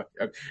at the fuck.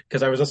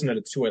 Because I was listening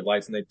to Two White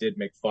Lights and they did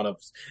make fun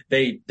of.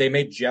 They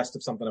made jest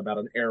of something about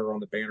an error on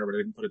the banner, but they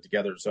didn't put it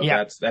together. So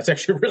that's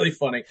actually really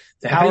funny.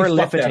 How do you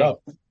fuck that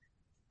up?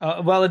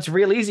 Well, it's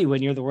real easy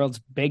when you're the world's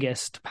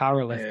biggest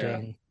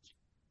powerlifting.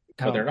 Yeah.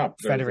 But they're not.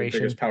 They're federation.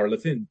 The biggest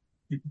powerlifting.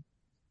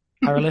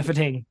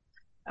 Powerlifting.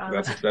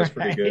 That's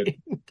pretty good.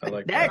 I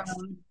like that.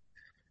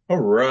 All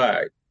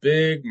right,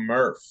 Big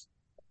Murph.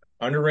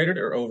 Underrated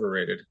or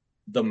overrated?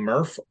 The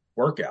Murph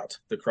workout,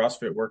 the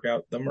CrossFit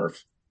workout, the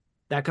Murph.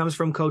 That comes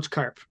from Coach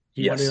Karp.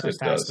 Yes, it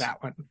does.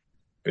 That one.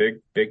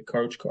 Big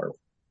Coach Karp.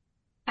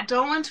 I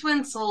don't want to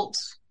insult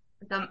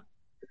the.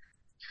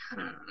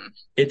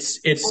 It's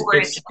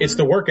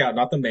the workout,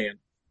 not the man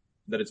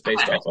that it's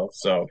based off of.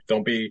 So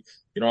you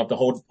don't have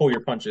to pull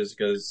your punches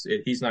because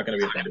he's not going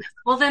to be offended.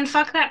 Well, then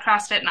fuck that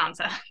CrossFit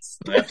nonsense.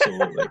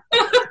 Absolutely.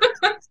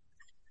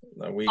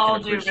 All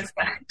due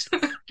respect.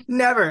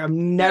 Never.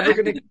 I'm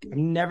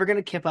never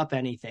gonna kip up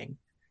anything.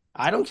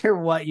 I don't care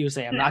what you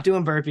say. I'm not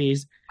doing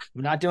burpees.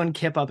 I'm not doing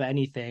kip up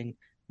anything.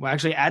 Well,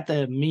 actually, at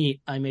the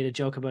meet, I made a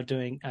joke about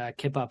doing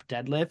kip up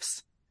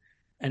deadlifts,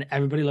 and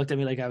everybody looked at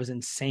me like I was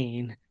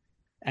insane.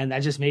 And that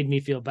just made me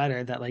feel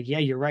better that, like, yeah,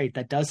 you're right.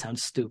 That does sound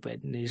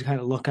stupid. And you just kind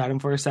of look at him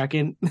for a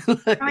second.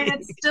 I mean,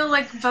 it's still,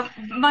 like,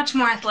 much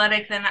more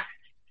athletic than,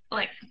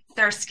 like,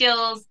 their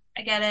skills.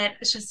 I get it.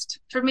 It's just,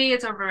 for me,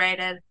 it's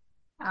overrated.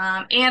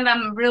 And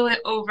I'm really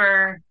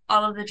over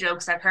all of the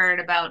jokes I've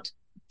heard about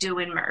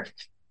doing Murph.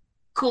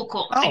 Cool.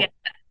 Oh, I get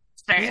that.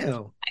 It's very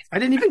nice. I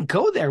didn't even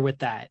go there with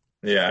that.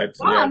 Yeah,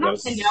 Well, yeah, I'm not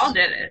saying y'all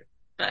did it,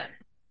 but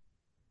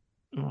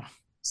Oh.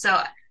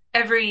 so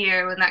every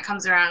year when that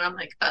comes around, I'm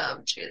like, oh,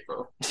 Jesus.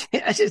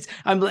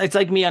 It's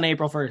like me on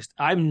April 1st.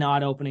 I'm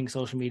not opening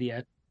social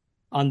media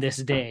on this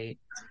day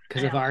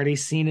because I've already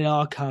seen it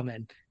all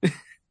coming. All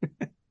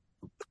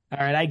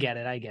right, I get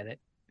it.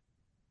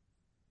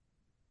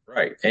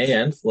 Right.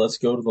 And let's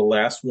go to the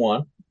last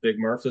one. Big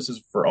Murph, this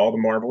is for all the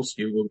marbles.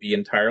 You will be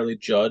entirely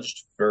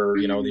judged for,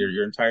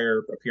 your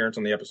entire appearance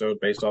on the episode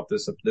based off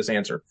this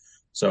answer.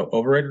 So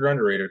overrated or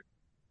underrated?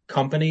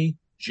 Company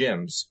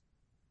gyms.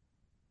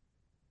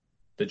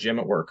 The gym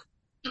at work.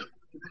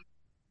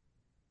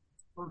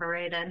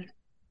 Overrated.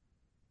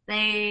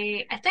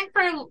 I think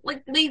for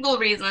like legal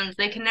reasons,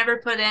 they can never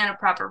put in a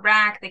proper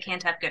rack. They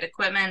can't have good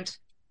equipment.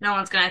 No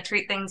one's going to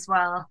treat things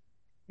well.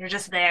 You're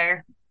just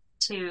there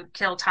to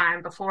kill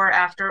time before,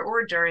 after,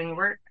 or during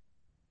work.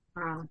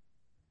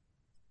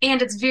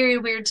 And it's very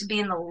weird to be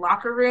in the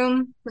locker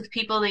room with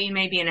people that you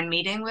may be in a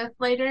meeting with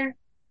later.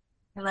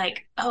 You're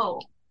like,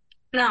 oh,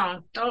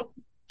 no,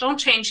 don't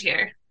change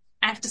here.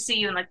 I have to see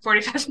you in like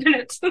 45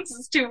 minutes. This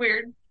is too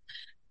weird.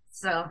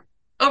 So,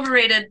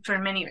 overrated for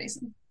many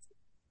reasons.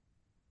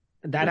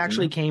 That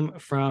actually came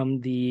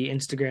from the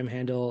Instagram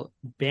handle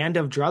Band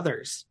of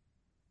Druthers.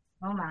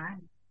 Oh my.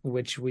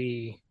 Which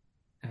was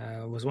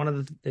one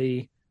of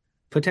the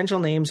potential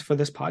names for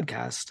this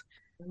podcast.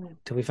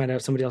 Till we find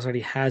out somebody else already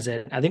has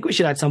it. I think we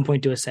should at some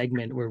point do a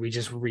segment where we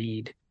just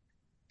read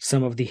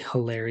some of the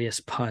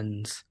hilarious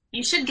puns.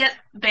 You should get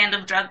Band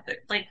of Druthers,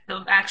 like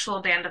the actual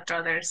Band of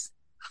Druthers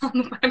on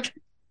the podcast.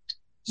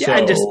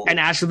 Yeah, and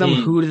ask them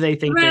who do they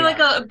think they like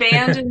are. A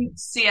band in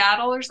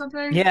Seattle or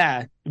something.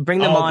 Yeah, bring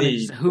them on.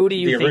 Who do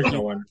you the think?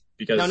 Original one?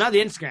 Because no, not the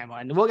Instagram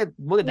one. We'll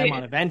get them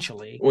on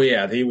eventually. Well,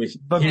 yeah, he was.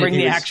 But bring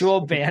the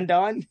actual band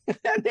on.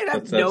 They'd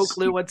have no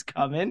clue what's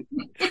coming.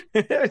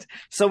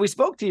 So we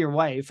spoke to your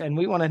wife, and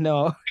we want to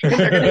know.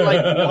 They're gonna be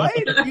like, "What?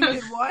 You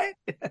did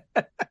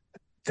what?"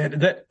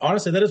 That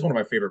honestly, that is one of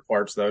my favorite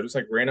parts, though. Just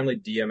like randomly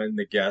DMing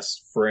the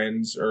guests,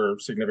 friends, or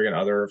significant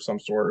other of some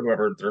sort,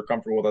 whoever they're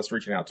comfortable with us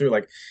reaching out to.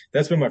 Like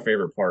that's been my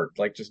favorite part.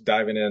 Like just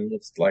diving in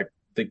with like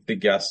the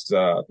guests,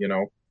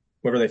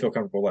 whoever they feel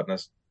comfortable letting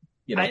us,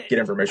 get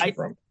information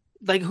from.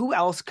 Like who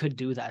else could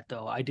do that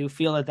though? I do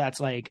feel that that's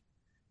like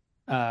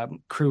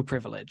crew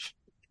privilege.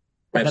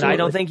 Absolutely. But I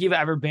don't think you've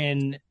ever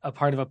been a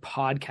part of a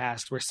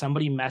podcast where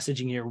somebody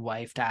messaging your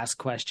wife to ask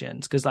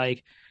questions. Because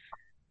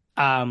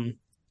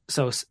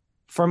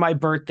for my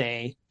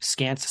birthday,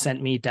 Scance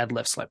sent me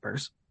deadlift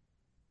slippers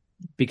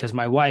because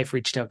my wife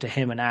reached out to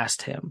him and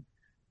asked him.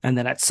 And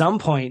then at some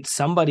point,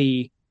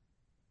 somebody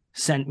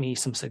sent me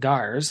some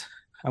cigars.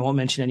 I won't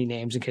mention any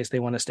names in case they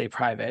want to stay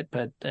private,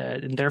 but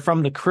they're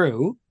from the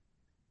crew.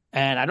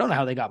 And I don't know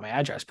how they got my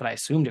address, but I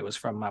assumed it was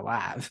from my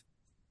lav.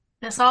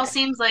 This all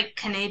seems like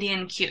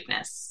Canadian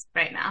cuteness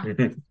right now.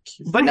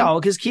 But no,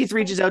 because Keith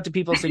reaches out to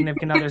people's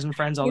significant others and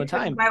friends all the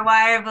time. My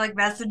wife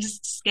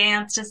messaged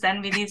Scance to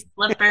send me these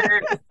slippers.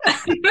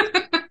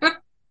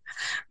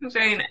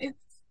 Very nice.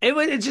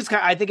 It's just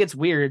I think it's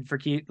weird for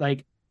Keith,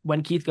 like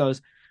when Keith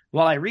goes,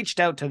 well, I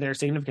reached out to their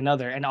significant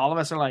other, and all of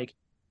us are like,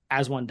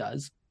 as one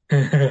does.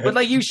 But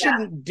like you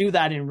shouldn't do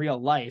that in real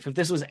life. If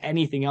this was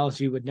anything else,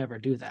 you would never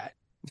do that.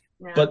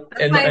 Yeah, but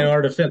in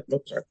our defense,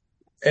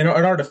 in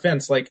our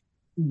defense, like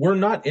we're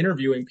not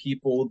interviewing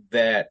people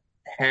that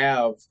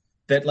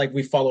like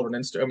we followed on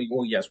Insta. I mean,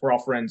 well, yes, we're all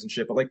friends and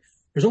shit, but like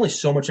there's only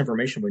so much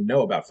information we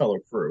know about fellow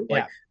crew.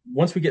 Like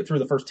once we get through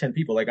the first 10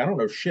 people, like I don't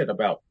know shit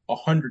about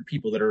 100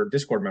 people that are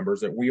Discord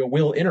members that we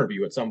will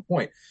interview at some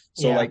point.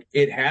 So like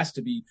it has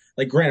to be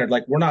like, granted,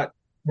 like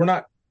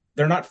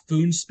they're not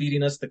spoon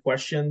speeding us the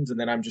questions and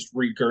then I'm just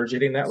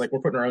regurgitating that. Like we're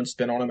putting our own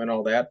spin on them and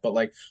all that, but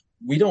like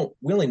we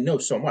only know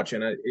so much.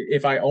 And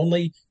if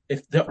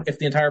the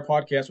entire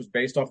podcast was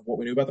based off of what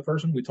we knew about the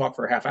person, we talk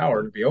for a half hour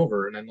and it'd be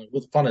over. And then like,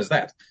 what fun is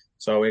that?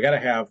 So we got to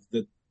have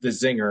the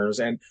zingers.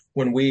 And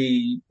when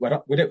we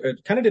kind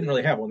of didn't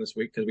really have one this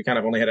week because we kind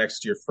of only had access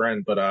to your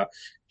friend, but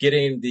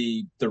getting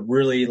the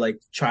really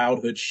like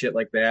childhood shit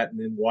like that and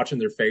then watching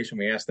their face when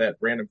we ask that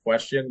random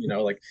question,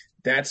 like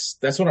that's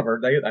one of our,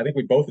 I think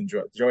we both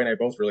enjoy, Joey and I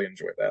both really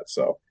enjoyed that.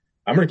 So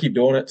I'm going to keep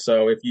doing it.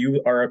 So if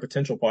you are a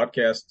potential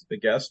podcast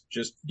guest,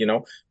 just,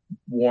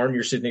 warn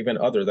your significant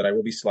other that I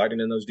will be sliding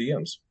in those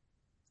DMs.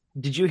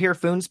 Did you hear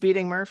foon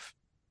speeding, Murph?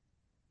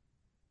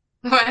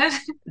 What?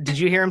 Did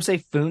you hear him say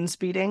foon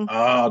speeding?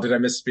 Oh, did I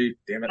misspeak?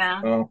 Damn it.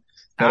 No.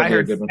 Oh, I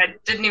heard. I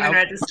didn't even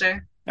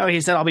register. Oh,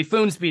 he said, I'll be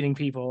foon speeding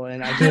people.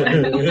 And I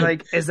just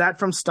like, is that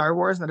from Star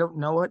Wars? And I don't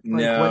know it.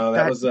 Like, no,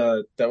 that was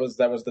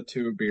the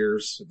 2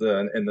 beers,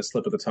 and the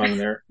slip of the tongue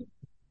there.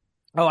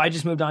 Oh, I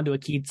just moved on to a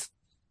Keats.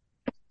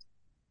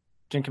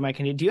 Drinking my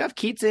Canadian. Do you have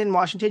Keats in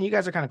Washington? You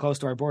guys are kind of close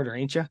to our border,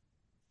 ain't you?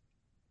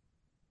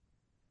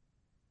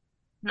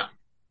 No.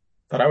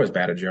 Thought I was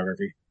bad at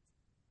geography.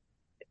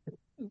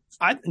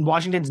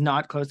 Washington's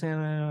not close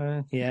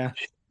to. Yeah.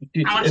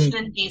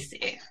 Washington,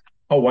 D.C.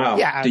 Oh wow.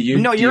 Yeah.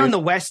 You're on the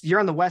west. You're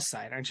on the west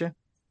side, aren't you?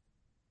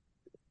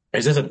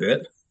 Is this a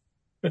bit?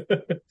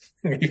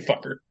 You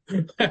fucker.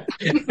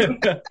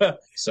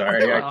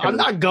 Sorry, I I'm couldn't.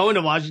 not going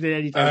to Washington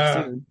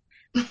anytime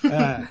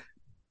soon.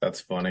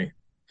 That's funny.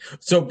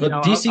 So, You but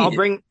know, DC,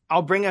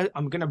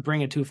 I'm gonna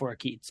bring a 2-4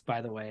 Keats,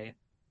 by the way,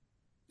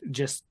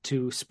 just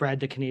to spread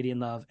the Canadian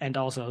love, and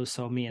also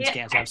so me and Yeah,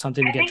 Scans have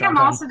something to I get think I'm drunk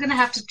on. also gonna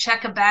have to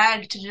check a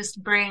bag to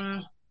just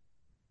bring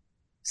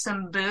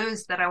some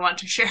booze that I want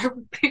to share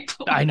with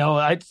people. I know.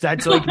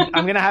 That's like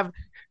I'm gonna have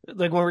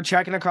like when we're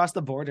checking across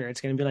the border,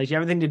 it's gonna be like, you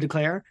have anything to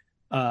declare?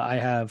 I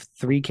have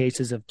 3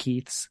 cases of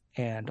Keith's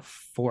and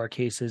 4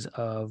 cases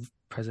of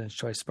President's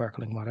Choice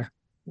sparkling water.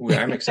 Ooh,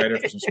 I'm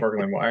excited for some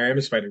sparkling water. I am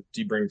excited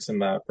to bring some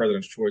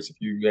President's Choice if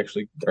you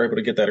actually are able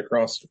to get that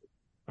across.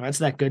 That's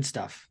that good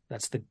stuff.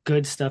 That's the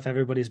good stuff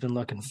everybody's been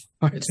looking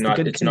for. It's the not-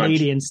 good it's not-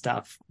 Canadian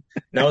stuff.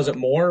 Now, is it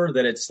more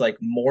that it's like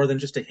more than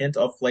just a hint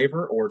of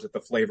flavor, or is it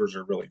the flavors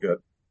are really good?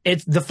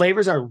 The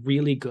flavors are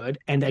really good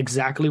and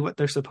exactly what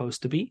they're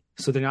supposed to be.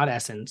 So they're not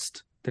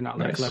essenced. They're not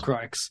like Nice.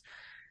 LaCroix.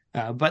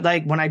 But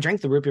like when I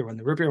drink the root beer one,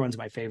 the root beer one's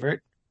my favorite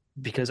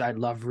because I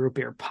love root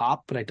beer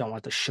pop, but I don't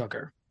want the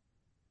sugar.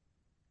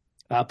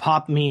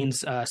 Pop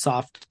means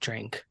soft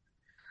drink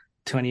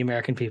to any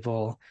American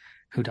people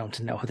who don't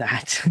know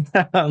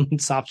that.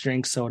 Soft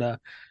drink, soda,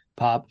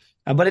 pop.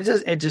 But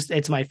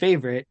it's my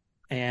favorite,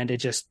 and it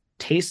just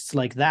tastes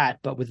like that,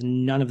 but with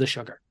none of the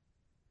sugar.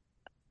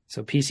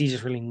 So PC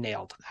just really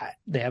nailed that.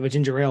 They have a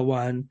ginger ale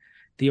one,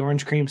 the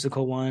orange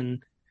creamsicle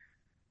one.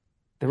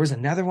 There was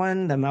another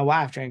one that my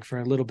wife drank for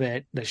a little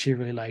bit that she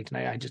really liked,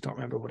 and I just don't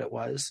remember what it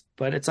was.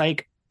 But it's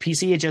like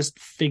PC had just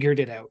figured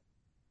it out.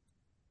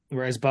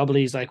 Whereas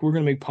Bubbly's like, we're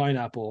going to make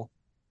pineapple.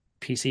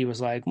 PC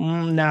was like,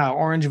 no,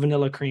 orange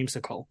vanilla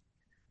creamsicle.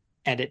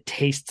 And it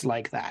tastes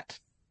like that.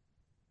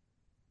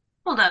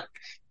 Hold up.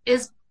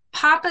 Is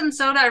pop and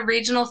soda a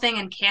regional thing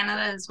in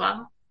Canada as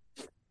well?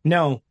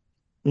 No.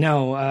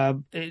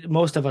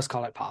 Most of us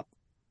call it pop.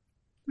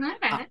 All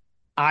right.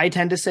 I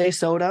tend to say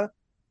soda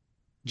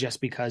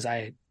just because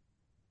I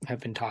have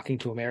been talking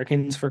to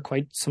Americans for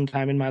quite some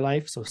time in my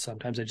life. So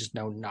sometimes I just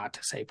know not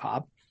to say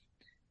pop.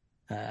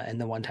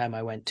 And the one time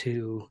I went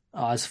to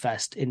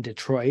Ozfest in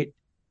Detroit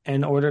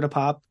and ordered a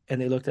pop, and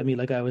they looked at me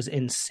like I was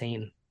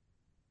insane.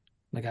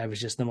 Like I was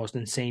just the most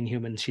insane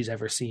human she's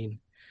ever seen.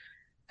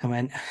 I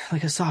went,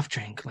 like a soft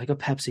drink, like a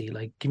Pepsi,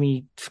 like give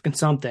me fucking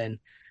something.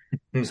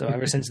 So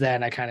ever since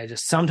then, I kind of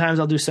just, sometimes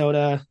I'll do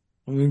soda.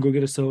 I'm going to go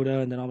get a soda,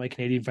 and then all my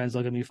Canadian friends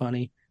look at me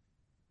funny.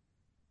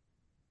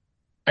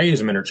 I use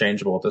them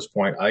interchangeable at this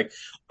point.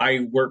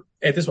 I work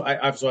at this.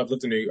 I've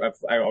lived in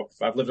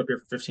I've lived up here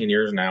for 15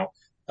 years now.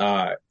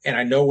 And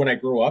I know when I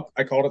grew up,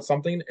 I called it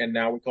something, and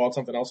now we call it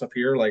something else up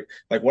here. Like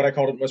what I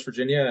called it in West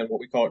Virginia and what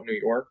we call it in New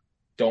York,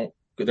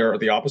 they're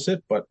the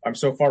opposite. But I'm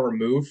so far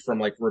removed from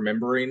like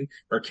remembering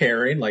or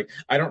caring. Like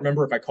I don't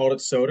remember if I called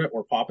it soda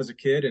or pop as a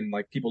kid, and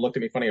like people looked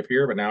at me funny up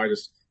here. But now I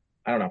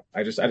don't know.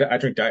 I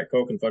drink Diet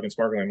Coke and fucking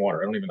sparkling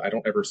water. I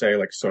don't ever say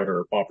like soda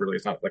or pop. Really,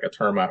 it's not like a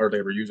term I hardly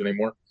ever use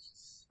anymore.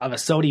 Of a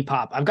sody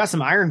pop. I've got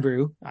some Iron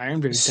Brew.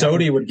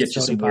 Sody would get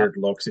you some pop. weird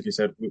looks if you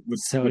said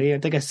sody. I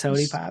think a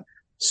sody pop.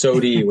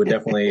 Sody would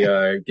definitely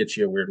get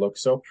you a weird look.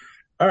 So,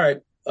 all right,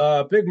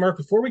 Big Mark,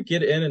 before we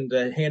get in and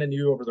handing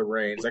you over the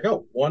reins, I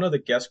got one of the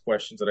guest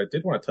questions that I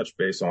did want to touch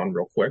base on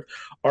real quick.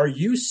 Are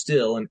you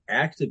still an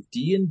active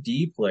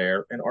D&D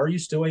player, and are you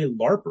still a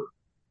LARPer?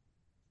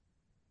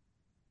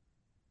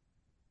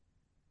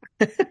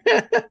 There's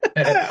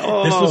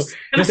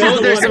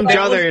some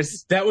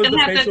druthers. That was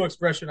the facial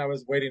expression I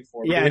was waiting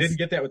for. Yes. We didn't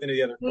get that with any of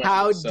the other questions.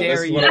 How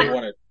dare you? This is what I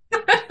wanted.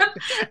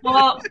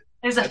 Well,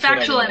 there's a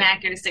factual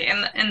inaccuracy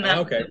in the.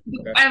 Okay.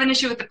 I have an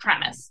issue with the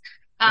premise.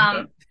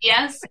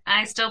 Yes,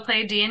 I still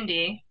play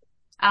D&D.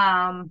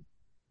 I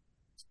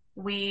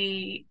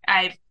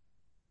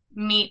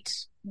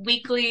meet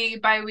weekly,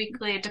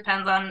 bi-weekly. It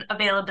depends on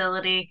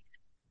availability.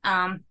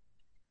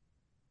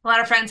 A lot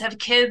of friends have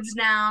kids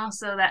now,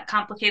 so that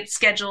complicates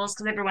schedules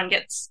because everyone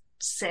gets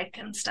sick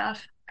and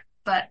stuff.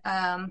 But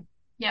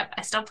yep,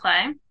 I still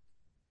play.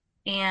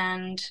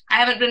 And I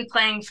haven't been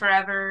playing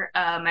forever.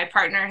 My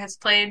partner has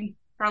played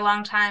for a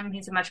long time.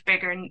 He's a much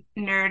bigger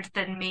nerd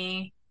than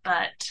me,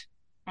 but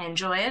I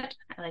enjoy it.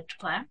 I like to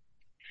play.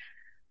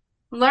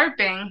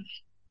 LARPing.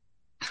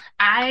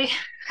 I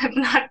have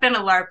not been a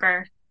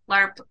LARPer,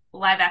 LARP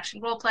live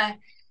action roleplay,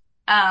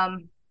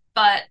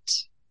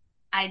 but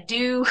I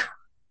do.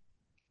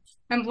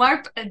 I'm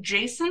LARP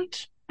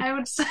adjacent, I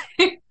would say.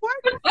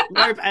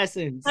 LARP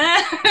essence.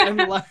 I'm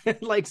like.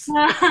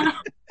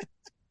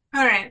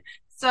 All right,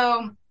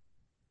 so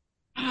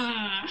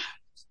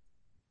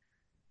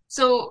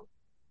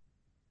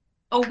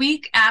a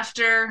week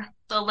after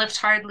the Lift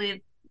Hard,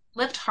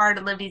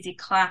 Live Easy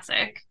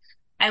Classic,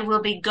 I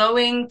will be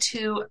going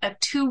to a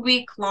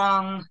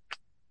 2-week-long,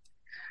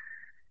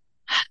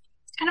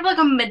 kind of like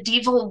a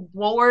medieval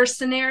war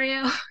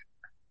scenario.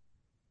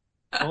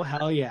 Oh,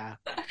 hell yeah.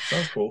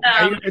 Sounds cool.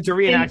 It's a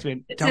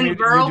reenactment. It's in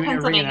rural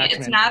Pennsylvania.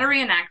 It's not a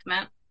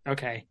reenactment.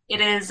 Okay.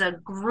 It is a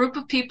group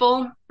of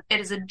people. It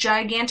is a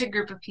gigantic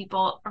group of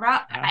people.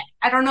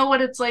 I don't know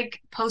what it's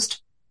like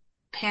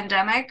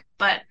post-pandemic,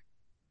 but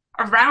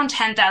around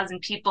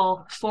 10,000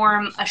 people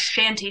form a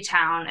shanty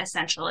town,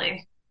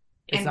 essentially,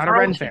 It's in not a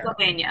rural Ren Fair.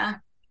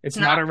 Pennsylvania. It's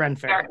not a Ren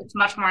Fair. It's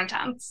much more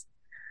intense.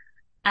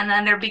 And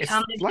then there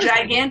become It's these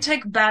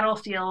gigantic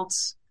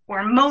battlefields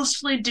where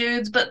mostly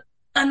dudes, but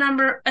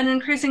an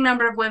increasing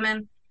number of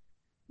women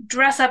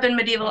dress up in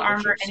medieval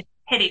armor and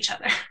hit each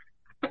other.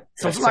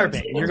 So it's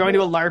LARPing. You're going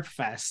to a LARP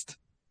fest.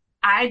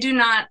 I do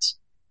not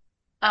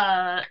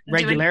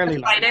regularly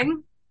do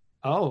fighting.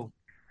 Oh.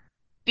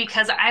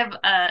 Because I have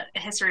a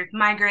history of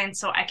migraines,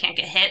 so I can't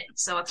get hit.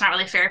 So it's not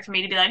really fair for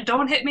me to be like,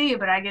 don't hit me,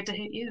 but I get to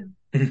hit you.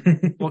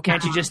 Well,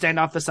 can't you just stand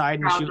off the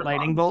side and shoot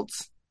lightning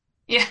bolts?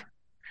 Yeah.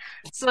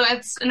 So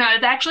it's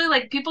actually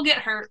like people get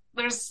hurt.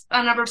 There's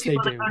a number of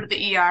people that go to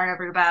the ER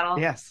every battle.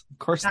 Yes, of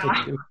course they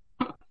do.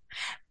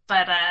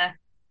 But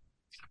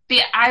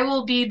yeah, I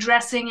will be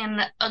dressing in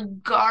a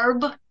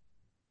garb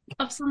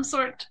of some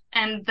sort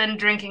and then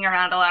drinking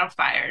around a lot of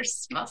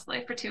fires,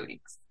 mostly for 2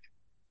 weeks.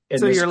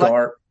 So this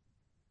garb,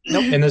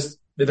 and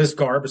this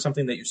garb is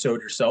something that you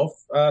sewed yourself,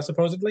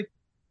 supposedly.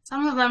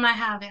 Some of them I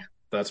have, yeah.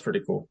 That's pretty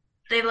cool.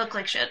 They look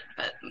like shit,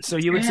 but so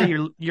you would say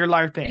you're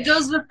LARP-ish. It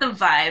goes with the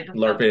vibe.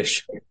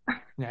 LARP-ish.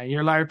 Yeah,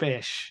 you're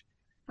LARP-ish.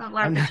 Not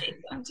LARP-ish,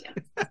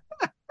 yeah.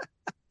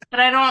 But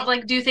I don't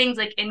like do things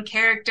like in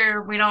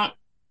character.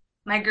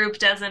 My group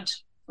doesn't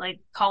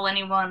like call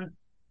anyone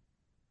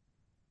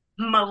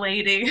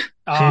 "m'lady."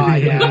 Oh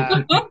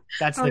yeah,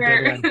 that's the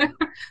good one.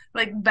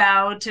 Like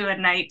bow to a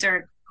knight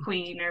or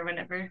queen or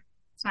whatever.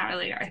 It's not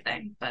really our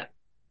thing, but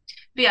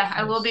yeah,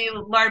 I will be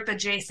LARP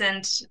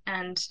adjacent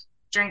and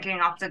drinking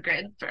off the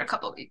grid for a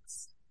couple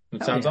weeks.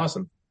 That sounds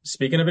awesome.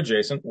 Speaking of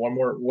adjacent, one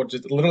more.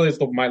 Literally, it's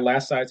my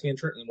last side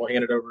tangent, and we'll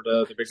hand it over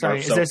to the big. Sorry,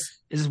 is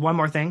this one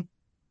more thing?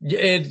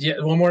 Yeah,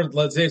 one more.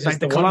 Let's say it's like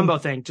the Columbo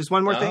thing. Just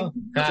one more thing.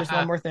 Just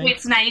one more thing.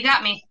 Wait, so now you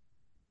got me.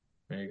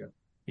 There you go.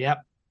 Yep.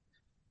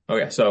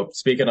 Okay, so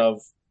speaking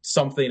of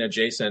something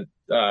adjacent,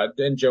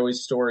 in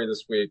Joey's story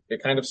this week,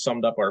 it kind of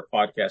summed up our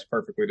podcast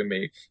perfectly to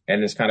me,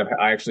 and it's kind of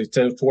I actually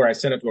to where I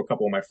sent it to a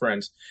couple of my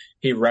friends.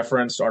 He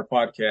referenced our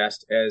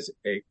podcast as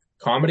a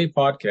comedy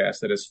podcast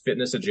that is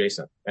fitness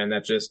adjacent, and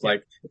that just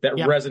like that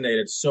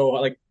resonated so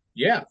like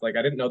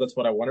I didn't know that's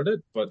what I wanted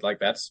it, but like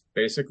that's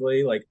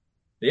basically like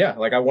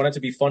I want it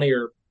to be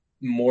funnier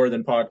more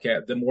than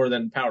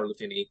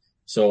powerlifting-y.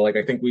 So like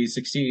I think we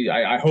succeed.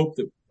 I hope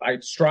that I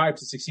strive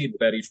to succeed with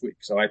that each week.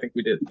 So I think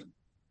we did,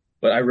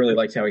 but I really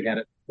liked how he had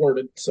it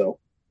worded. So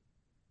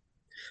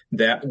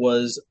that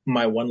was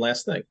my one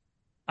last thing.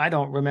 I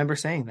don't remember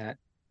saying that.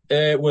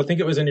 Well, I think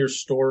it was in your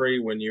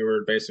story when you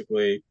were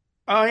basically.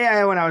 Oh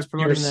yeah, when I was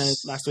promoting the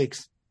last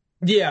week's.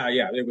 Yeah,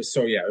 it was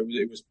so. Yeah,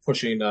 it was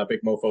pushing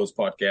Big Mofo's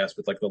podcast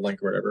with like the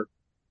link or whatever.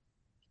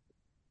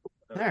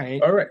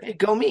 All right. Hey,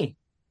 go me.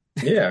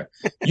 Yeah,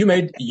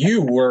 Joey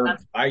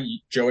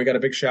got a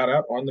big shout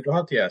out on the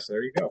podcast.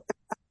 There you go.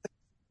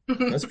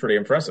 That's pretty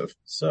impressive.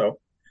 So,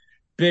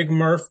 Big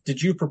Murph,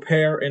 did you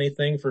prepare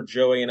anything for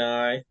Joey and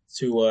I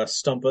to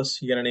stump us?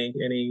 You got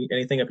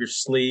anything up your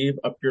sleeve,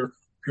 up your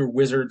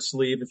wizard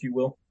sleeve, if you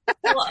will?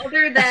 Well,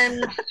 other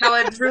than how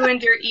it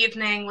ruined your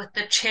evening with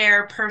the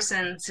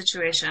chairperson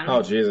situation.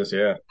 Oh Jesus,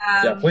 yeah.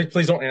 Yeah,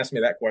 please don't ask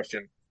me that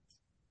question.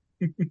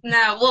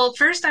 No, well,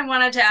 first I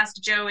wanted to ask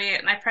Joey,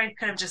 and I probably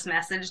could have just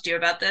messaged you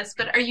about this,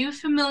 but are you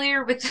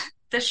familiar with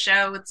the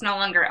show? It's no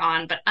longer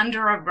on, but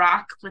Under a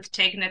Rock with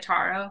Tig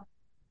Notaro?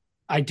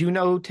 I do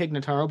know Tig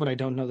Notaro, but I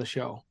don't know the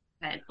show.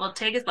 Right. Well,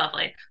 Tig is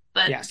lovely,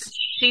 but yes.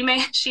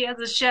 She has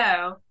a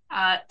show.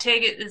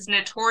 Tig is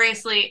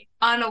notoriously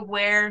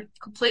unaware,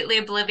 completely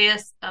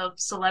oblivious of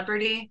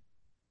celebrity,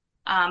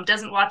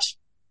 doesn't watch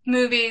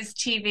movies,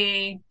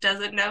 TV,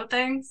 doesn't know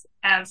things.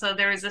 And so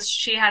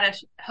she had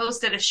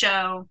hosted a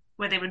show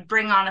where they would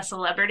bring on a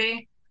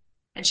celebrity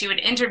and she would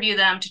interview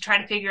them to try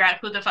to figure out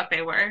who the fuck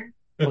they were.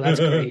 Well,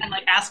 that's great. And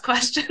like ask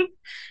questions.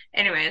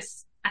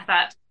 Anyways, I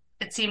thought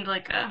it seemed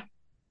like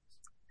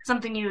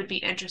something you would be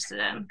interested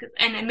in.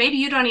 And maybe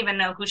you don't even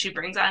know who she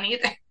brings on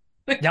either.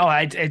 No,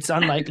 it's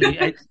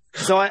unlikely.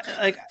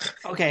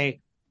 Okay,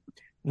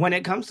 when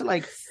it comes to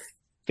like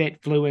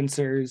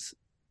fitfluencers,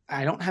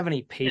 I don't have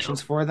any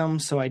patience for them,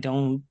 so I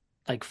don't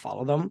like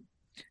follow them.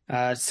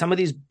 Some of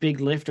these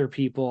big lifter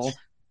people,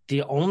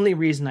 the only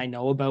reason I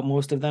know about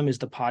most of them is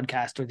the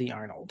podcast or the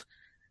Arnold.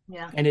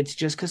 Yeah. And it's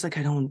just because like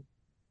I don't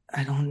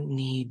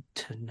need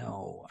to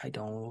know.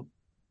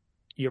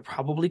 You're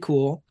probably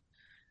cool,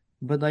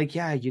 but like,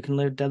 yeah, you can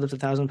deadlift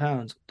 1,000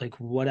 pounds. Like,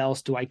 what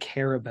else do I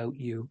care about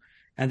you?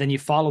 And then you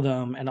follow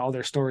them and all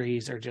their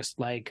stories are just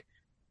like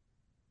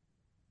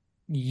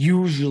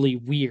usually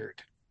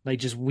weird. Like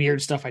just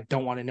weird stuff I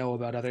don't want to know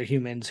about other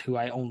humans who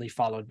I only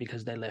followed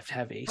because they lift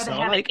heavy. Or so they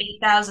have like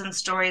 8,000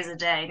 stories a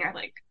day and you're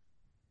like,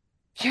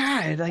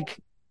 yeah, like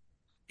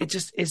it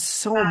just is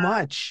so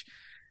much.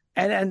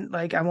 And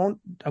like I won't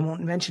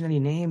mention any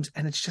names,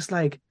 and it's just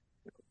like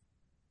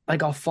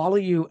I'll follow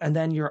you and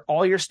then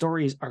all your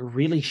stories are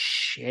really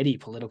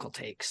shitty political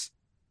takes.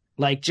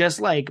 Like just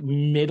like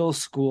middle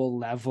school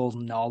level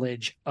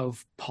knowledge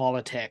of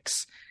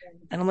politics.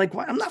 And I'm like,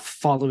 what? I'm not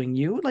following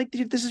you. Like,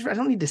 I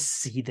don't need to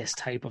see this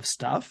type of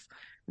stuff.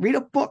 Read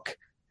a book.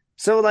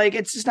 So like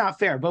it's just not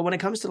fair. But when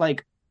it comes to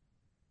like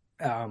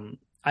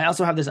I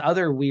also have this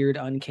other weird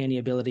uncanny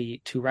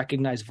ability to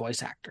recognize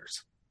voice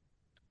actors.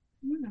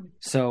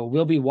 So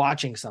we'll be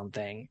watching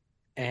something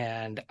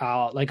and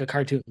I'll like a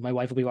cartoon. My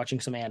wife will be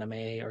watching some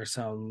anime or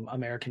some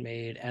American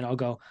made and I'll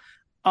go,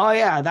 "Oh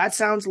yeah, that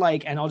sounds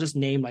like," and I'll just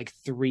name like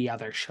 3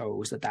 other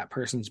shows that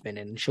person's been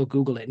in. And she'll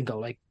Google it and go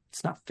like,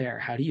 "It's not fair.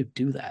 How do you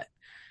do that?"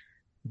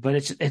 But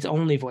it's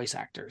only voice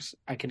actors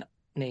I can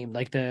name,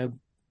 like the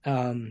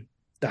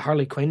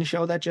Harley Quinn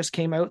show that just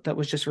came out that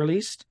was just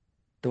released,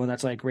 the one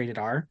that's like rated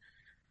R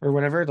or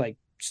whatever, like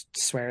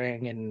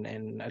swearing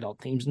and adult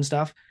themes and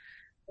stuff.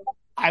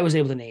 I was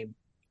able to name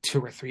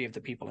 2 or 3 of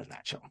the people in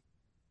that show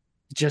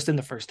just in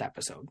the first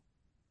episode.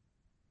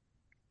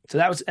 So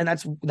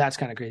that's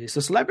kind of crazy.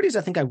 So celebrities,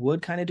 I think I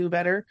would kind of do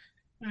better.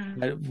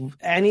 But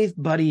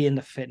anybody in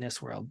the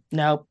fitness world,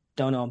 no,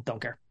 don't know,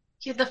 don't care.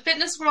 Yeah, the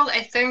fitness world,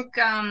 I think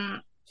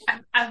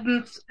I've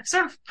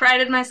sort of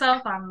prided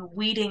myself on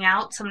weeding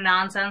out some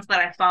nonsense that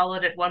I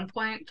followed at one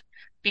point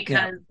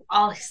because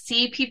I'll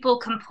see people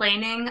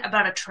complaining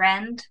about a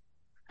trend,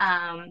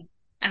 and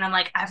I'm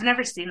like, I've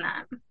never seen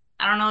that.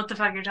 I don't know what the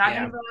fuck you're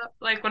talking about.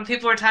 Like when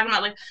people were talking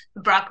about like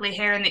the broccoli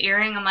hair and the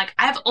earring, I'm like,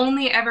 I've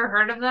only ever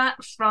heard of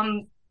that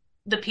from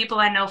the people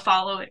I know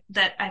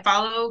that I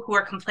follow who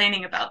are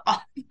complaining about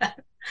all of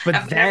that. But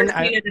I've then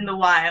never seen it in the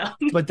wild.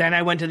 But then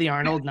I went to the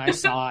Arnold and I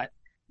saw it.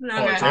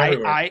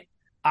 Okay.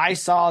 I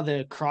saw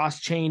the cross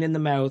chain in the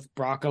mouth,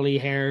 broccoli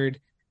haired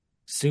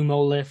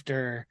sumo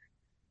lifter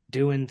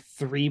doing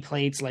 3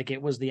 plates like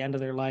it was the end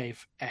of their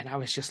life. And I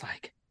was just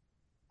like,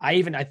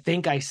 I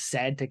think I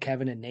said to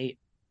Kevin and Nate,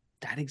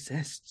 that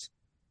exists.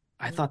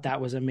 I thought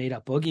that was a made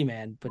up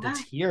boogeyman, but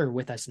it's here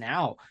with us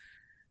now.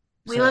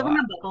 We live in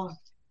a bubble.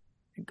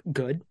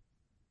 Good.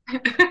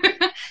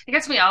 I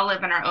guess we all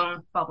live in our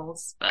own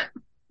bubbles, but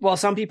well,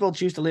 some people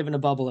choose to live in a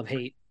bubble of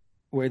hate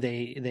where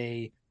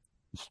they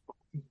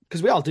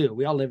because we all do.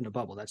 We all live in a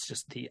bubble. That's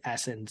just the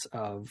essence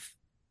of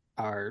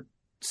our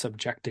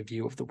subjective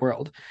view of the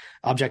world.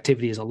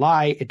 Objectivity is a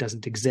lie. It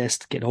doesn't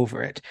exist. Get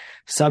over it.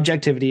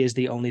 Subjectivity is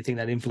the only thing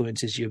that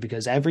influences you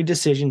because every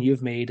decision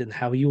you've made and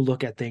how you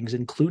look at things,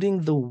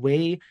 including the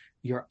way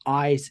your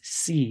eyes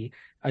see,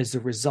 is the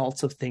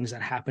results of things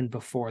that happened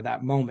before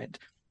that moment.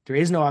 There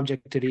is no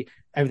objectivity.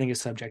 Everything is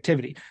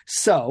subjectivity.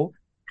 So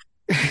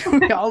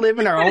we all live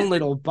in our own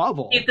little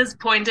bubble. Keith is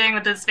pointing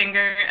with his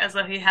finger as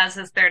though he has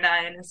his third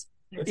eye in his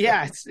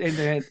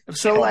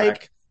so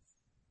like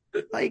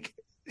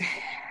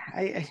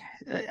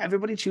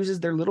everybody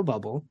chooses their little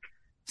bubble.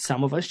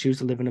 Some of us choose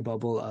to live in a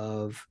bubble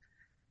of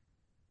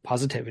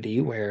positivity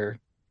where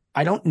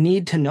I don't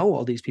need to know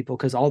all these people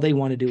because all they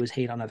want to do is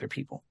hate on other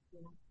people.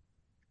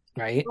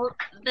 Right? Well,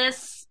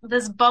 this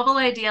bubble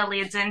idea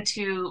leads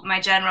into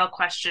my general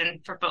question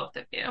for both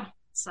of you.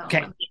 So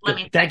okay. Let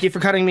me thank you for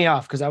cutting me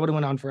off because I would have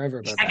went on forever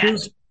about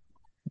that.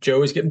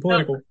 Joey's getting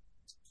political. So,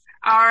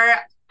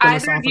 are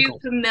either of you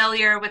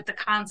familiar with the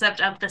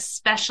concept of the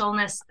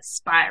specialness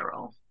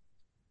spiral?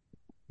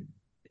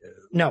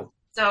 No.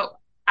 So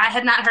I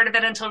had not heard of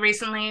it until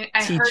recently.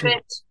 I heard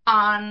it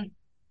on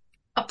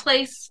a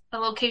place, a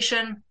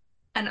location,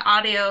 an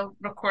audio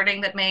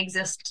recording that may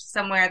exist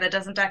somewhere that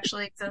doesn't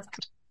actually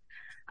exist.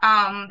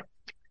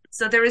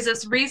 So there was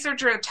this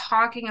researcher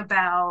talking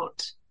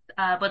about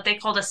what they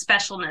called a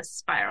specialness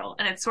spiral.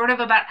 And it's sort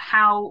of about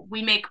how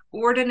we make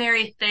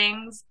ordinary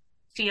things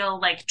feel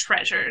like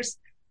treasures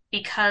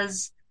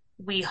because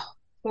we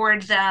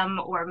hoard them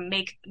or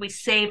we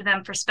save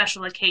them for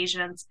special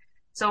occasions.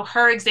 So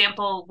her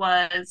example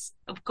was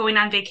going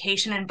on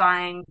vacation and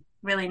buying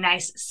really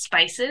nice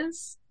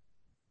spices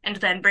and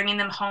then bringing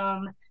them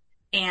home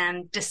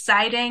and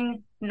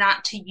deciding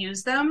not to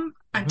use them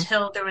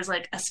until there was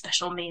like a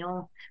special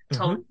meal,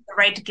 until the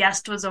right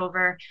guest was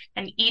over.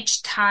 And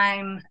each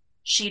time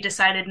she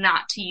decided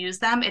not to use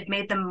them, it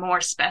made them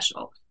more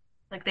special.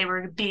 Like they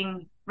were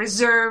being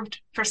reserved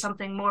for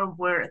something more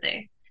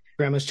worthy.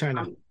 Grandma's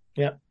China.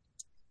 Yep.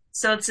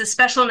 So it's a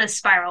specialness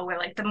spiral where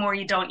like the more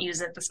you don't use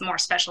it, the more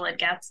special it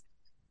gets.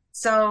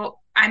 So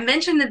I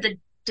mentioned in the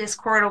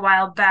Discord a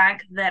while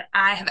back that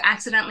I have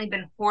accidentally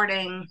been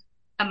hoarding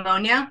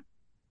ammonia.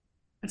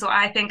 And so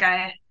I think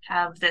I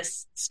have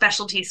this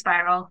specialty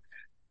spiral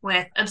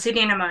with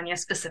obsidian ammonia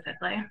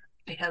specifically,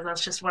 because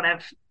that's just what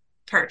I've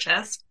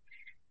purchased.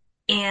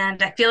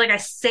 And I feel like I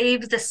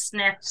save the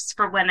sniffs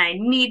for when I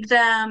need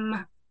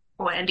them.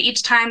 And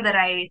each time that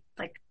I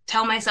like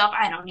tell myself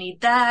I don't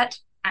need that,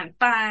 I'm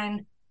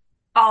fine,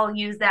 I'll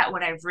use that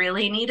when I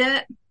really need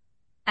it.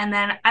 And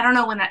then I don't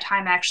know when that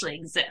time actually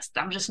exists.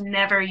 I'm just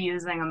never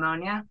using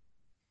ammonia.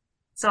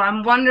 So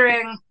I'm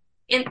wondering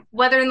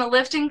whether in the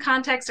lifting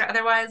context or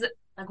otherwise,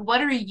 like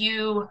what are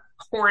you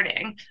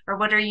hoarding, or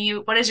what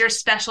is your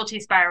specialty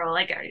spiral?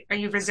 Like, are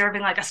you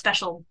reserving like a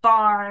special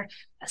bar,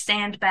 a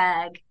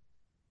sandbag,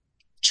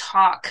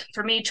 chalk?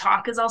 For me,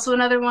 chalk is also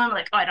another one.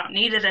 Like, oh, I don't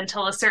need it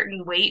until a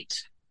certain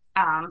weight.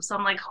 So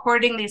I'm like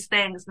hoarding these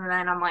things, and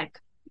then I'm like,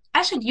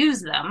 I should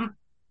use them.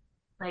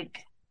 Like,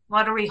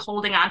 what are we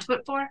holding on to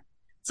it for?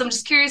 So I'm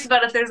just curious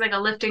about if there's like a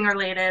lifting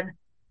related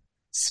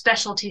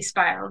specialty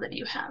spiral that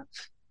you have?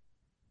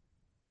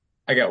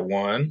 I got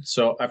one.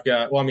 So I've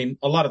got, well, I mean,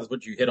 a lot of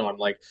what you hit on,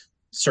 like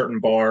certain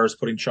bars,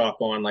 putting chalk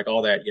on, like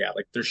all that. Yeah,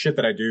 like there's shit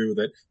that I do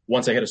that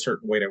once I hit a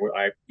certain weight,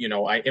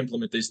 I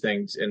implement these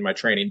things in my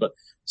training. But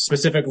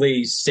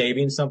specifically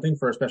saving something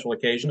for a special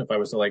occasion, if I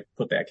was to like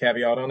put that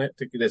caveat on it,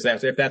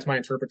 if that's my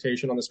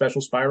interpretation on the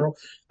special spiral,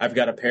 I've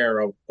got a pair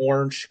of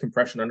orange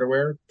compression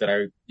underwear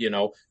that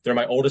they're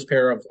my oldest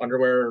pair of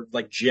underwear,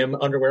 like gym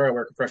underwear. I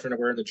wear compression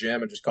underwear in the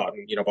gym and just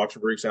cotton, boxer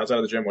briefs outside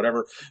of the gym,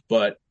 whatever.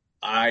 But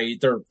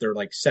they're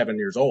like 7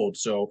 years old,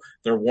 so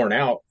they're worn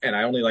out, and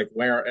I only like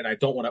wear, and I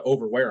don't want to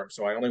overwear them,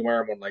 so I only wear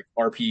them on like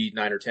RP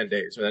 9 or 10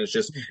 days. And then it's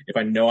just if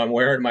I know I'm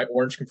wearing my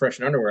orange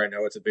compression underwear, I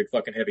know it's a big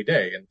fucking heavy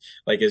day, and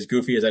like as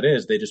goofy as that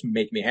is, they just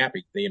make me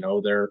happy.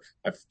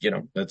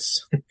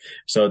 That's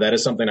so that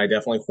is something I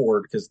definitely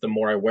hoard because the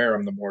more I wear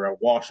them, the more I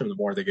wash them, the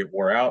more they get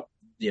wore out.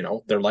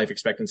 Their life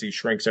expectancy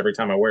shrinks every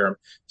time I wear them.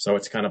 So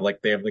it's kind of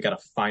like they got a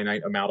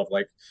finite amount of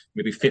like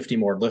maybe 50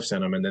 more lifts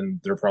in them, and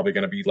then they're probably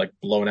going to be like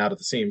blown out at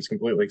the seams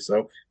completely.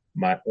 So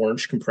my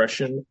orange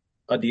compression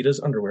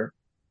Adidas underwear.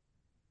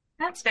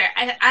 That's fair.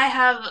 I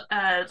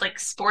have like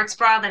sports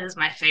bra that is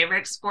my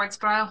favorite sports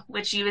bra,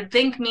 which you would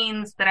think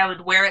means that I would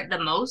wear it the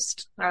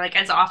most or like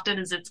as often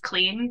as it's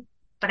clean,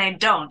 but I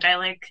don't. I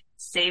like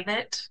save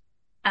it,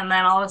 and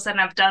then all of a sudden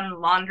I've done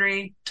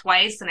laundry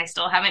twice and I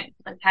still haven't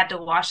like had to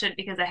wash it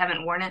because I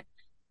haven't worn it.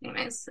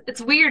 Anyways,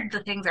 it's weird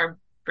the things our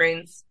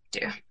brains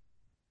do.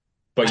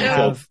 But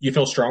you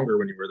feel stronger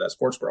when you wear that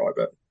sports bra, I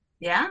bet.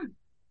 Yeah.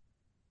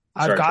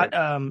 I've got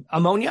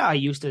ammonia. I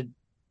used to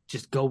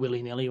just go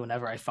willy-nilly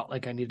whenever I felt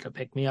like I needed to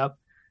pick me up.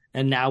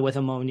 And now with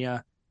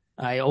ammonia,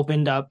 I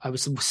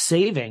was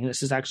saving,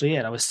 this is actually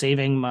it, I was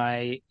saving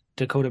my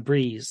Dakota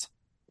Breeze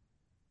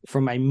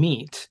for my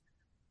meat.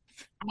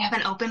 I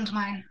haven't opened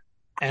mine.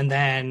 And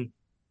then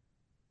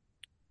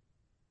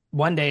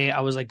one day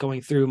I was like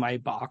going through my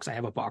box. I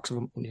have a box of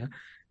ammonia.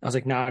 I was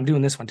like, nah, I'm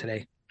doing this one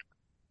today.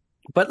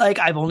 But like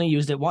I've only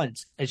used it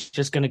once. It's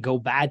just going to go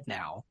bad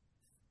now.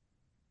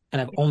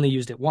 And I've only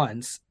used it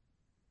once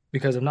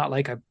because I'm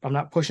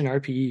not pushing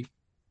RPE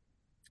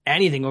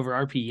anything over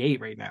RPE 8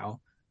 right now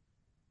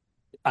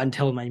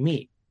until my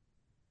meat.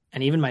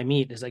 And even my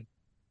meat is like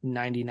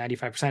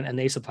 90-95%, and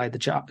they supplied the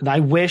job.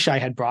 I wish I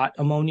had brought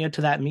ammonia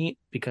to that meat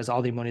because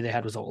all the ammonia they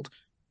had was old.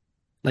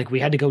 Like we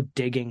had to go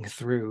digging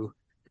through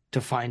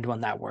to find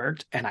one that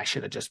worked, and I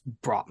should have just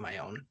brought my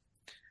own.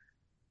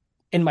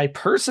 In my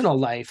personal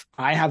life,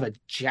 I have a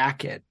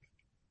jacket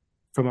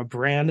from a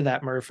brand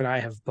that Murph and I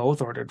have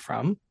both ordered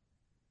from,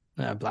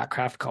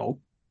 Blackcraft Co.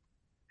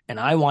 And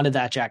I wanted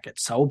that jacket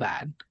so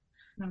bad.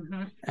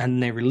 Mm-hmm.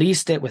 And they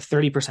released it with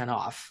 30%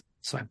 off.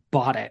 So I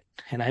bought it,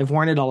 and I've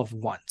worn it all of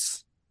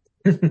once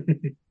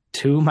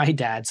to my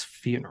dad's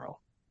funeral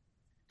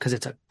because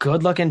it's a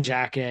good looking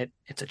jacket.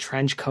 It's a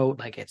trench coat.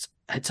 Like it's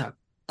a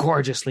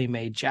gorgeously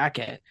made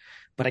jacket,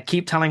 but I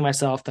keep telling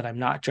myself that I'm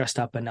not dressed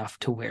up enough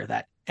to wear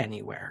that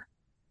anywhere.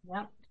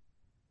 Yep.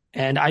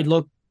 And I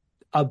look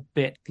a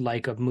bit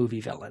like a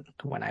movie villain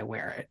when I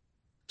wear it,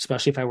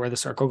 especially if I wear the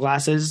circle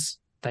glasses.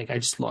 Like I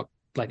just look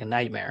like a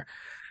nightmare.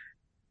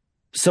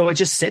 So it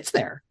just sits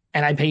there.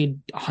 And I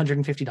paid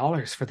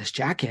 $150 for this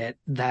jacket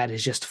that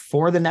is just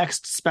for the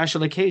next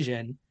special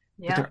occasion.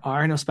 Yeah. But there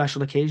are no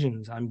special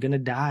occasions. I'm going to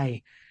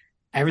die.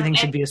 Everything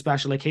should be a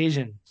special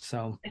occasion.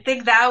 So I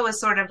think that was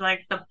sort of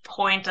like the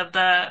point of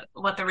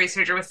what the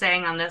researcher was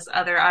saying on this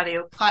other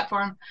audio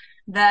platform,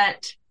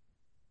 that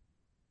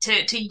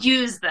to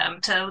use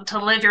them, to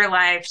live your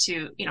life,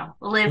 to,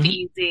 live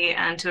easy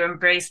and to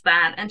embrace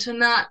that, and to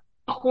not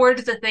hoard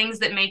the things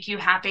that make you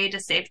happy, to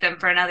save them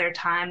for another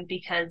time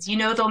because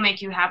they'll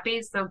make you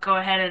happy. So go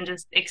ahead and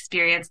just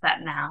experience that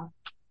now.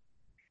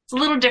 It's a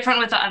little different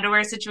with the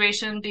underwear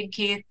situation, Big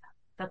Keith.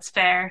 That's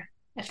fair.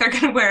 If they're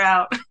going to wear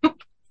out,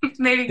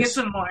 maybe get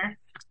some more.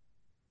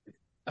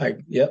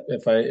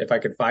 If I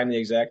could find the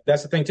exact,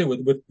 that's the thing too,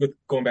 with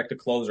going back to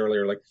clothes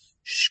earlier, like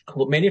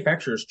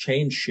manufacturers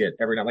change shit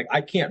every now. Like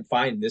I can't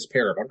find this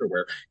pair of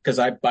underwear because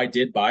I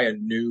did buy a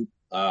new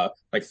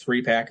like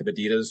 3-pack of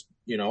Adidas,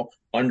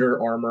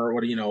 Under Armour,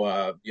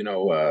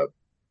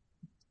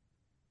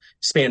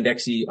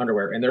 spandexy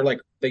underwear, and they're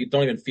like, they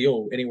don't even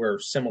feel anywhere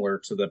similar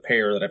to the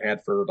pair that I've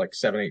had for like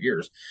 7-8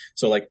 years.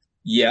 So like,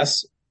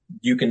 yes,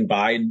 you can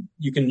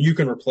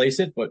replace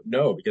it, but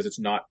no, because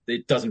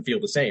it doesn't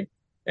feel the same.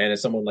 And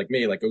as someone like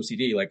me, like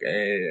OCD, like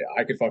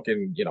I could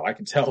fucking, I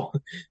can tell.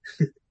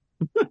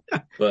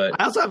 But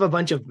I also have a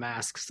bunch of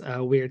masks.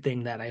 A weird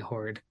thing that I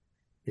hoard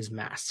is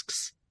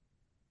masks.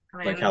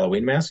 Like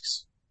Halloween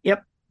masks?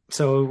 Yep.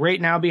 So right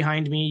now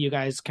behind me, you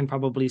guys can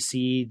probably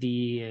see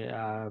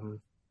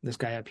this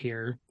guy up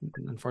here.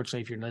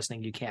 Unfortunately, if you're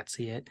listening, you can't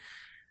see it.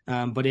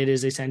 But it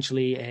is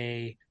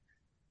essentially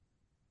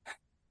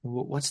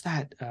what's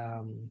that?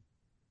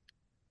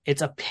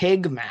 It's a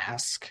pig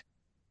mask,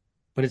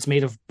 but it's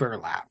made of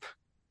burlap.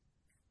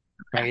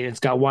 Right? It's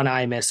got one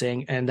eye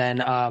missing. And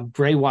then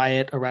Bray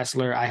Wyatt, a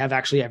wrestler, I have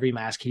actually every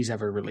mask he's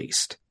ever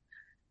released.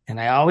 And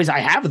I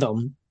have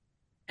them.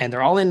 and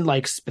they're all in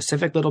like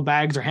specific little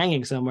bags or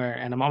hanging somewhere.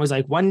 And I'm always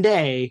like, one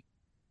day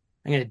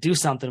I'm going to do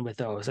something with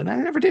those. And I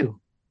never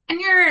do. And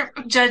you're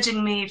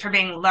judging me for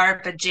being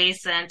LARP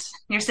adjacent.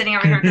 You're sitting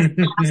over here with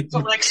this vast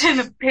collection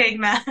of pig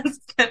masks.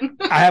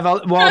 I have,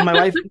 well,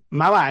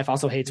 my wife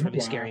also hates really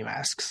scary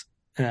masks.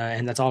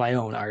 And that's all I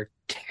own are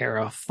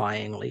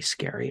terrifyingly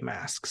scary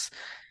masks.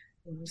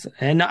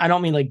 And I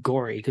don't mean like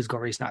gory, because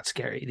gory's not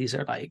scary. These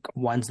are like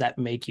ones that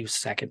make you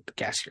second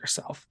guess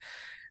yourself.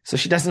 So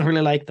she doesn't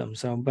really like them.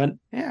 So, but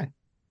yeah.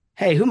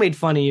 Hey, who made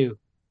fun of you?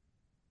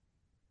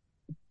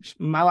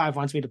 My wife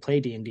wants me to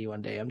play D&D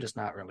one day. I'm just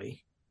not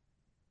really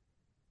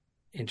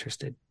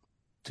interested,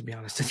 to be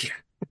honest with you.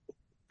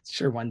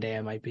 Sure, one day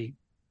I might be.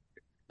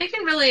 It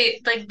can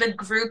really, like, the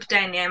group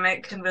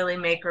dynamic can really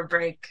make or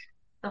break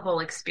the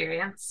whole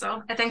experience.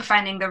 So I think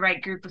finding the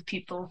right group of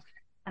people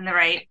and the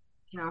right,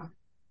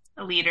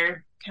 a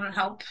leader can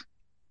help.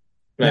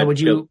 Now, would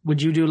you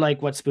do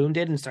like what Spoon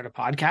did and start a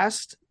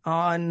podcast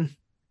on?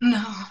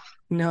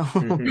 No.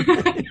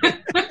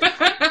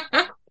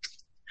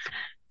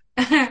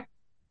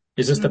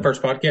 Is this the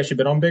first podcast you've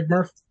been on, Big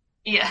Murph?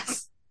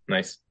 Yes.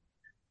 Nice.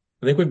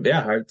 I think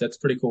that's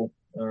pretty cool.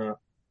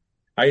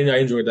 I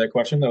enjoyed that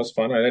question. That was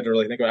fun. I had to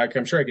really think about it.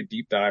 I'm sure I could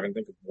deep dive and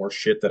think of more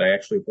shit that I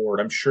actually hoard.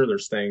 I'm sure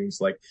there's things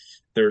like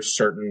there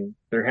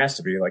has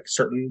to be like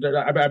certain,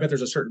 I bet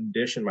there's a certain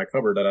dish in my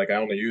cupboard that like I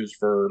only use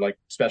for like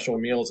special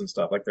meals and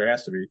stuff. Like there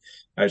has to be.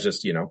 I was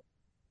just,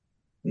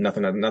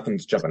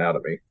 nothing's jumping out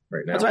at me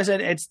right now.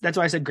 That's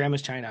why I said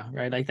grandma's china,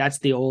 right? Like that's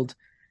the old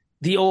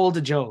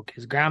joke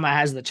is grandma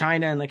has the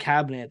china in the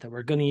cabinet that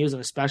we're going to use on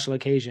a special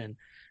occasion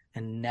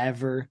and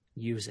never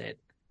use it.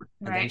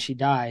 And then she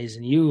dies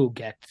and you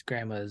get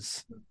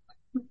grandma's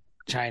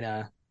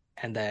china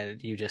and then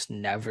you just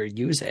never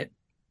use it.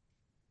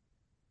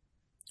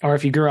 Or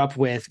if you grew up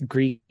with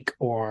Greek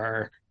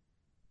or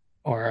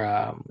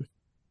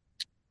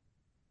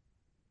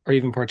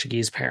even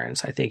Portuguese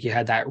parents, I think you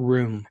had that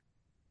room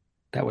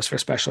that was for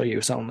special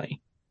use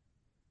only.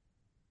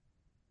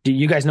 Do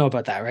you guys know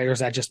about that, right? Or is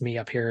that just me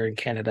up here in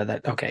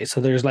Canada okay, so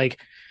there's like...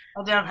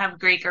 I don't have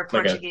Greek or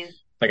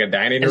Portuguese. Like a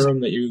dining room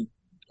that you...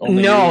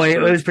 No,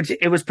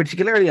 it was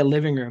particularly a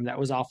living room that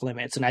was off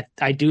limits. And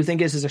I do think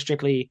this is a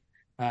strictly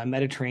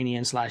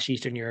Mediterranean /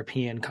 Eastern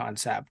European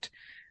concept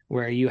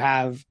where you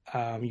have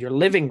your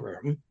living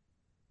room,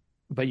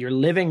 but your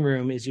living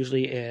room is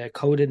usually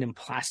coated in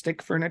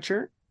plastic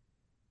furniture.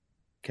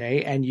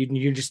 Okay. And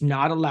you're just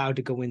not allowed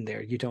to go in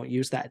there. You don't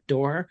use that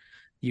door.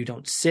 You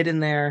don't sit in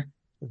there.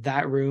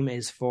 That room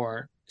is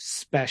for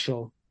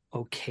special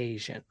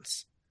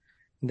occasions.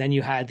 Then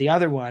you had the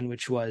other one,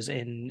 which was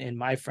in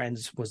my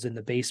friends was in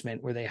the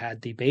basement, where they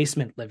had the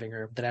basement living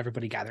room that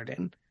everybody gathered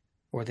in,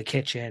 or the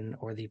kitchen,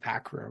 or the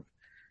back room.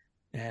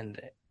 And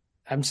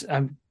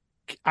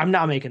I'm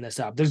not making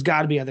this up. There's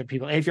got to be other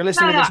people. If you're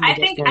listening to this,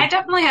 I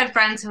definitely had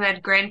friends who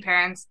had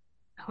grandparents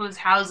whose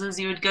houses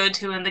you would go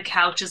to, and the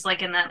couch is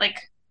like in that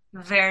like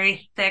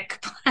very thick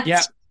plastic.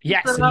 Yeah.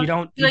 Yes, and you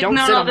don't sit on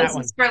that one. This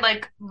is for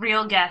like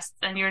real guests,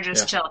 and you're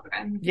just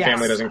children. Yes.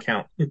 Family doesn't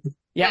count.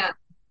 Yeah.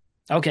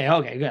 Okay,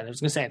 good. I was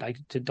gonna say, like,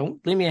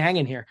 don't leave me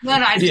hanging here. No,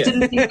 I just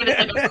didn't think of it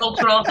as like a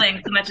cultural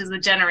thing so much as a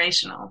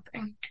generational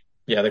thing.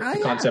 Yeah, the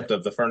concept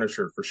of the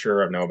furniture for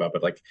sure I know about,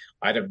 but like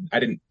I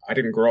didn't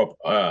grow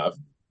up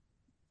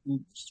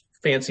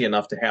fancy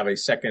enough to have a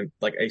second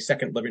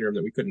living room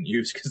that we couldn't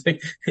use because I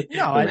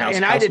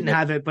didn't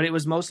have it, but it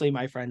was mostly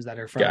my friends that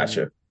are from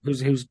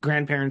whose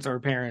grandparents or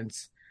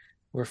parents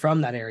were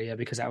from that area,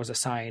 because that was a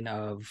sign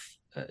of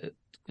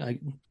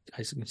I'm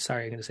going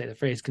to say the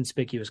phrase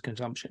conspicuous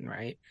consumption,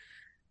 right?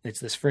 It's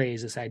this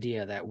phrase, this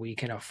idea that we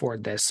can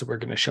afford this, so we're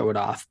going to show it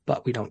off,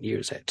 but we don't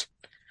use it.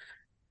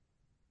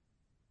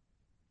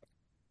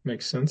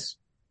 Makes sense.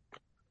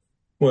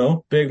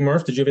 Well, Big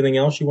Murph, did you have anything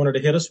else you wanted to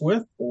hit us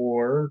with,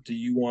 or do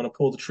you want to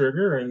pull the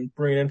trigger and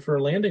bring it in for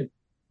a landing?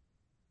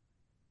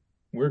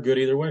 We're good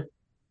either way.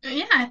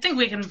 Yeah, I think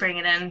we can bring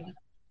it in.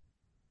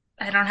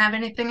 I don't have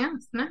anything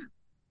else, no.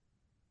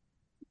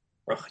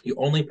 You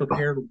only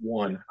prepared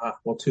one.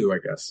 Well, two, I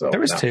guess. So there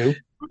was two.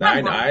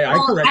 I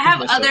have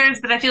myself.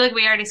 Others, but I feel like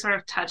we already sort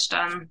of touched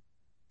on.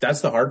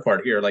 That's the hard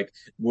part here. Like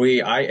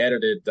I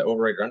edited the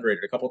overrated,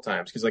 underrated a couple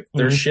times because like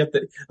there's shit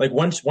that like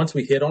once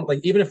we hit on,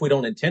 like even if we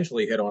don't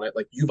intentionally hit on it,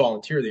 like you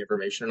volunteer the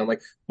information, and I'm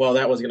like, well,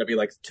 that was going to be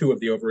like two of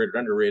the overrated,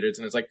 underrated,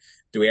 and it's like,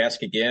 do we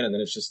ask again? And then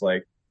it's just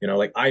like,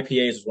 like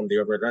IPAs is one of the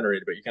overrated,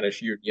 underrated, but you kind of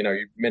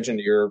you mentioned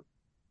your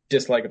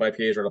dislike of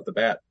IPAs right off the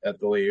bat, I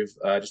believe,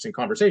 just in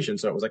conversation.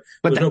 So it was like,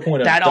 but there's no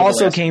point. That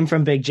also came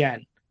from Big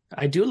Jen.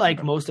 I do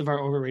like most of our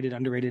overrated,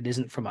 underrated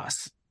isn't from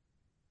us.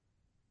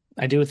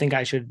 I do think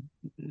I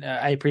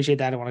appreciate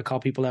that. I want to call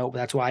people out.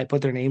 That's why I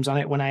put their names on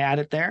it when I add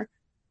it there.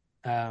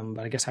 But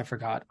I guess I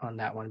forgot on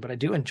that one, but I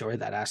do enjoy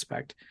that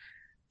aspect.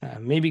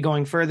 Maybe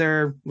going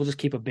further, we'll just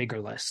keep a bigger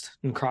list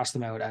and cross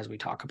them out as we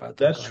talk about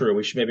them. That's true.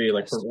 We should maybe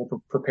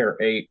we'll prepare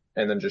 8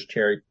 and then just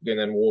cherry, and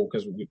then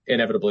because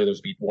inevitably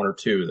there's be 1 or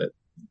 2 that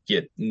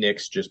get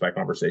nixed just by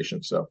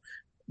conversation. So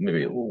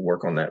maybe we'll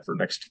work on that for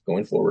next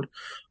going forward.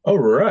 All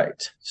right.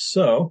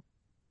 So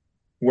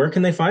Where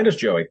can they find us,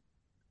 Joey?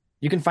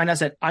 You can find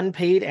us at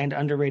Unpaid and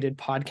Underrated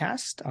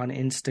Podcast on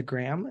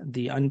Instagram,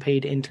 the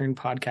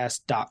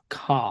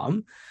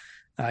unpaidinternpodcast.com.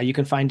 You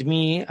can find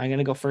me. I'm going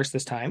to go first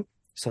this time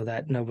so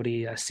that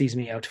nobody sees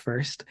me out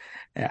first.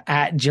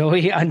 At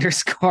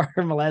Joey_Malesko,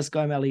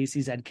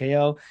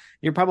 Maleczko.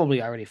 You're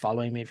probably already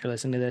following me if you're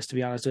listening to this, to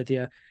be honest with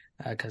you,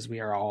 because we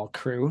are all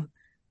crew.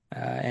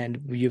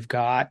 And you've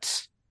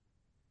got...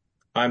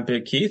 I'm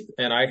Big Keith,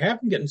 and I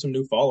have been getting some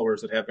new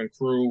followers that have been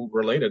crew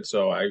related,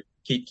 so I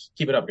keep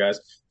it up, guys.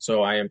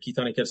 So I am Keith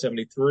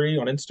Honeycutt73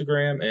 on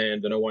Instagram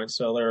and the No Wine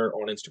Cellar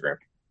on Instagram.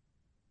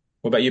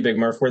 What about you, Big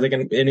Murph? Where they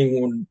can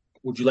anyone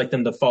would you like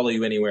them to follow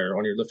you anywhere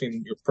on your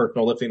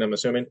personal lifting? I'm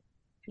assuming.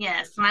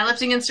 Yes, my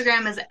lifting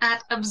Instagram is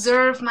at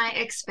Observe My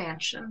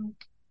Expansion.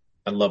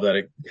 I love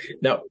that.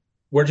 Now,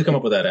 where'd you come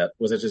up with that at?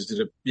 Was it just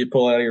did you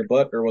pull it out of your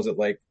butt, or was it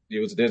like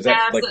is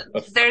that like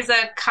there's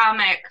a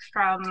comic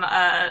from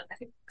I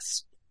think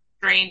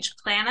Strange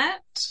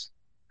Planet.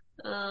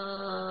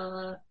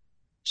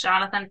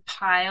 Jonathan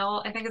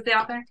Pyle, I think is the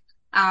author.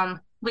 I'll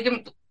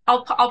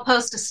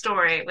post a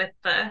story with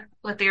the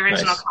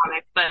original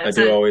comic, but it's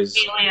aliens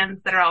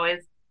that are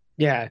always.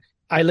 Yeah,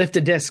 I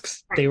lifted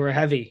discs. They were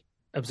heavy.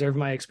 Observe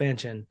My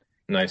Expansion.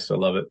 Nice, I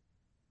love it.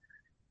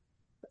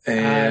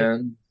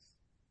 And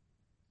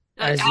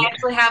I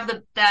actually have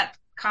that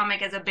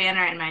comic as a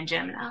banner in my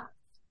gym now.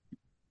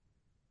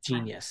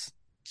 Genius.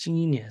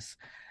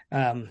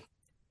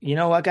 You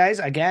know what, guys?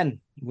 Again,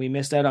 we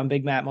missed out on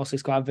Big Matt Mostly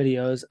Squad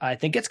videos. I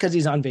think it's because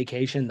he's on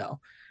vacation, though.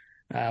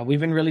 We've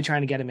been really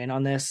trying to get him in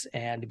on this,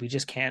 and we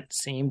just can't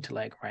seem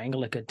to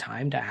wrangle a good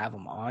time to have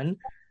him on.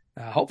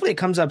 Hopefully it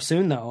comes up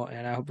soon, though,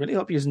 and I really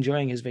hope he's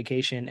enjoying his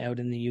vacation out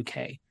in the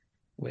UK,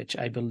 which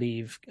I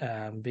believe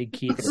Big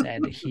Keith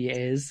said he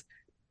is.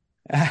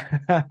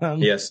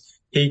 Yes,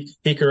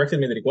 he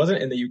corrected me that he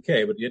wasn't in the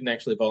UK, but he didn't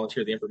actually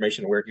volunteer the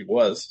information where he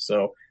was.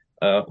 So,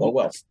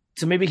 well.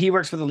 So maybe he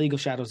works for the League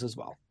of Shadows as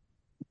well.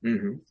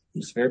 Mm-hmm.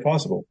 It's very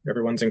possible.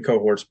 Everyone's in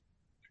cohorts.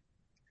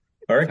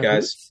 All right,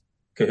 guys.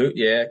 Kahoot,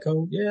 yeah.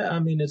 I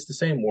mean, it's the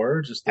same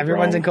word. Just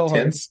everyone's in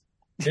cohorts.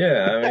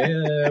 Yeah, I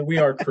mean, we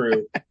are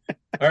crew.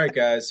 All right,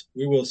 guys.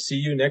 We will see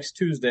you next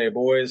Tuesday,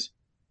 boys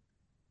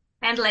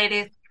and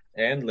ladies.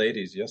 And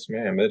ladies, yes,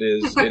 ma'am. It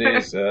is.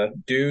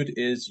 Dude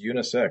is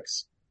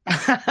unisex.